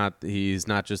here. He's not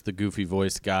just the goofy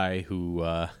voiced guy who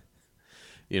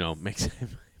makes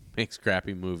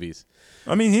crappy movies.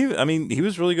 I mean he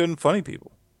was really good in Funny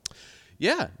People.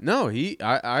 Yeah, no,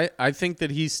 I think that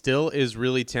he still is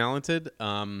really talented,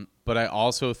 but I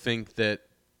also think that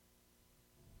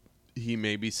he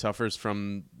maybe suffers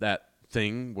from that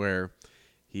thing where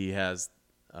he has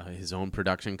his own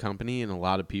production company and a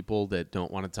lot of people that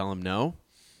don't want to tell him no.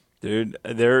 Dude,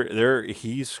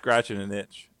 he's scratching an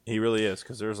itch. He really is,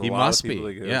 because there's a He lot must of people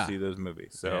be, that go yeah. see those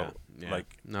movies. So Yeah.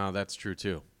 like, No, that's true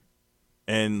too.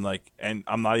 and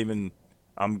I'm not even.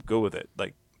 I'm good with it.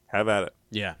 Like, have at it.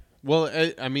 Yeah. Well,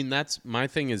 I mean, that's my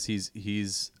thing. Is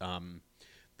he's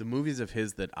the movies of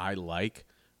his that I like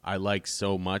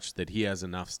so much that he has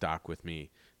enough stock with me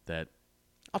that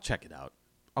I'll check it out.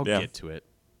 I'll Yeah. get to it.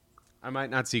 I might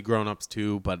not see Grown Ups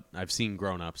 2, but I've seen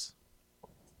Grown Ups.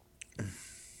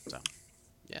 So,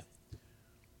 yeah.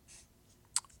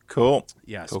 Cool.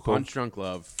 Yes. Cool. Punch Drunk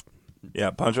Love.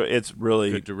 Yeah, Punch. It's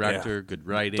really Good director, yeah. good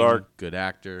writing, Dark. good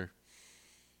actor.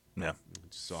 Yeah.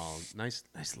 Just all nice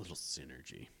little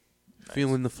synergy. Nice.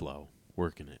 Feeling the flow,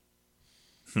 working it.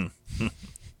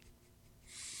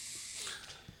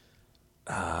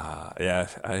 Yeah,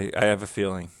 I have a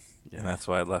feeling, and that's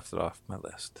why I left it off my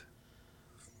list.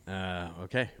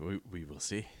 Okay, we will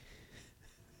see.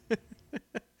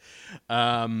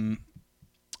 All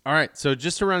right, so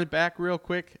just to run it back real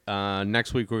quick,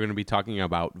 next week we're going to be talking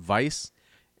about Vice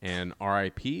and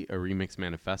R.I.P., a Remix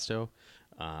Manifesto.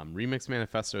 Remix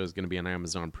Manifesto is going to be on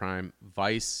Amazon Prime.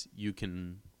 Vice you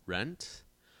can rent.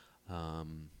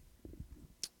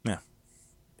 Yeah,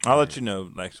 I'll let you know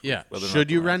next week. Yeah, whether or not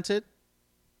should you to rent it?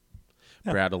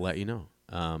 Yeah. Brad will let you know.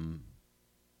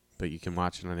 But you can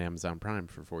watch it on Amazon Prime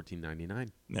for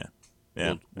 $14.99. Yeah,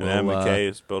 yeah. We'll, and Adam McKay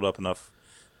has built up enough,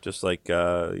 just like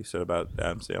you said about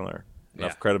Adam Sandler,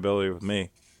 enough credibility with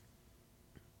me.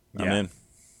 I'm in.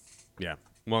 Yeah.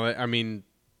 Well, I mean,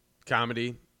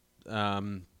 comedy,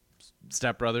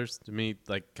 Step Brothers, to me,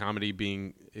 like comedy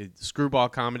being screwball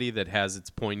comedy that has its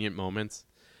poignant moments.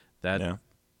 That,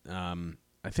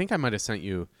 I think I might have sent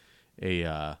you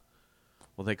a,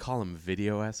 well, they call them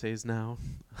video essays now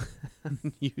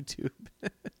on YouTube.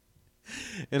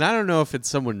 And I don't know if it's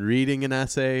someone reading an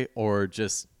essay or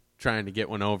just trying to get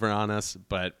one over on us,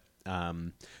 but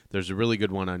there's a really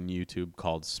good one on YouTube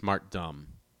called Smart Dumb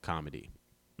Comedy.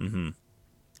 Mm-hmm.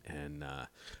 And I'll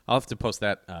have to post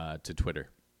that to Twitter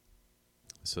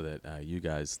so that you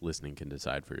guys listening can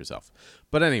decide for yourself.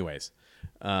 But anyways,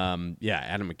 Adam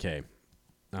McKay,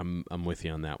 I'm with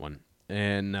you on that one.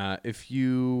 And if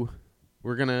you,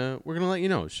 we're gonna let you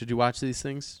know. Should you watch these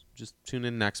things? Just tune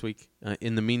in next week.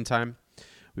 In the meantime,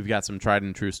 we've got some tried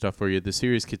and true stuff for you. The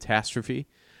series Catastrophe,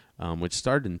 which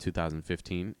started in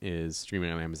 2015, is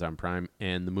streaming on Amazon Prime,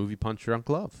 and the movie Punch Drunk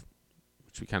Love,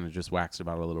 which we kind of just waxed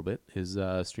about a little bit, is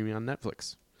streaming on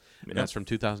Netflix. And that's from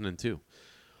 2002.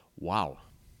 Wow.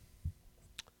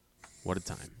 What a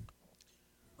time.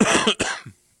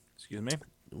 Excuse me?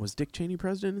 Was Dick Cheney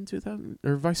president in 2000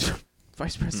 or vice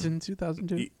president in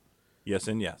 2002? Yes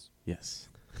and yes. Yes.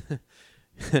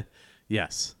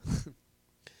 Yes.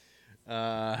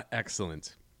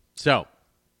 Excellent. So,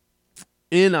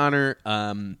 in honor,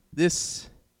 this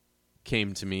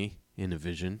came to me in a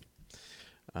vision.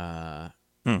 And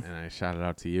I shout it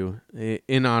out to you.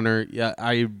 In honor,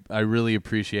 I really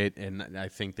appreciate, and I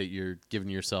think that you're giving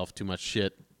yourself too much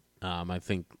shit. I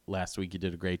think last week you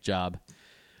did a great job.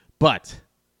 But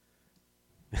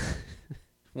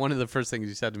one of the first things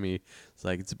you said to me is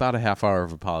like, it's about a half hour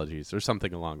of apologies or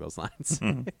something along those lines.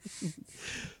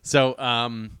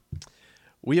 So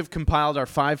we have compiled our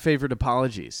 5 favorite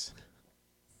apologies.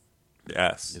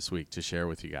 Yes. This week to share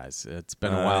with you guys. It's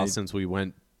been a while since we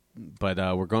went, but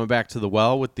we're going back to the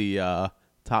well with the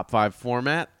top 5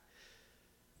 format.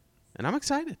 And I'm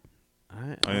excited.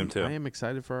 I am too. I am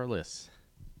excited for our list.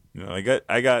 You know,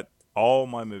 I got all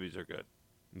my movies are good.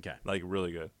 Okay. Like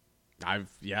really good. I'm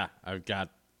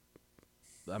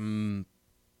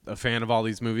a fan of all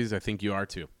these movies. I think you are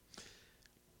too.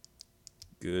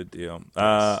 Good deal.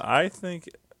 Nice. I think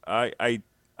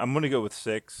I'm gonna go with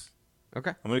 6.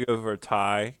 Okay. I'm gonna go for a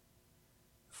tie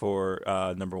for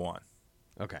number 1.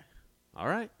 Okay. All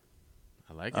right.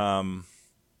 I like it.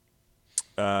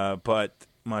 But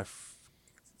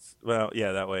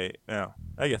that way,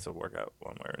 I guess it'll work out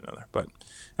one way or another. But,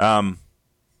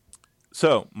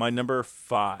 so my number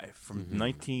 5 from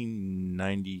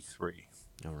 1993.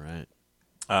 All right.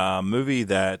 Movie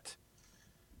that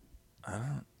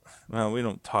we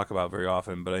don't talk about very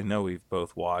often, but I know we've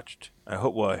both watched. I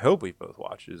hope we've both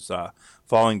watched is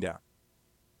Falling Down.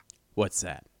 What's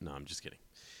that? No, I'm just kidding.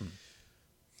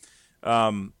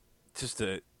 I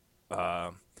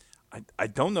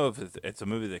don't know if it's a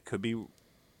movie that could be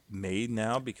made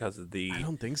now because of the. I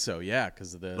don't think so. Yeah,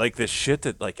 because of the the shit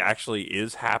that actually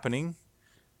is happening,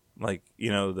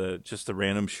 the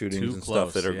random shootings and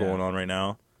stuff that are going on right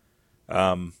now.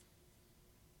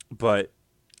 But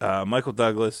Michael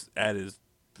Douglas at his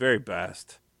very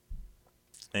best,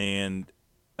 and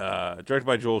directed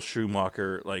by Joel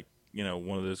Schumacher,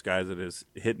 one of those guys that is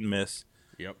hit and miss.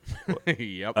 Yep.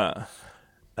 Yep.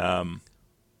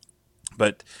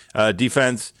 But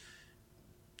defense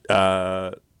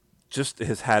just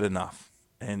has had enough,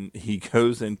 and he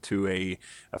goes into a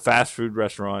fast food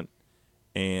restaurant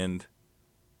and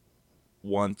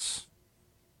wants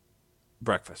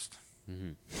breakfast.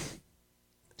 Mm-hmm.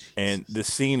 And the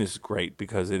scene is great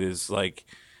because it is like,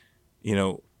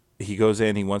 he goes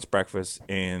in, he wants breakfast,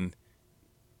 and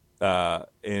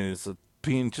is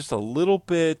being just a little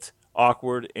bit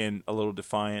awkward and a little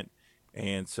defiant,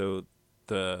 and so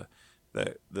the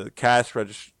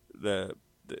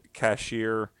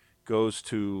cashier goes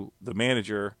to the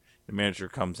manager. The manager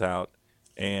comes out,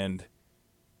 and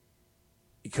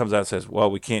he comes out and says,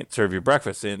 "Well, we can't serve your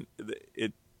breakfast." And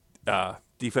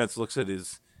defense looks at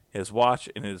his watch,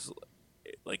 and his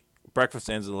breakfast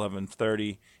ends at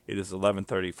 11:30. It is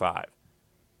 11:35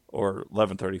 or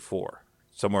 11:34,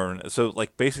 somewhere in. So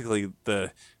basically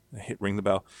ring the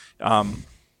bell.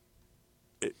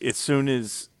 As soon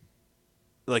as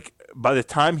by the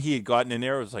time he had gotten in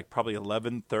there, it was probably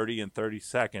 11:30 and 30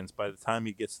 seconds. By the time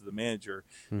he gets to the manager,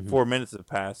 4 minutes have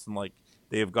passed, and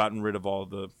they have gotten rid of all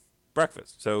the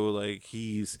breakfast. So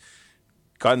he's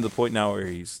gotten to the point now where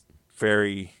he's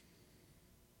very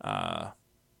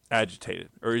agitated,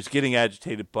 or he's getting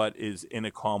agitated, but is in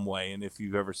a calm way. And if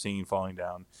you've ever seen Falling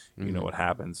Down, you know what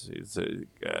happens. It's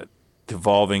a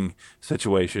devolving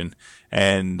situation,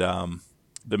 and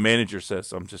the manager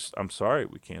says, "I'm sorry,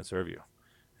 we can't serve you."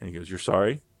 And he goes, "You're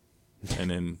sorry?" And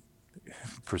then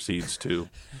proceeds to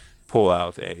pull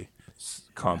out a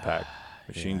compact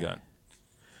machine gun.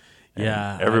 And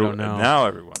I don't know. Now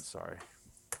everyone's sorry.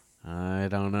 I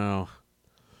don't know.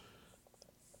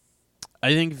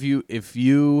 I think if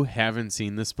you haven't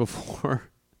seen this before,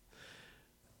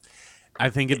 I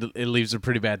think it leaves a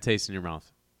pretty bad taste in your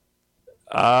mouth.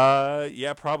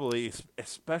 Yeah, probably,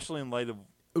 especially in light of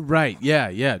right.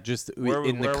 Yeah. Just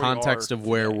in the context of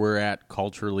where today. we're at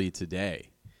culturally today,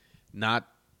 not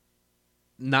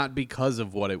because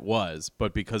of what it was,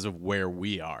 but because of where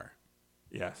we are.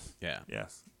 Yes. Yeah.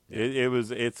 Yes.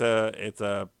 It's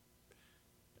a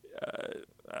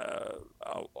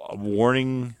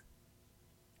warning,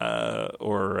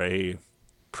 or a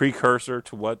precursor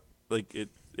to what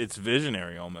it's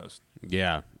visionary almost.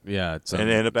 Yeah. It's and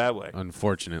in a bad way,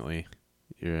 unfortunately.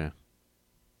 Yeah.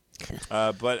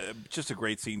 But just a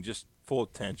great scene, just full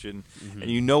of tension, and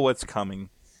you know what's coming.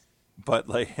 But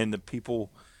and the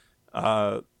people,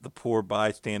 the poor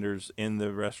bystanders in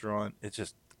the restaurant, it's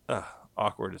just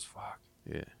awkward as fuck.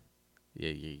 Yeah.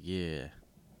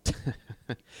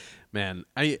 Man,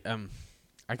 I kind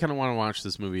of want to watch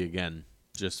this movie again,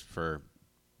 just for.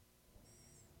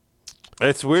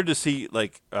 It's weird to see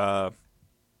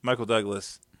Michael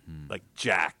Douglas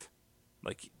jacked,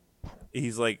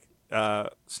 he's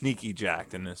sneaky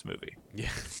jacked in this movie.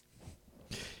 Yeah.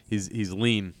 He's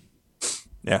lean.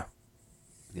 Yeah.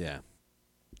 Yeah.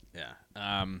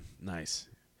 Nice.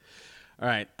 All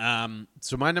right.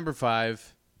 So my number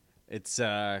 5, it's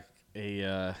a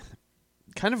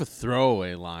kind of a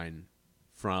throwaway line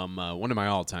from one of my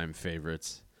all-time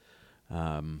favorites.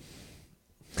 I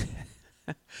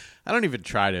don't even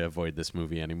try to avoid this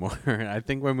movie anymore. I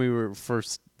think when we were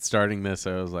first starting this,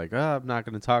 I was like, I'm not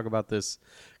going to talk about this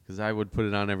because I would put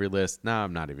it on every list. No,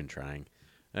 I'm not even trying.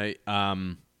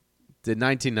 Did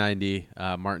 1990,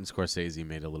 Martin Scorsese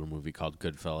made a little movie called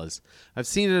Goodfellas. I've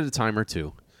seen it a time or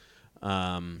two.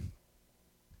 And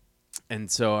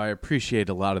so I appreciate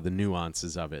a lot of the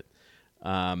nuances of it.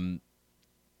 And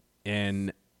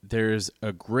there's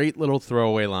a great little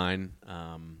throwaway line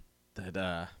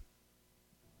that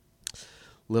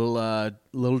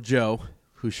little Joe,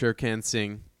 who sure can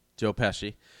sing, Joe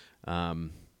Pesci,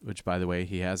 which, by the way,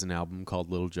 he has an album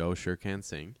called Little Joe Sure Can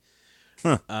Sing.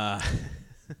 Huh. I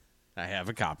have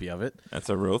a copy of it. That's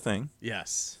a real thing.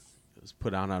 Yes. It was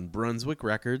put out on Brunswick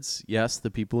Records. Yes, the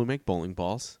people who make bowling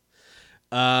balls.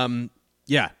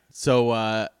 Yeah.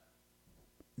 So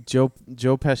Joe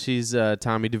Pesci's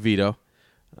Tommy DeVito.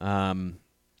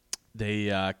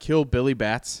 They kill Billy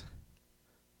Batts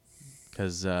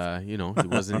because he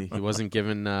wasn't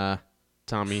giving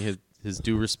Tommy his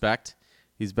due respect.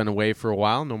 He's been away for a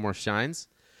while. No more shines.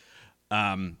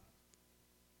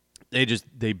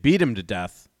 They beat him to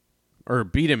death, or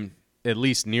beat him at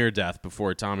least near death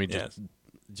before Tommy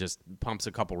just pumps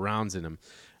a couple rounds in him.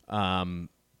 And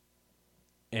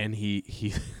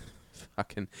he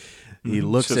fucking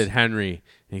looks at Henry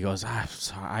and he goes, "I'm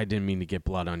sorry, I didn't mean to get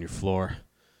blood on your floor."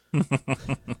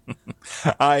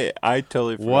 I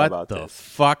totally forgot about this. What the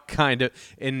fuck kind of,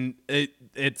 and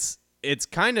it's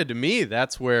kind of, to me,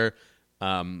 that's where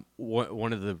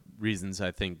One of the reasons I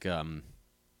think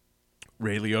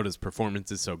Ray Liotta's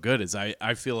performance is so good is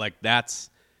I feel like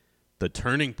that's the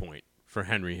turning point for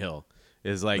Henry Hill.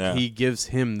 Is like he gives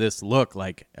him this look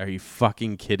like, are you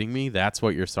fucking kidding me? That's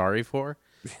what you're sorry for?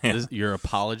 You're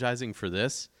apologizing for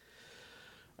this?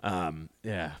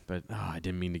 Yeah, but I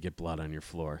didn't mean to get blood on your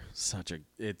floor. I'm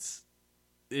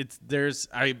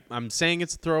saying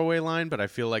it's a throwaway line, but I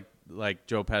feel like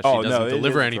Joe Pesci doesn't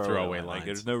deliver any throwaway lines. Like,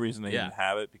 there's no reason they didn't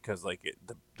have it because like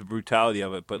the brutality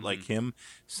of it, but like him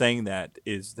saying that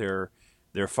is their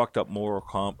fucked up moral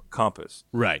compass,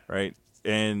 right?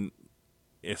 And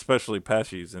especially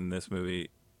Pesci's in this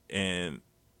movie, and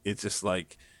it's just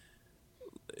like,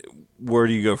 where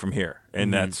do you go from here?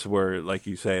 And that's where, like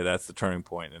you say, that's the turning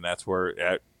point, and that's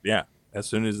where, as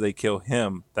soon as they kill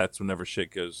him, that's whenever shit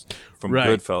goes from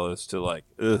Goodfellas to like,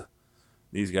 ugh,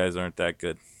 these guys aren't that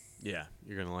good. Yeah,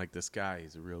 you're gonna like this guy.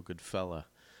 He's a real good fella.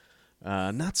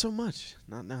 Not so much.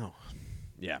 Not now.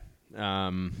 Yeah.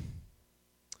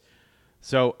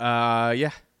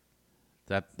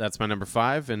 That's my number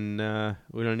 5, and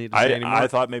we don't need to say anymore. I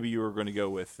thought maybe you were going to go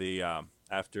with the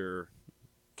after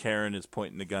Karen is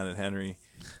pointing the gun at Henry,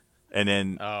 and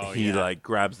then he like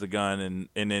grabs the gun,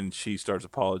 and then she starts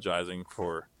apologizing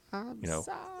for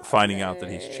finding out that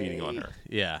he's cheating on her.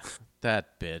 Yeah,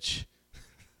 that bitch.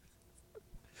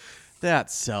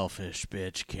 That selfish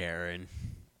bitch, Karen.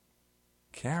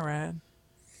 Karen,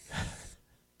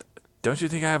 don't you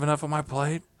think I have enough on my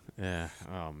plate? Yeah.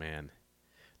 Oh man.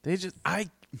 I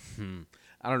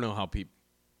don't know how people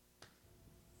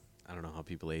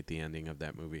ate the ending of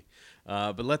that movie.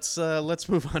 But let's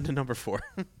move on to number 4.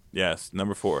 Yes,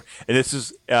 number 4. And this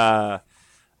is a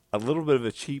little bit of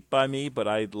a cheat by me, but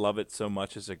I love it so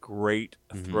much. It's a great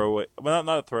throwaway. Well,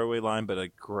 not a throwaway line, but a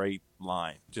great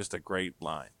line. Just a great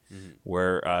line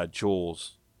where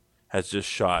Jules has just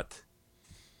shot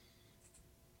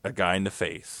a guy in the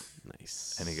face.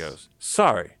 Nice. And he goes,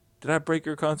 "Sorry, did I break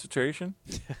your concentration?"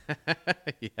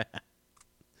 Yeah.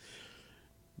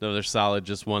 No, they're solid,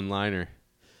 just one-liner.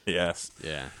 Yes.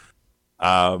 Yeah.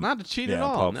 Not a cheat at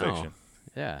all. Pulp no. Fiction.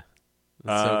 Yeah.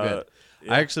 That's so good.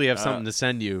 Yeah, I actually have something to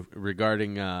send you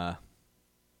regarding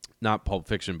not Pulp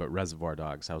Fiction, but Reservoir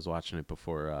Dogs. I was watching it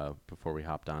before we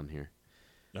hopped on here.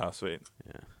 Oh, sweet.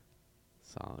 Yeah.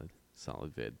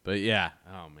 Solid vid. But yeah.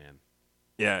 Oh man.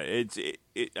 Yeah,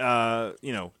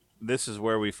 this is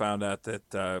where we found out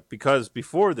that because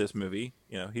before this movie,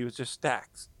 he was just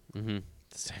Stax. Mm-hmm.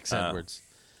 Stax Edwards.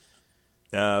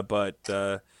 But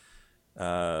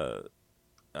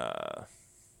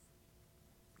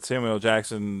Samuel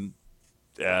Jackson,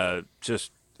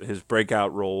 just his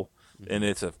breakout role, and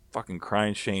it's a fucking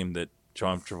crying shame that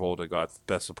John Travolta got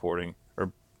Best Supporting,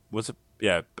 or was it?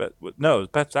 Yeah, it was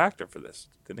Best Actor for this,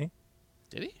 didn't he?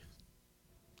 Did he?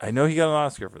 I know he got an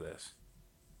Oscar for this.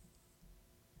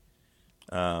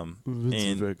 And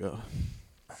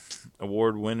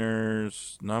award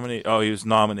winners nominated. Oh, he was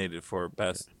nominated for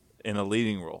Best in a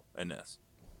Leading Role in this.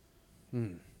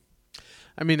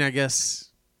 I mean, I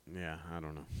guess. Yeah, I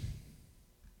don't know.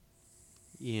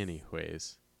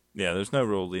 Anyways. Yeah, there's no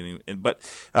real leading, but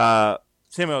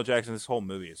Samuel L. Jackson, this whole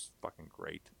movie is fucking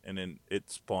great, and then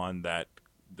it spawned the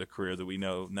career that we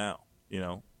know now.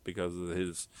 Because of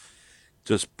his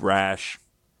just brash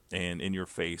and in your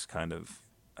face kind of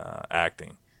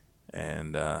acting,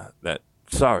 and that.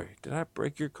 Sorry, did I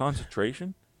break your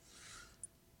concentration?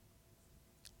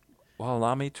 Well,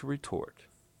 allow me to retort.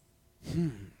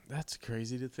 That's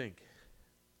crazy to think.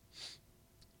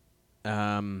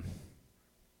 I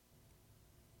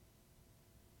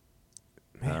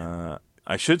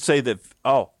should say that.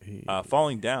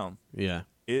 Falling Down. Yeah,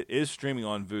 it is streaming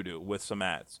on Vudu with some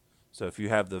ads. So if you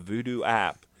have the Vudu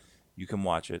app, you can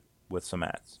watch it with some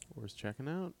ads. Worth checking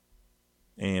out.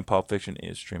 And Pulp Fiction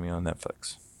is streaming on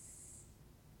Netflix.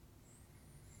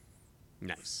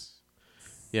 Nice.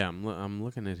 Yeah, I'm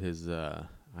looking at his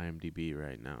IMDb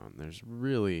right now, and there's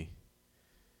really.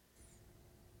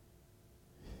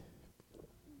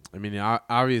 I mean,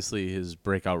 obviously his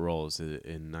breakout role is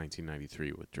in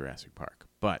 1993 with Jurassic Park,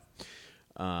 but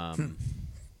the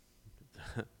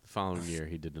following year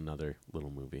he did another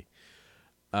little movie.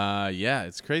 Yeah,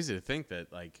 it's crazy to think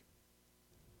that like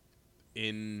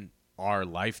in our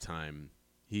lifetime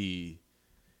he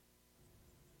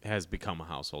has become a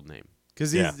household name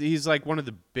because he's like one of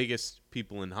the biggest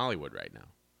people in Hollywood right now.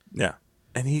 Yeah,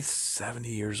 and he's 70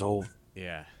 years old.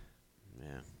 Yeah.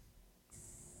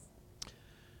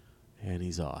 And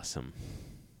he's awesome.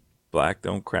 Black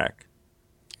don't crack.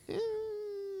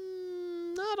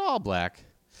 Not all black.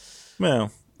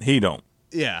 Well, he don't.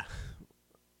 Yeah.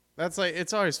 That's like,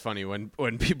 it's always funny when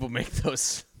people make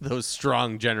those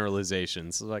strong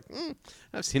generalizations. It's like,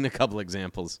 I've seen a couple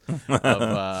examples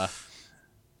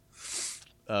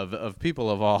of people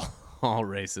of all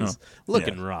races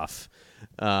looking rough.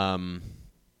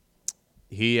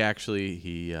 He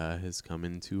has come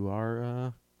into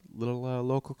our little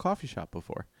local coffee shop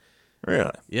before.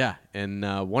 Really? Yeah, and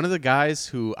one of the guys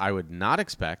who I would not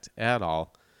expect at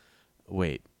all.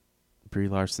 Wait, Brie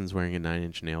Larson's wearing a 9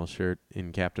 Inch Nails shirt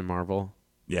in Captain Marvel.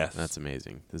 Yes. That's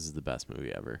amazing. This is the best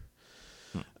movie ever.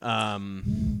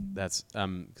 That's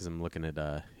because I'm looking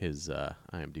at his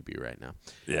IMDb right now.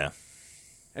 Yeah.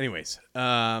 Anyways,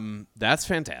 that's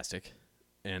fantastic,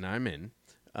 and I'm in.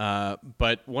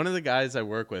 But one of the guys I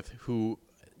work with who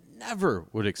never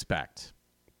would expect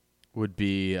would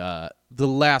be the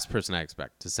last person I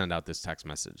expect to send out this text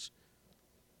message.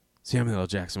 Samuel L.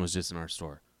 Jackson was just in our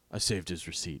store. I saved his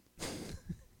receipt.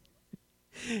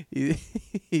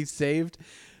 he saved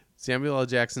Samuel L.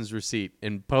 Jackson's receipt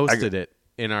and posted it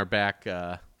in our back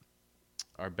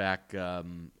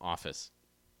office.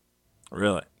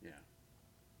 Really? Yeah.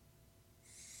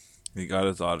 He got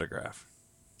his autograph.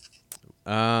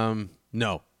 No.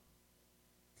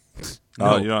 Oh,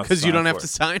 No, you don't because you don't have for to it.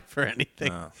 sign for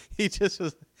anything. Oh. He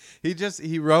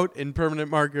wrote in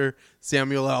permanent marker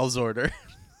Samuel L's order.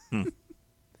 And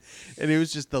he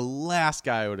was just the last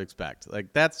guy I would expect.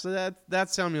 Like that's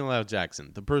Samuel L.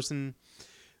 Jackson, the person,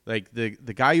 like the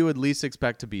guy you would least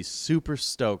expect to be super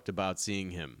stoked about seeing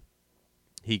him.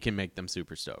 He can make them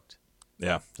super stoked.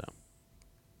 Yeah. So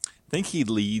I think he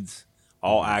leads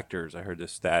all actors. I heard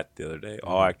this stat the other day.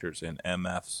 All actors in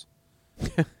MFs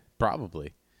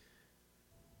probably.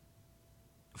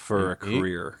 for a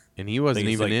career. And he wasn't I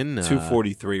think even it's in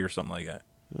 243 or something like that.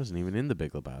 He wasn't even in The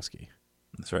Big Lebowski.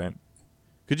 That's right.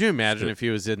 Could you imagine if he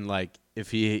was in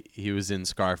if he was in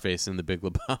Scarface in The Big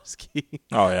Lebowski?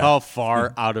 Oh, yeah. How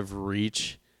far out of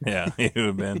reach? Yeah, he would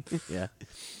have been. Yeah.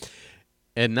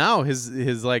 And now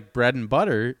his like bread and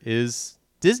butter is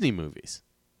Disney movies.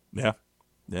 Yeah.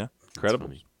 Yeah.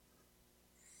 Incredible.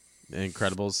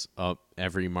 Incredibles.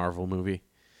 Every Marvel movie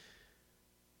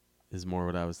is more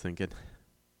what I was thinking.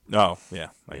 Oh, yeah.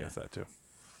 I guess that too.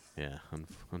 Yeah.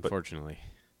 Unfortunately,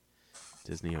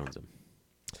 Disney owns them.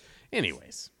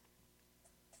 Anyways.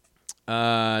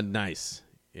 Nice.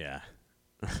 Yeah.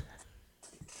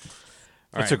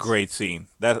 It's a great scene.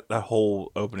 That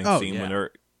whole opening scene yeah. when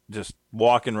they're just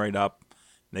walking right up,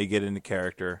 they get into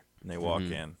character, and they walk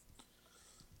in.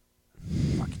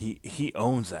 Fuck, he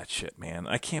owns that shit, man.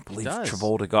 I can't believe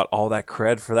Travolta got all that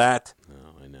cred for that.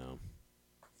 Oh, I know.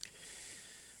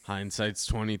 Hindsight's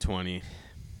 2020.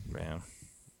 Man.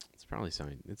 It's probably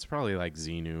something. It's probably like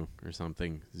Xenu or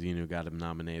something. Xenu got him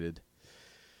nominated.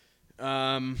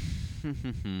 Where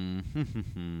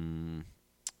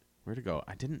to go?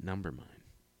 I didn't number mine,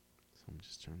 so I'm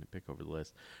just trying to pick over the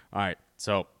list. All right,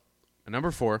 so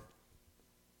number 4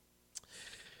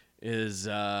 is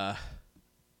let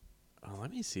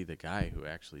me see the guy who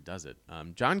actually does it.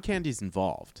 John Candy's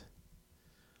involved.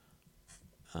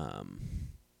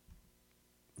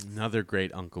 Another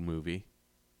great Uncle movie.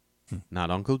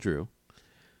 Not Uncle Drew,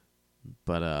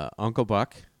 but Uncle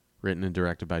Buck, written and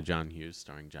directed by John Hughes,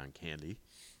 starring John Candy.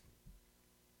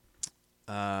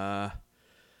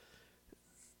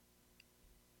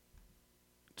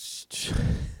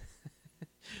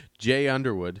 Jay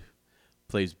Underwood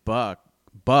plays Bug,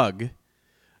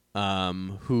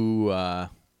 who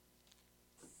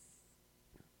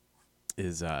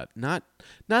is not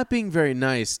being very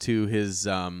nice to his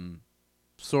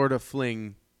sort of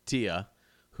fling Tia,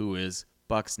 who is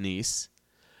Buck's niece.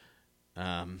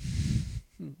 There's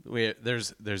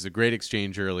a great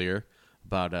exchange earlier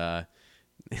about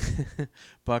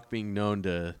Buck being known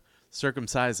to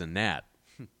circumcise a gnat.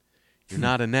 You're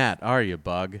not a gnat, are you,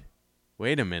 Bug?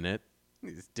 Wait a minute.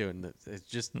 He's doing this. It's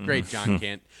just great John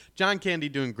Candy. John Candy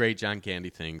doing great John Candy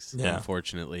things. Yeah.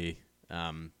 Unfortunately,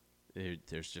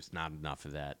 there's just not enough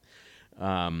of that.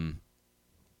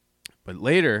 But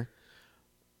later,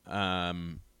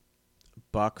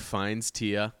 Buck finds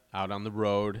Tia out on the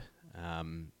road,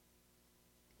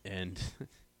 and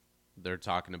they're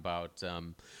talking about.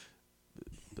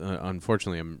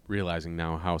 Unfortunately, I'm realizing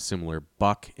now how similar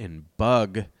Buck and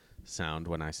Bug sound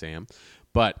when I say them.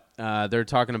 But they're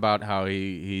talking about how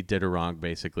he did her wrong,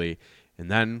 basically.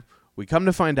 And then we come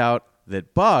to find out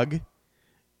that Bug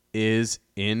is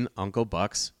in Uncle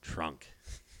Buck's trunk.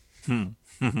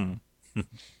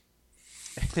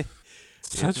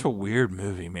 Such a weird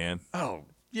movie, man. Oh,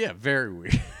 yeah, very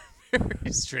weird.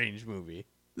 Very strange movie.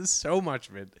 So much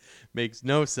of it makes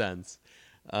no sense.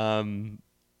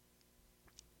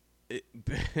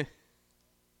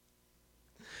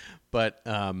 But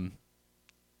I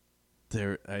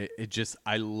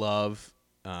love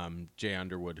Jay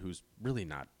Underwood, who's really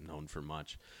not known for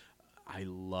much. I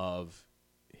love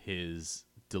his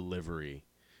delivery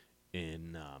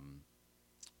in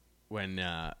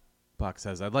when Buck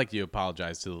says, "I'd like you to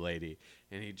apologize to the lady,"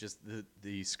 and he just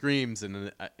the screams,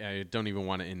 and I don't even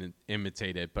want to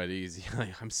imitate it, but he's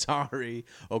like, "I'm sorry,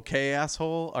 okay,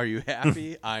 asshole, are you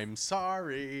happy? I'm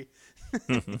sorry."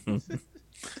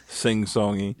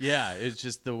 Sing-songy. Yeah, it's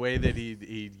just the way that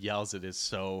he yells it is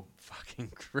so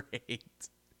fucking great,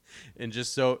 and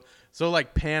just so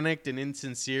like panicked and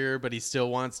insincere, but he still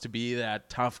wants to be that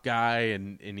tough guy,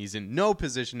 and he's in no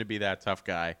position to be that tough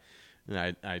guy.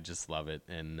 And I just love it.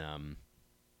 And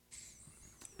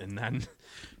then,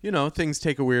 things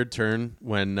take a weird turn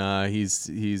when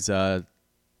he's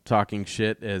talking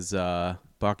shit as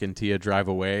Buck and Tia drive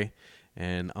away,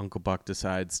 and Uncle Buck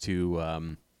decides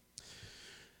to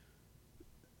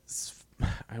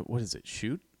what is it?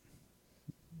 Shoot?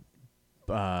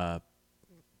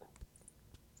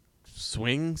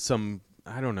 Swing some,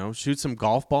 I don't know, shoot some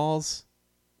golf balls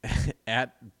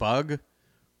at Bug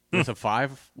with a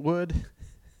 5-wood,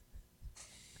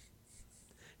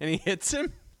 and he hits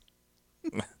him.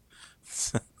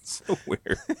 So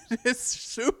weird. It's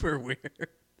super weird.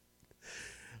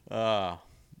 But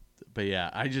yeah,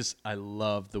 I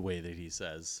love the way that he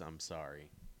says, "I'm sorry."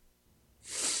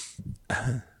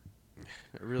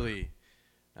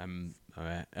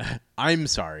 I'm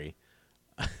sorry.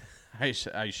 I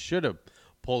should have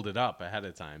pulled it up ahead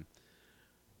of time.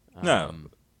 No.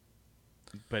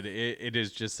 But it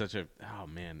is just such a, oh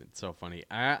man, it's so funny.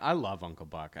 I love Uncle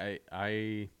Buck.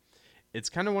 It's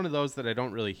kind of one of those that I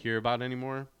don't really hear about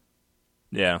anymore.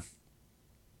 Yeah.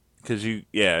 Because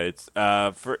it's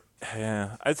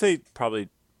I'd say probably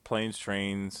Planes,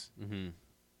 Trains.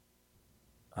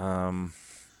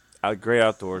 Great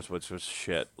Outdoors, which was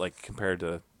shit, like compared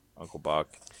to Uncle Buck.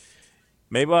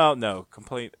 Maybe, no,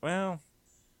 Complaint. Well,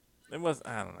 it was,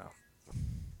 I don't know.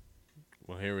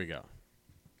 Well, here we go.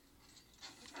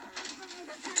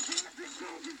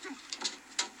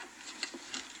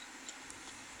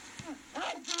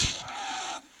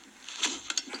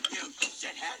 You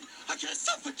shithead! I can't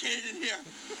suffocate in here.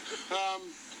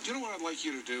 You know what I'd like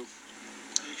you to do?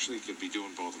 Actually, you could be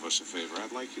doing both of us a favor.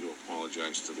 I'd like you to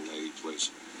apologize to the lady,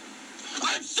 please.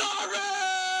 I'm sorry!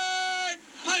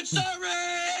 I'm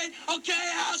sorry!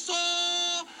 Okay,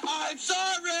 asshole! I'm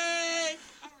sorry!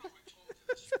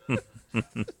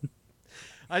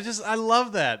 I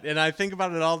love that, and I think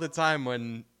about it all the time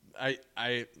when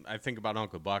I think about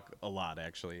Uncle Buck a lot.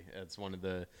 Actually, it's one of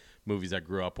the movies I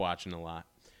grew up watching a lot.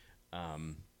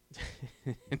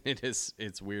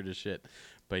 It's weird as shit,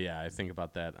 but yeah, I think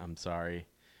about that. I'm sorry,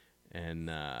 and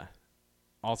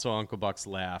also Uncle Buck's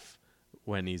laugh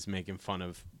when he's making fun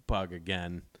of Bug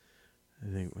again. I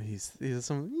think he's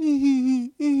some.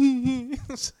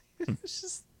 It's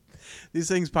just these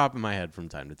things pop in my head from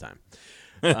time to time.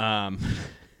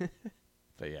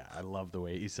 But yeah, I love the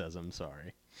way he says, "I'm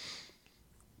sorry."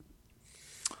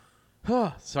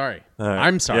 Sorry.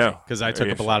 I'm sorry because I took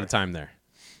up a lot of time there.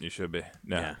 You should be.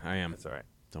 No, Yeah, I am. That's all right.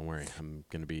 Don't worry. I'm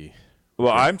going to be...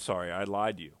 Well, I'm sorry. I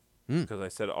lied to you because I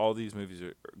said all these movies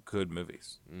are good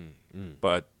movies.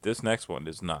 But this next one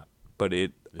is not. But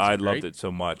I loved it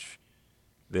so much,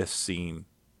 this scene.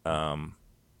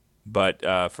 But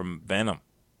from Venom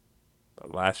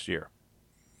last year,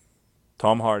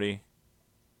 Tom Hardy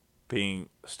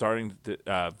Venom,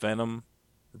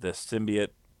 the symbiote,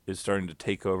 is starting to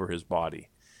take over his body,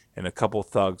 and a couple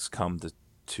thugs come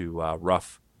to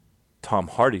rough Tom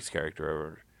Hardy's character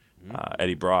over,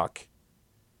 Eddie Brock,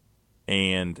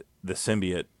 and the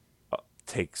symbiote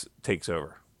takes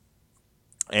over,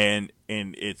 and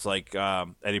it's like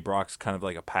Eddie Brock's kind of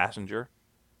like a passenger,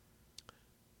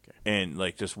 and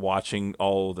like just watching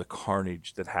all the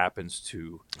carnage that happens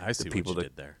to I see the people what you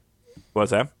did there.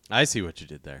 What's that? I see what you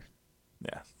did there.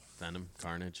 Yeah. Venom,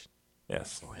 Carnage.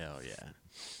 Yes. Oh, hell yeah.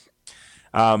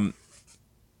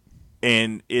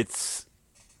 And it's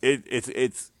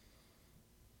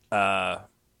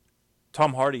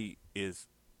Tom Hardy is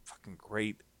fucking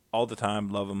great all the time.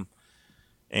 Love him.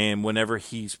 And whenever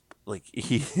he is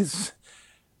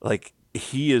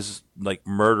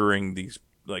murdering these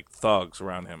like thugs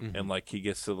around him, and like he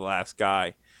gets to the last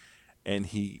guy, and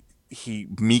he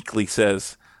meekly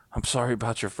says, "I'm sorry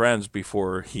about your friends,"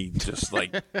 before he just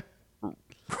like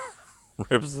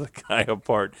rips the guy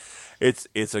apart.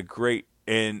 It's a great,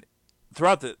 and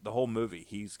throughout the whole movie,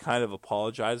 he's kind of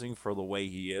apologizing for the way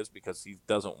he is because he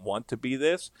doesn't want to be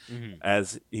this,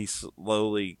 as he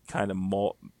slowly kind of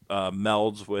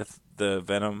melds with the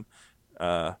Venom,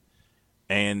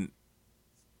 and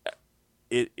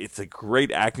it's a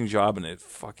great acting job in a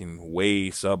fucking way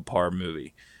subpar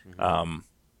movie. And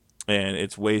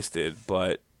it's wasted,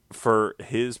 but for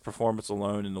his performance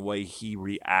alone and the way he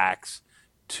reacts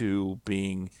to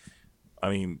being, I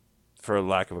mean, for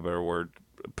lack of a better word,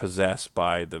 possessed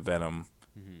by the Venom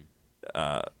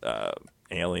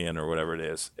alien or whatever it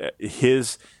is,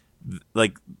 his,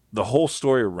 like, the whole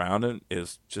story around it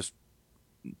is just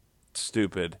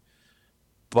stupid,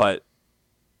 but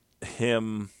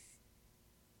him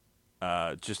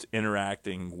just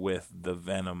interacting with the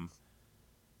Venom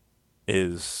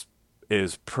is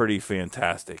pretty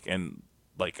fantastic, and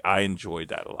like I enjoyed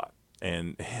that a lot.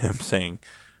 And him saying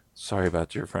sorry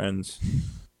about your friends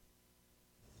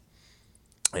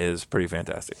is pretty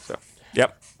fantastic. So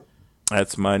yep,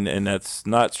 that's mine, and that's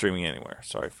not streaming anywhere.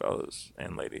 Sorry, fellas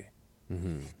and lady,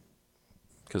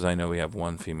 because I know we have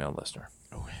one female listener.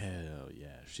 Oh hell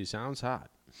yeah, she sounds hot.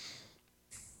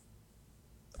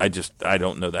 I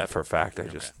don't know that for a fact. I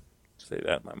just say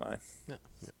that in my mind. Yeah.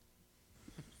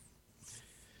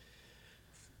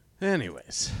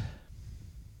 Anyways,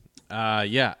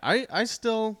 yeah, I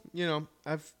still,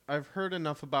 I've heard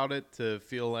enough about it to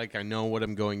feel like I know what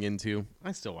I'm going into.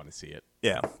 I still want to see it.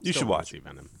 Yeah, you should watch it.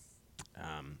 Venom.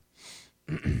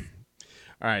 All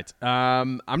right,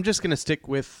 I'm just gonna stick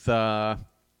with the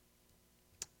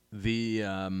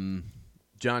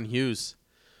John Hughes.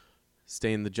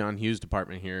 Stay in the John Hughes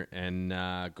department here and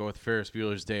go with Ferris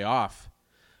Bueller's Day Off.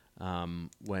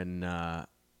 When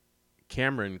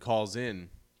Cameron calls in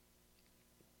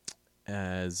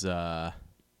as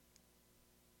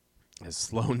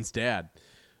Sloane's dad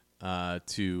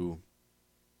to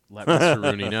let Mr.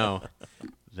 Rooney know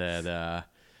that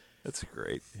That's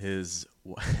great. his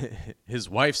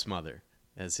wife's mother,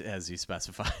 as he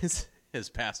specifies, has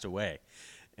passed away,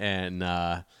 and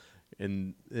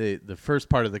in the first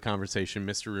part of the conversation,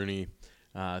 Mr. Rooney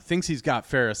thinks he's got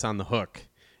Ferris on the hook,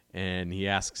 and he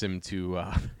asks him to.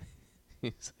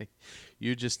 He's like,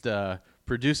 "You just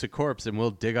produce a corpse, and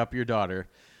we'll dig up your daughter."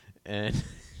 And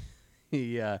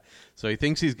so he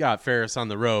thinks he's got Ferris on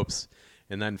the ropes,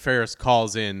 and then Ferris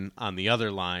calls in on the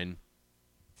other line,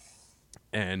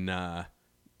 and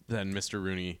then Mr.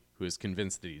 Rooney, who is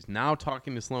convinced that he's now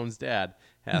talking to Sloane's dad,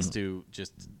 has to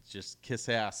just kiss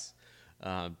ass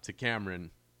to Cameron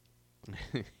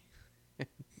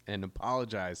and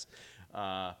apologize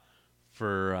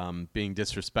for being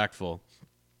disrespectful.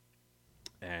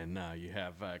 And you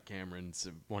have Cameron's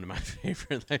one of my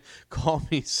favorite. Like, call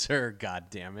me sir, God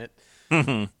damn it.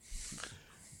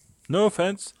 No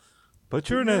offense, but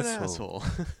you're an asshole.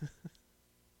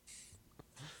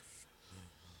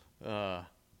 Or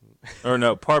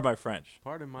no, pardon my French.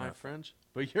 Pardon my French,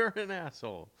 but you're an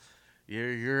asshole.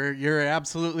 You're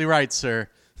absolutely right, sir.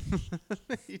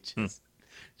 He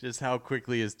just how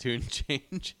quickly his tune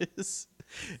changes.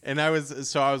 And I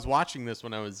was watching this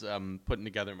when I was putting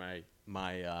together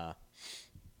my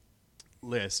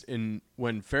list, and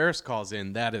when Ferris calls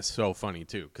in, that is so funny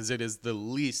too, because it is the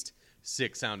least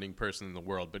sick sounding person in the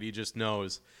world, but he just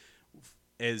knows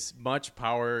as much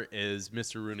power as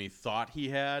Mr. Rooney thought he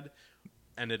had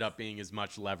ended up being as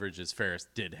much leverage as Ferris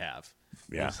did have.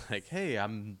 Yeah. It's like, hey,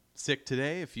 I'm sick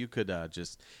today. If you could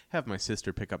just have my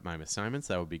sister pick up my assignments,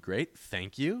 that would be great.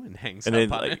 Thank you. And hangs And up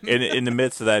then, on like, him. in the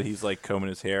midst of that, he's like combing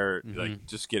his hair, like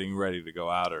just getting ready to go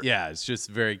out. Or Yeah, it's just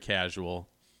very casual.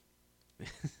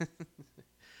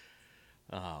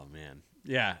 Oh, man.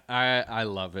 Yeah, I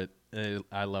love it.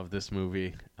 I love this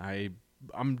movie.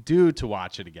 I'm due to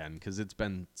watch it again because it's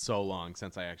been so long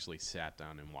since I actually sat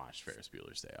down and watched Ferris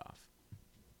Bueller's Day Off.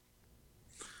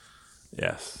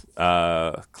 Yes,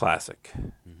 classic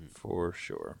for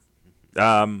sure.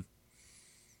 My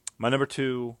number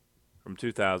 2 from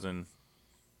 2000,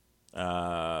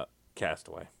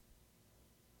 Castaway.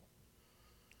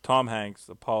 Tom Hanks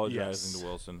apologizing to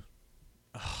Wilson.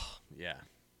 Yeah,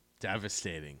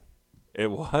 devastating. It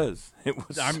was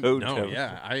so devastating.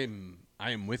 Yeah, I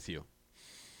am with you.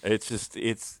 It's just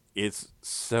it's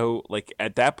so, like,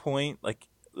 at that point, like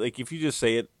if you just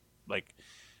say it, like,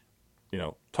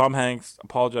 Tom Hanks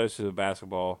apologized to the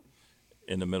basketball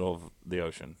in the middle of the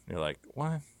ocean. You're like,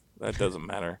 what? That doesn't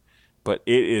matter. But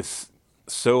it is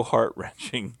so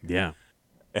heart-wrenching. Yeah.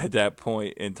 At that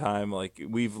point in time, like,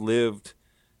 we've lived,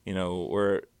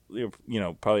 we're,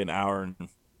 probably an hour and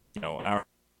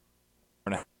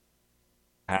a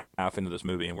half into this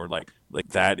movie, and we're like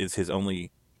that is his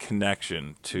only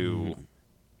connection to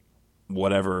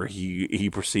whatever he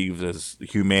perceives as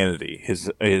humanity, his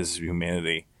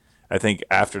humanity. I think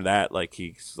after that,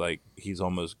 he's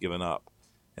almost given up.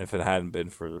 And if it hadn't been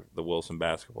for the Wilson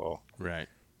basketball, Right.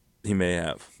 he may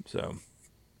have. So,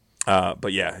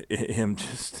 but yeah, him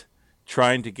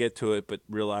trying to get to it, but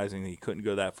realizing he couldn't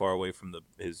go that far away from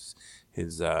his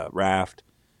raft,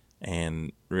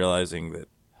 and realizing that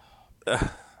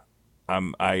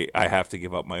I have to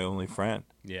give up my only friend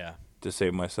Yeah. to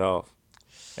save myself,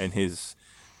 and his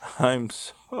I'm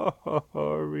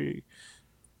sorry,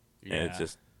 Yeah. and it's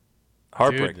just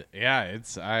heartbreaking. Dude, yeah,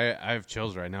 it's I have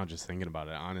chills right now just thinking about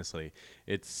it. Honestly,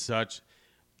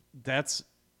 that's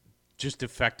just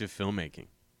effective filmmaking.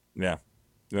 Yeah,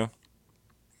 yeah,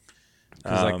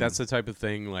 Because like that's the type of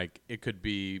thing, like it could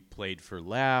be played for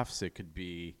laughs, it could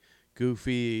be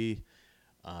goofy,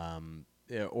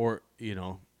 or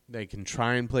they can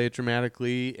try and play it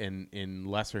dramatically, and in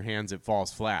lesser hands it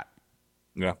falls flat.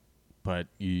 yeah. But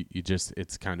you just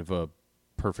it's kind of a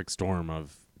perfect storm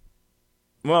of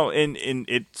Well, and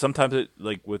it sometimes it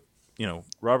like with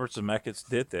Robert Zemeckis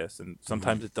did this, and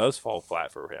sometimes it does fall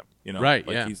flat for him. Right,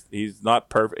 like yeah. he's not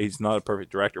perfect. He's not a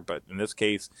perfect director, but in this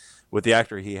case, with the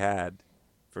actor he had,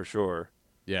 for sure,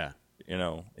 yeah.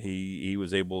 he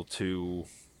was able to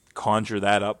conjure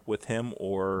that up with him,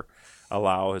 or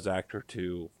allow his actor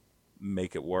to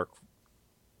make it work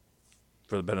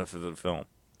for the benefit of the film.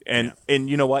 And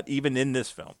you know what? Even in this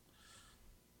film,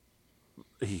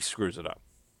 he screws it up.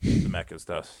 Zemeckis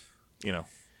does.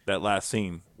 That last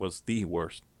scene was the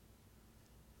worst.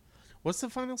 What's the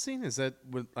final scene? Is that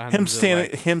with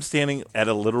Him standing at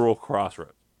a literal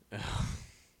crossroad.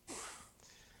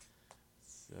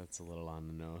 That's a little on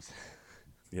the nose.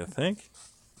 You think?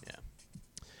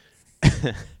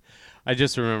 Yeah. I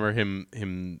just remember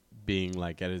him being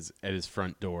like at his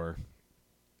front door,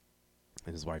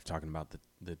 and his wife talking about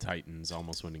the Titans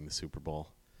almost winning the Super Bowl.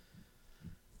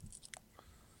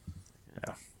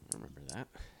 Yeah. I remember that.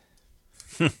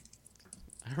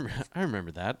 I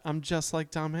remember that. I'm just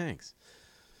like Tom Hanks.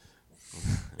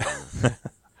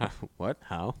 What?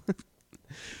 How?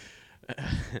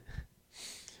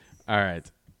 All right.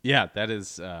 Yeah, that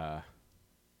is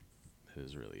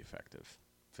really effective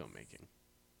filmmaking.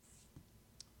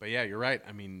 But yeah, you're right.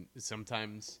 I mean,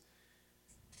 sometimes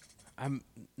I'm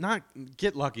not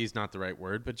get lucky is not the right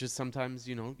word, but just sometimes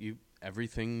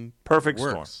everything Perfect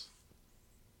works,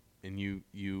 and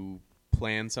you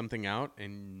plan something out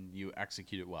and you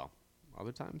execute it well.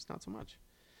 Other times, not so much.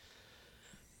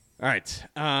 All right.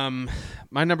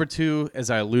 My number 2, as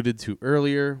I alluded to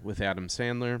earlier with Adam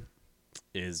Sandler,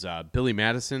 is Billy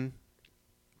Madison.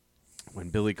 When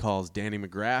Billy calls Danny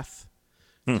McGrath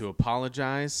to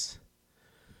apologize.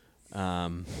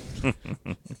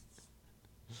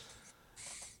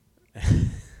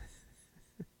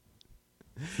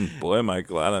 Boy, am I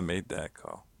glad I made that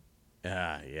call.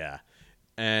 Yeah.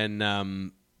 And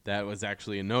that was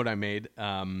actually a note I made.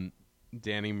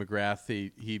 Danny McGrath,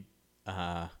 he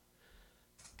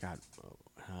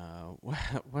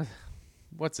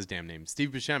what's his damn name?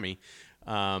 Steve Buscemi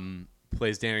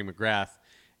plays Danny McGrath,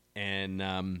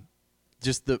 and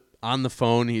just on the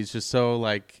phone, he's just so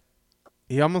like,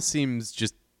 he almost seems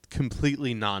just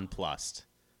completely nonplussed.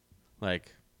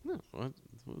 Like, what?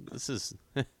 This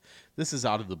is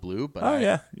out of the blue, but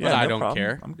yeah, but I no don't problem.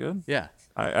 care. I'm good. Yeah,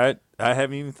 I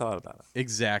haven't even thought about it.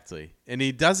 exactly. And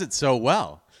he does it so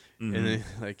well. And then,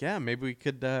 like, yeah, maybe we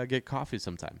could get coffee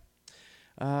sometime.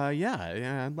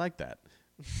 Yeah, I'd like that.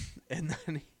 and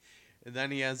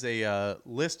then he has a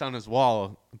list on his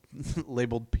wall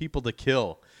labeled "People to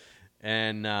Kill,"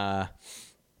 and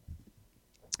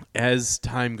as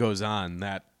time goes on,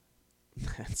 that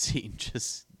scene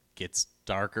just gets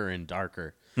darker and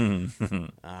darker.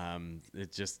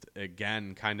 It just,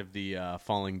 again, kind of the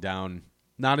falling down,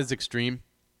 not as extreme,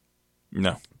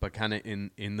 No. but kind of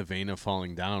in the vein of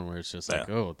Falling Down, where it's just like,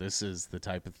 oh, this is the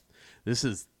type of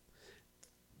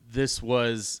this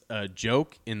was a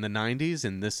joke in the 90s,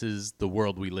 and this is the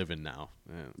world we live in now.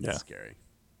 It's scary.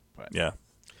 But Yeah.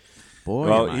 boy,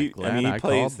 Well, am I glad he I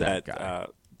plays called that guy.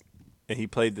 And he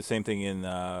played the same thing in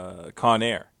Con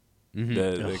Air,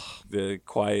 the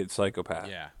quiet psychopath.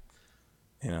 Yeah.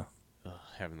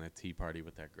 Having that tea party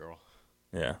with that girl.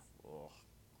 Yeah. Oh,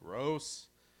 gross.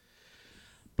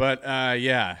 But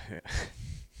yeah,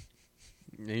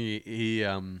 he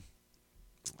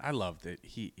I loved it.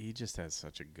 He just has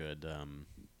such a good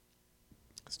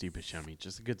Steve Buscemi,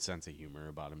 just a good sense of humor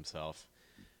about himself,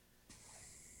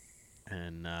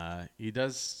 and he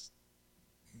does.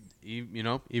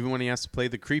 Even when he has to play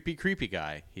the creepy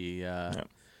guy, he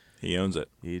owns it.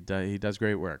 He does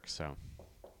great work. So,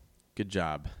 good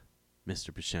job,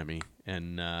 Mr. Buscemi.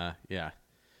 And yeah,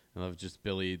 I love just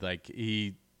Billy. Like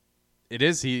he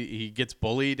gets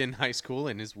bullied in high school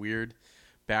in his weird,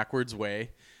 backwards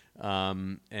way,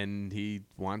 and he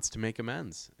wants to make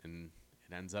amends, and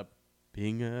it ends up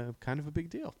being a kind of a big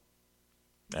deal.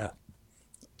 Yeah.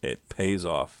 It pays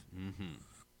off. Mm-hmm.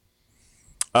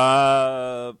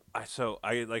 I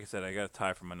like I said, I got a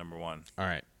tie for my number one. All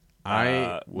right. You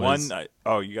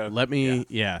got. Let me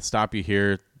stop you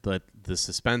here. The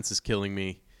suspense is killing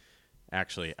me.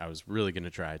 Actually, I was really going to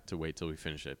try to wait till we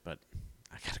finish it, but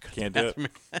I got to go to Can't the do it. bathroom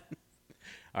again.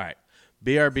 All right.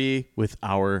 BRB with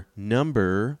our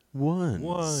number one.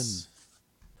 All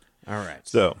right.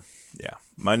 So, yeah,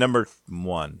 my number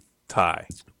one tie.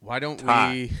 Why don't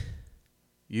Tie.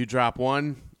 you drop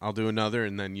one, I'll do another,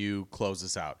 and then you close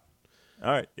us out.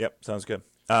 All right. Yep. Sounds good.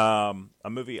 A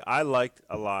movie I liked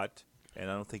a lot, and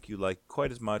I don't think you liked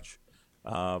quite as much,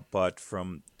 but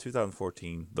from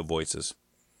 2014, The Voices.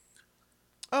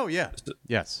 Oh, yeah.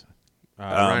 Yes.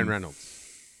 Ryan Reynolds,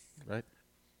 right?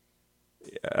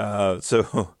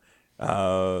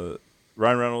 Ryan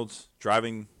Reynolds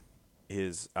driving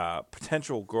his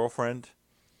potential girlfriend,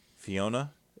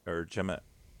 Fiona, or Gemma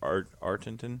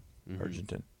Arterton,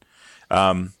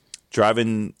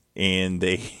 driving, and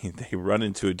they run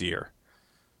into a deer.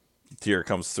 Deer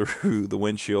comes through the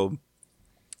windshield,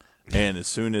 and as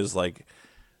soon as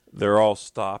they're all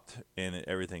stopped and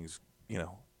everything's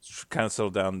kind of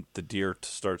settled down, the deer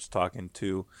starts talking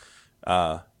to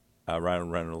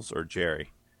Ryan Reynolds, or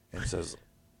Jerry, and says,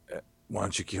 "Why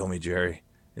don't you kill me, Jerry?"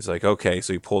 He's like, "Okay."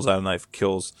 So he pulls out a knife,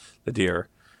 kills the deer,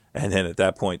 and then at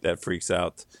that point, that freaks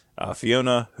out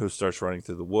Fiona, who starts running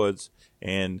through the woods,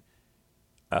 and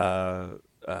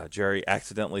Jerry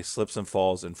accidentally slips and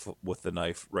falls with the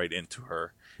knife right into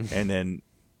her, and then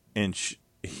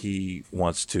he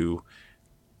wants to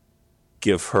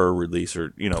give her release,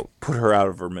 or put her out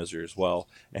of her misery as well,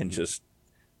 and just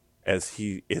as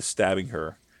he is stabbing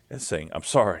her and saying, "I'm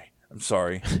sorry, I'm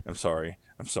sorry, I'm sorry,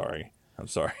 I'm sorry, I'm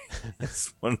sorry."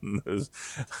 It's one of those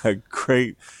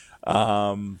great,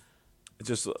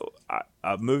 just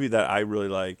a movie that I really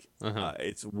like.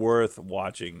 It's worth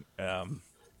watching. Ryan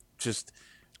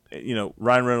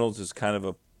Reynolds is kind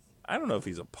of I don't know if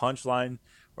he's a punchline,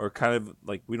 or kind of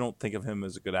we don't think of him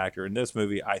as a good actor. In this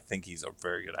movie, I think he's a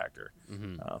very good actor.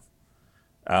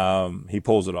 He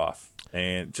pulls it off,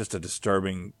 and just a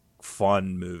disturbing,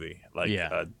 fun movie.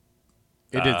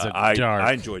 It is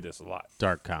I enjoyed this a lot.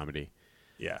 Dark comedy.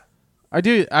 Yeah, I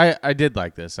did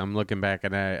like this. I'm looking back,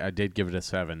 and I did give it a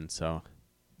 7. So,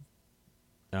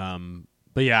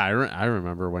 but yeah, I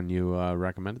remember when you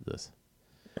recommended this.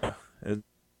 Yeah,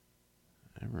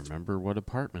 I remember what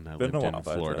apartment I been lived a in while,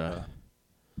 Florida.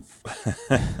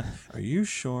 Are you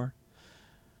sure?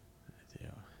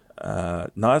 Yeah.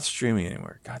 Not streaming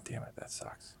anywhere. God damn it, that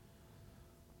sucks.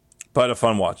 But a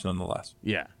fun watch nonetheless.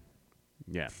 Yeah.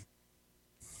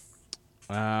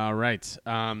 All right.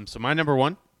 So my number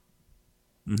one,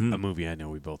 a movie I know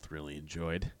we both really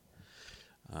enjoyed.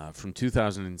 From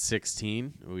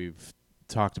 2016, we've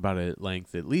talked about it at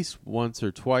length at least once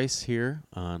or twice here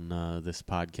on this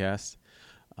podcast.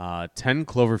 10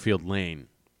 Cloverfield Lane.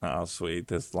 Oh, sweet.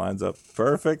 This lines up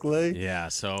perfectly. Yeah,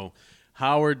 so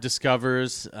Howard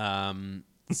discovers some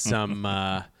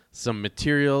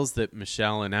materials that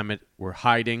Michelle and Emmett were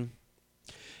hiding,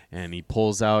 and he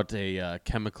pulls out a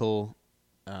chemical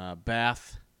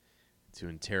bath to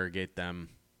interrogate them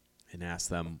and ask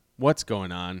them what's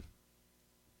going on.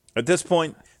 At this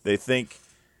point, they think,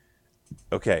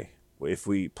 okay, if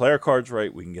we play our cards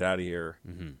right, we can get out of here.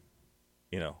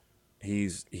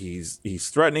 He's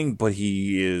threatening, but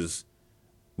he is.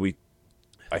 We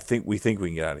think we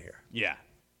can get out of here. Yeah.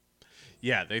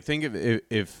 They think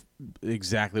if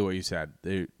exactly what you said.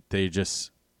 They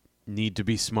just need to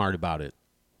be smart about it,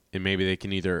 and maybe they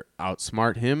can either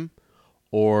outsmart him,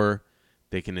 or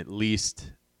they can at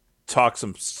least talk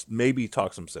some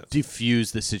sense.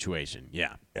 Diffuse the situation.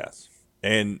 Yeah. Yes.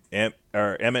 And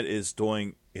Emmett is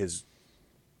doing his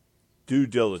due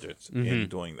diligence in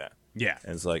doing that. Yeah.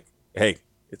 And it's like, hey,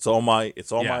 it's all my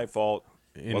fault.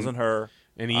 It wasn't her.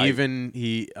 And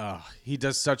he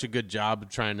does such a good job of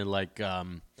trying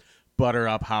to butter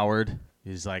up Howard.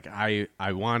 He's like, I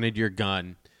wanted your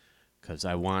gun because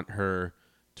I want her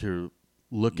to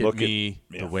look at me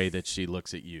the way that she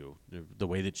looks at you, the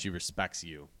way that she respects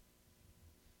you.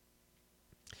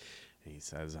 And he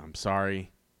says, "I'm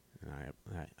sorry, and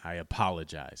I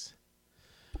apologize."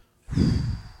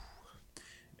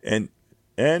 And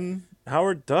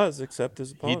Howard does accept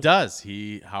his apology. He does.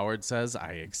 Howard says,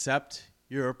 "I accept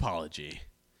your apology."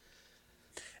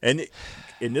 And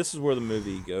this is where the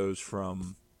movie goes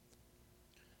from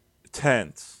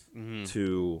tense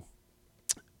to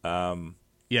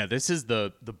this is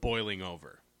the boiling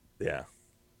over. Yeah.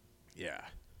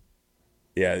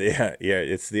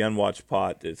 It's the unwatched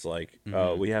pot. It's like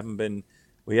we haven't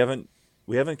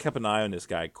kept an eye on this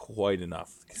guy quite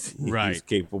enough. He's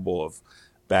capable of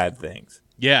bad things.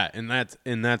 Yeah, and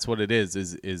that's what it is.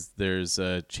 Is there's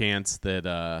a chance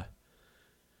that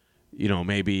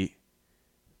maybe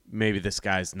this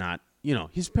guy's not,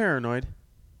 he's paranoid,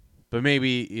 but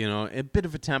maybe, a bit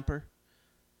of a temper.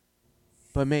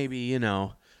 But maybe,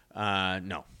 no.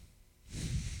 No,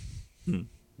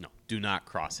 do not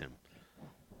cross him.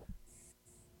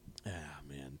 Ah,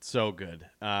 man, so good.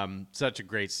 Such a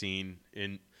great scene.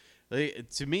 And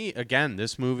to me, again,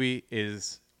 this movie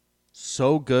is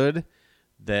so good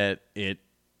that it,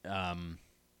 I'll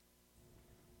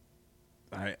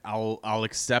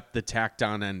accept the tacked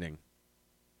on ending.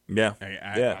 Yeah.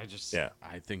 I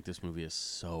think this movie is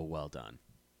so well done.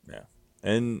 Yeah.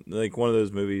 And like one of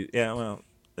those movies, I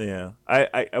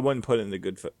wouldn't put it in the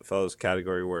Goodfellas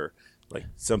category where like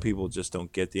some people just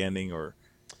don't get the ending or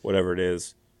whatever it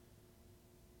is.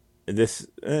 This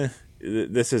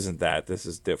isn't that. This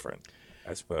is different,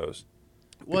 I suppose.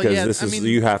 Well, Because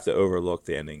you have to overlook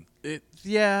the ending. The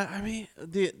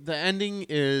ending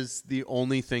is the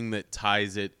only thing that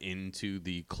ties it into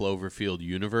the Cloverfield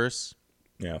universe.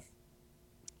 Yeah.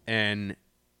 And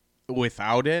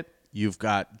without it, you've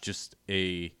got just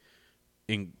a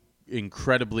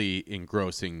incredibly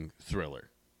engrossing thriller.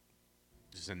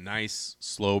 Just a nice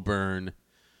slow burn.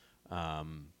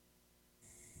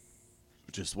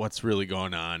 Just what's really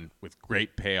going on with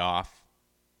great payoff.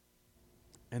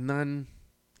 And then,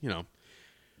 you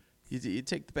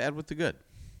take the bad with the good.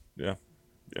 Yeah.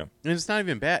 Yeah. And it's not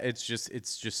even bad. It's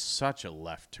just such a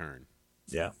left turn.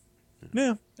 Yeah.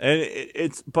 Yeah. And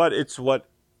it's what,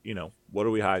 what are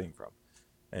we hiding from?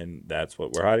 And that's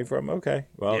what we're hiding from. Okay.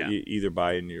 Well, Yeah. you either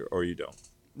buy in or you don't.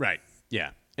 Right.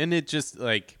 Yeah. And it just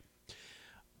like,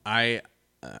 I'm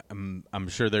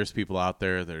sure there's people out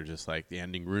there that are just like, the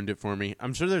ending ruined it for me.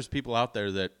 I'm sure there's people out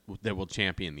there that will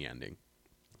champion the ending.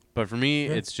 But for me,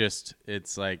 it's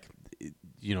like,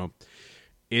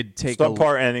 it'd take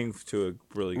subpar ending to a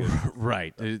really good.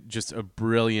 Right. Just a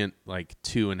brilliant, like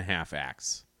 2.5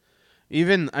 acts.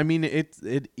 Even, I mean, they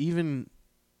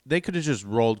could have just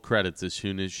rolled credits as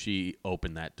soon as she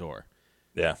opened that door.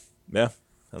 Yeah. Yeah.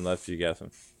 And left you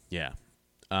guessing. Yeah.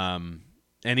 And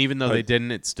even though they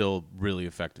didn't, it's still really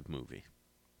effective movie.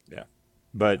 Yeah.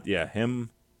 But yeah, him,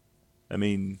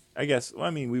 we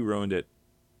ruined it.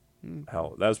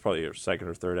 Hell, that was probably your second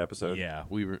or third episode. Yeah,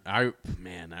 I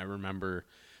remember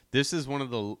this is one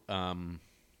of the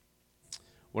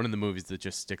movies that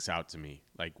just sticks out to me.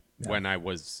 Like when I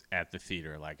was at the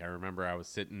theater, like I remember I was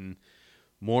sitting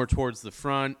more towards the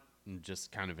front and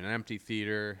just kind of an empty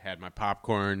theater, had my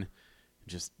popcorn,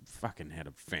 just fucking had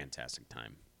a fantastic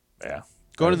time. Yeah.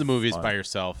 Going to the movies by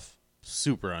yourself,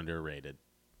 super underrated.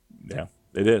 Yeah,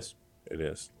 it is. It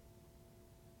is.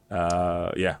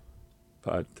 Yeah.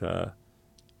 But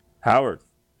Howard,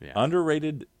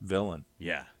 underrated villain.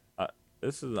 Yeah.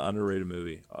 This is an underrated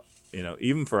movie.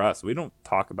 Even for us, we don't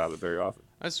talk about it very often.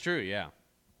 That's true, yeah.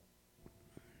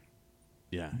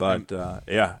 Yeah. But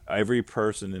every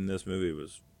person in this movie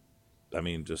was,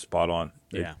 just spot on.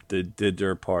 They did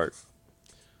their part.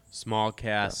 Small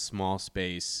cast, small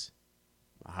space.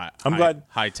 I'm glad.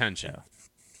 High tension.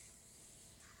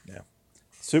 Yeah.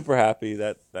 Super happy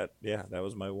that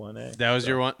was my 1A. That was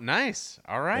your one. Nice.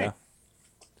 All right. Yeah.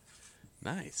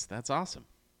 Nice. That's awesome.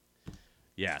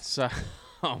 Yes.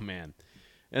 Oh man,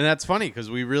 and that's funny because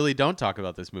we really don't talk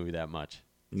about this movie that much.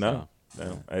 No.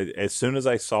 As soon as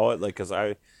I saw it, like, because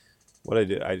I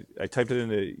typed it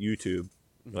into YouTube,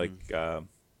 like,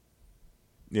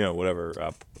 whatever.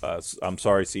 I'm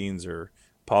sorry scenes or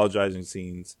apologizing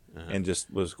scenes, and just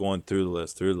was going through the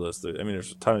list.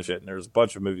 There's a ton of shit, and there's a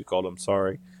bunch of movies called I'm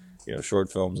Sorry,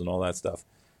 short films and all that stuff,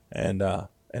 and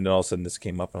then all of a sudden this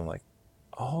came up, and I'm like,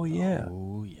 oh yeah,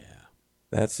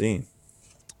 that scene.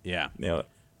 Yeah. It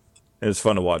was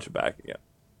fun to watch it back again.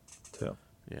 So.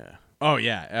 Yeah. Oh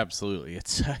yeah, absolutely.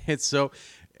 It's so,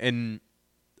 and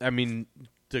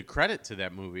the credit to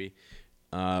that movie,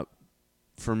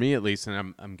 for me at least,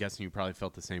 and I'm guessing you probably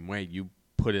felt the same way. You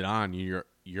put it on,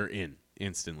 you're in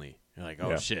instantly. You're like,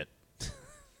 oh shit.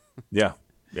 Yeah.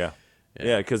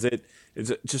 Because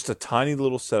it's just a tiny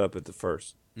little setup at the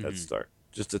first at the start,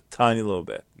 just a tiny little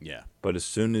bit. Yeah. But as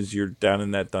soon as you're down in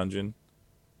that dungeon,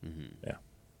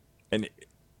 and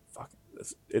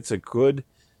it's a good.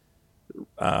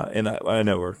 And I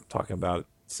know we're talking about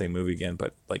the same movie again,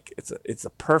 but like it's a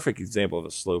perfect example of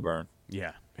a slow burn.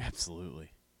 Yeah,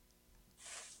 absolutely.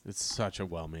 It's such a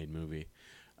well-made movie.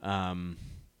 I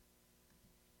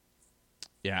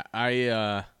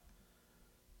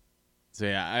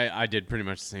did pretty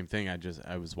much the same thing.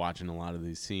 I was watching a lot of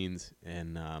these scenes,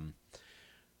 and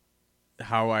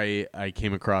how I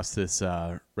came across this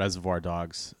Reservoir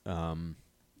Dogs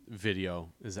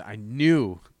video is I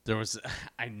knew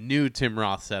Tim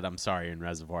Roth said "I'm sorry" in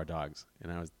Reservoir Dogs,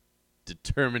 and I was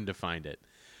determined to find it.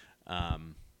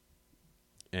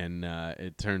 And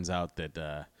it turns out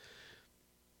that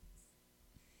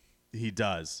he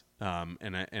does.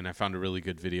 And I found a really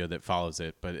good video that follows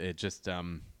it, but it just I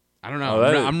don't know.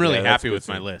 I'm really happy with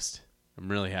my list.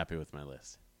 I'm really happy with my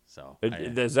list. So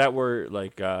is that where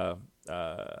like Keitel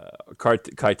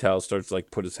starts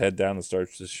like put his head down and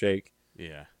starts to shake?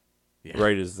 Yeah.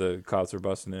 Right as the cops are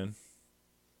busting in.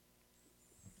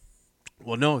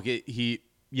 Well, no,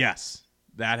 yes,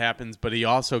 that happens, but he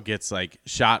also gets like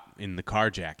shot in the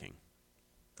carjacking.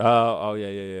 Oh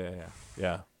yeah.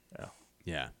 Yeah,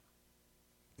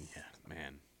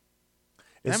 man.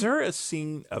 Is there a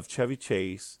scene of Chevy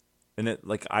Chase, and it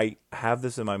like I have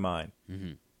this in my mind,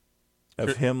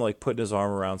 of him like putting his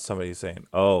arm around somebody saying,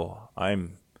 "Oh,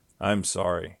 I'm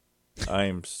sorry, I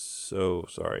am so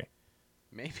sorry."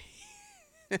 Maybe.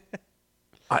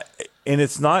 And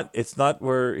it's not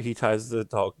where he ties the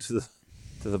dog to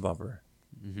the bumper,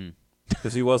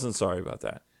 because he wasn't sorry about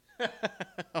that.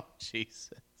 Oh Jesus.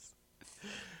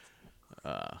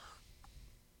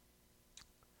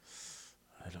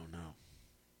 I don't know.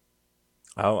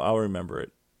 I'll remember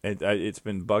it. It's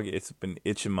been buggy. It's been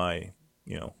itching my,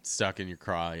 stuck in your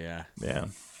craw. Yeah. Yeah.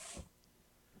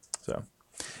 So,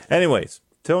 anyways,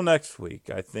 till next week.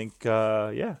 I think,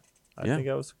 I think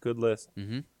that was a good list.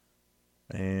 Mm-hmm.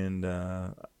 And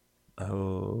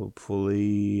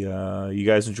hopefully you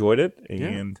guys enjoyed it.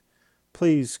 And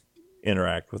please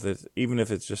interact with it, even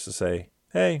if it's just to say,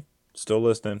 "Hey, still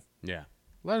listening." Yeah.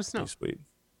 Let us know. Be sweet.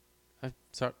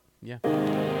 Sorry. Yeah.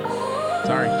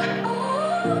 Sorry.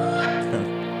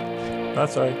 Not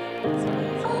sorry.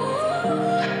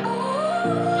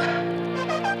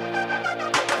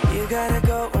 You gotta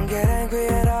go and get angry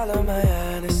at all of my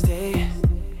honesty.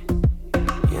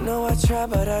 You know I try,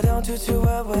 but I don't do too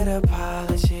well with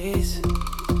apologies.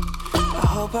 I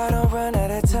hope I don't run out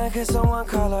of time, cause someone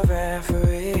call a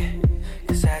referee.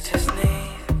 Cause I just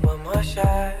need one more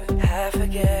shot, have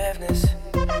forgiveness.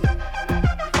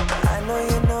 I know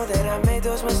you know that I made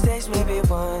those mistakes maybe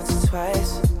once or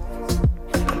twice.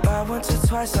 And by once or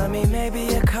twice I mean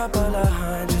maybe a couple of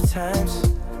 100 times.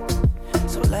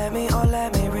 So let me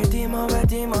redeem or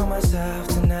myself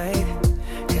tonight.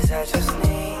 Cause I just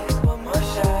need one more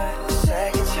shot,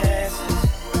 second chances.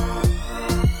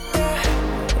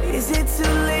 Yeah. Is it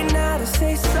too late now to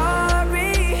say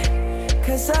sorry?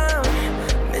 Cause I'm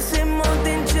missing more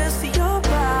than just your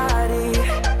body.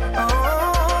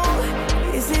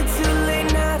 Oh, is it too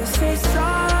late now to say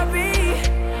sorry?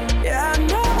 Yeah, I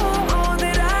know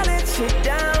that I let you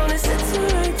down. Is it too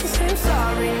late to say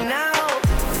sorry now?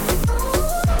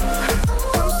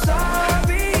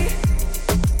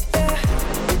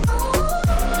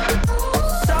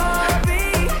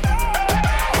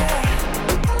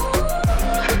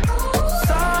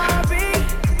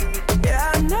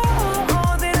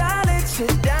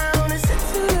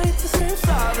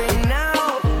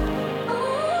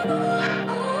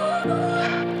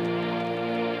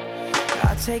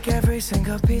 Take every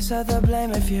single piece of the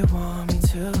blame if you want me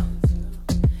to.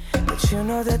 But you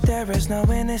know that there is no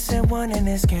innocent one in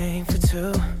this game for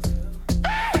two.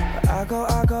 But I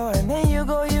go, and then you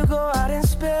go out and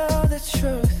spill the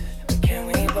truth. But can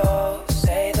we both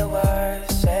say the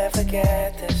words and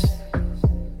forget this?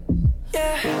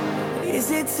 Yeah.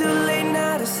 Is it too late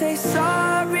now to say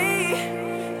sorry?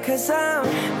 Cause I'm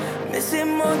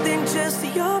missing more than just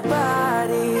your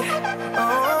body.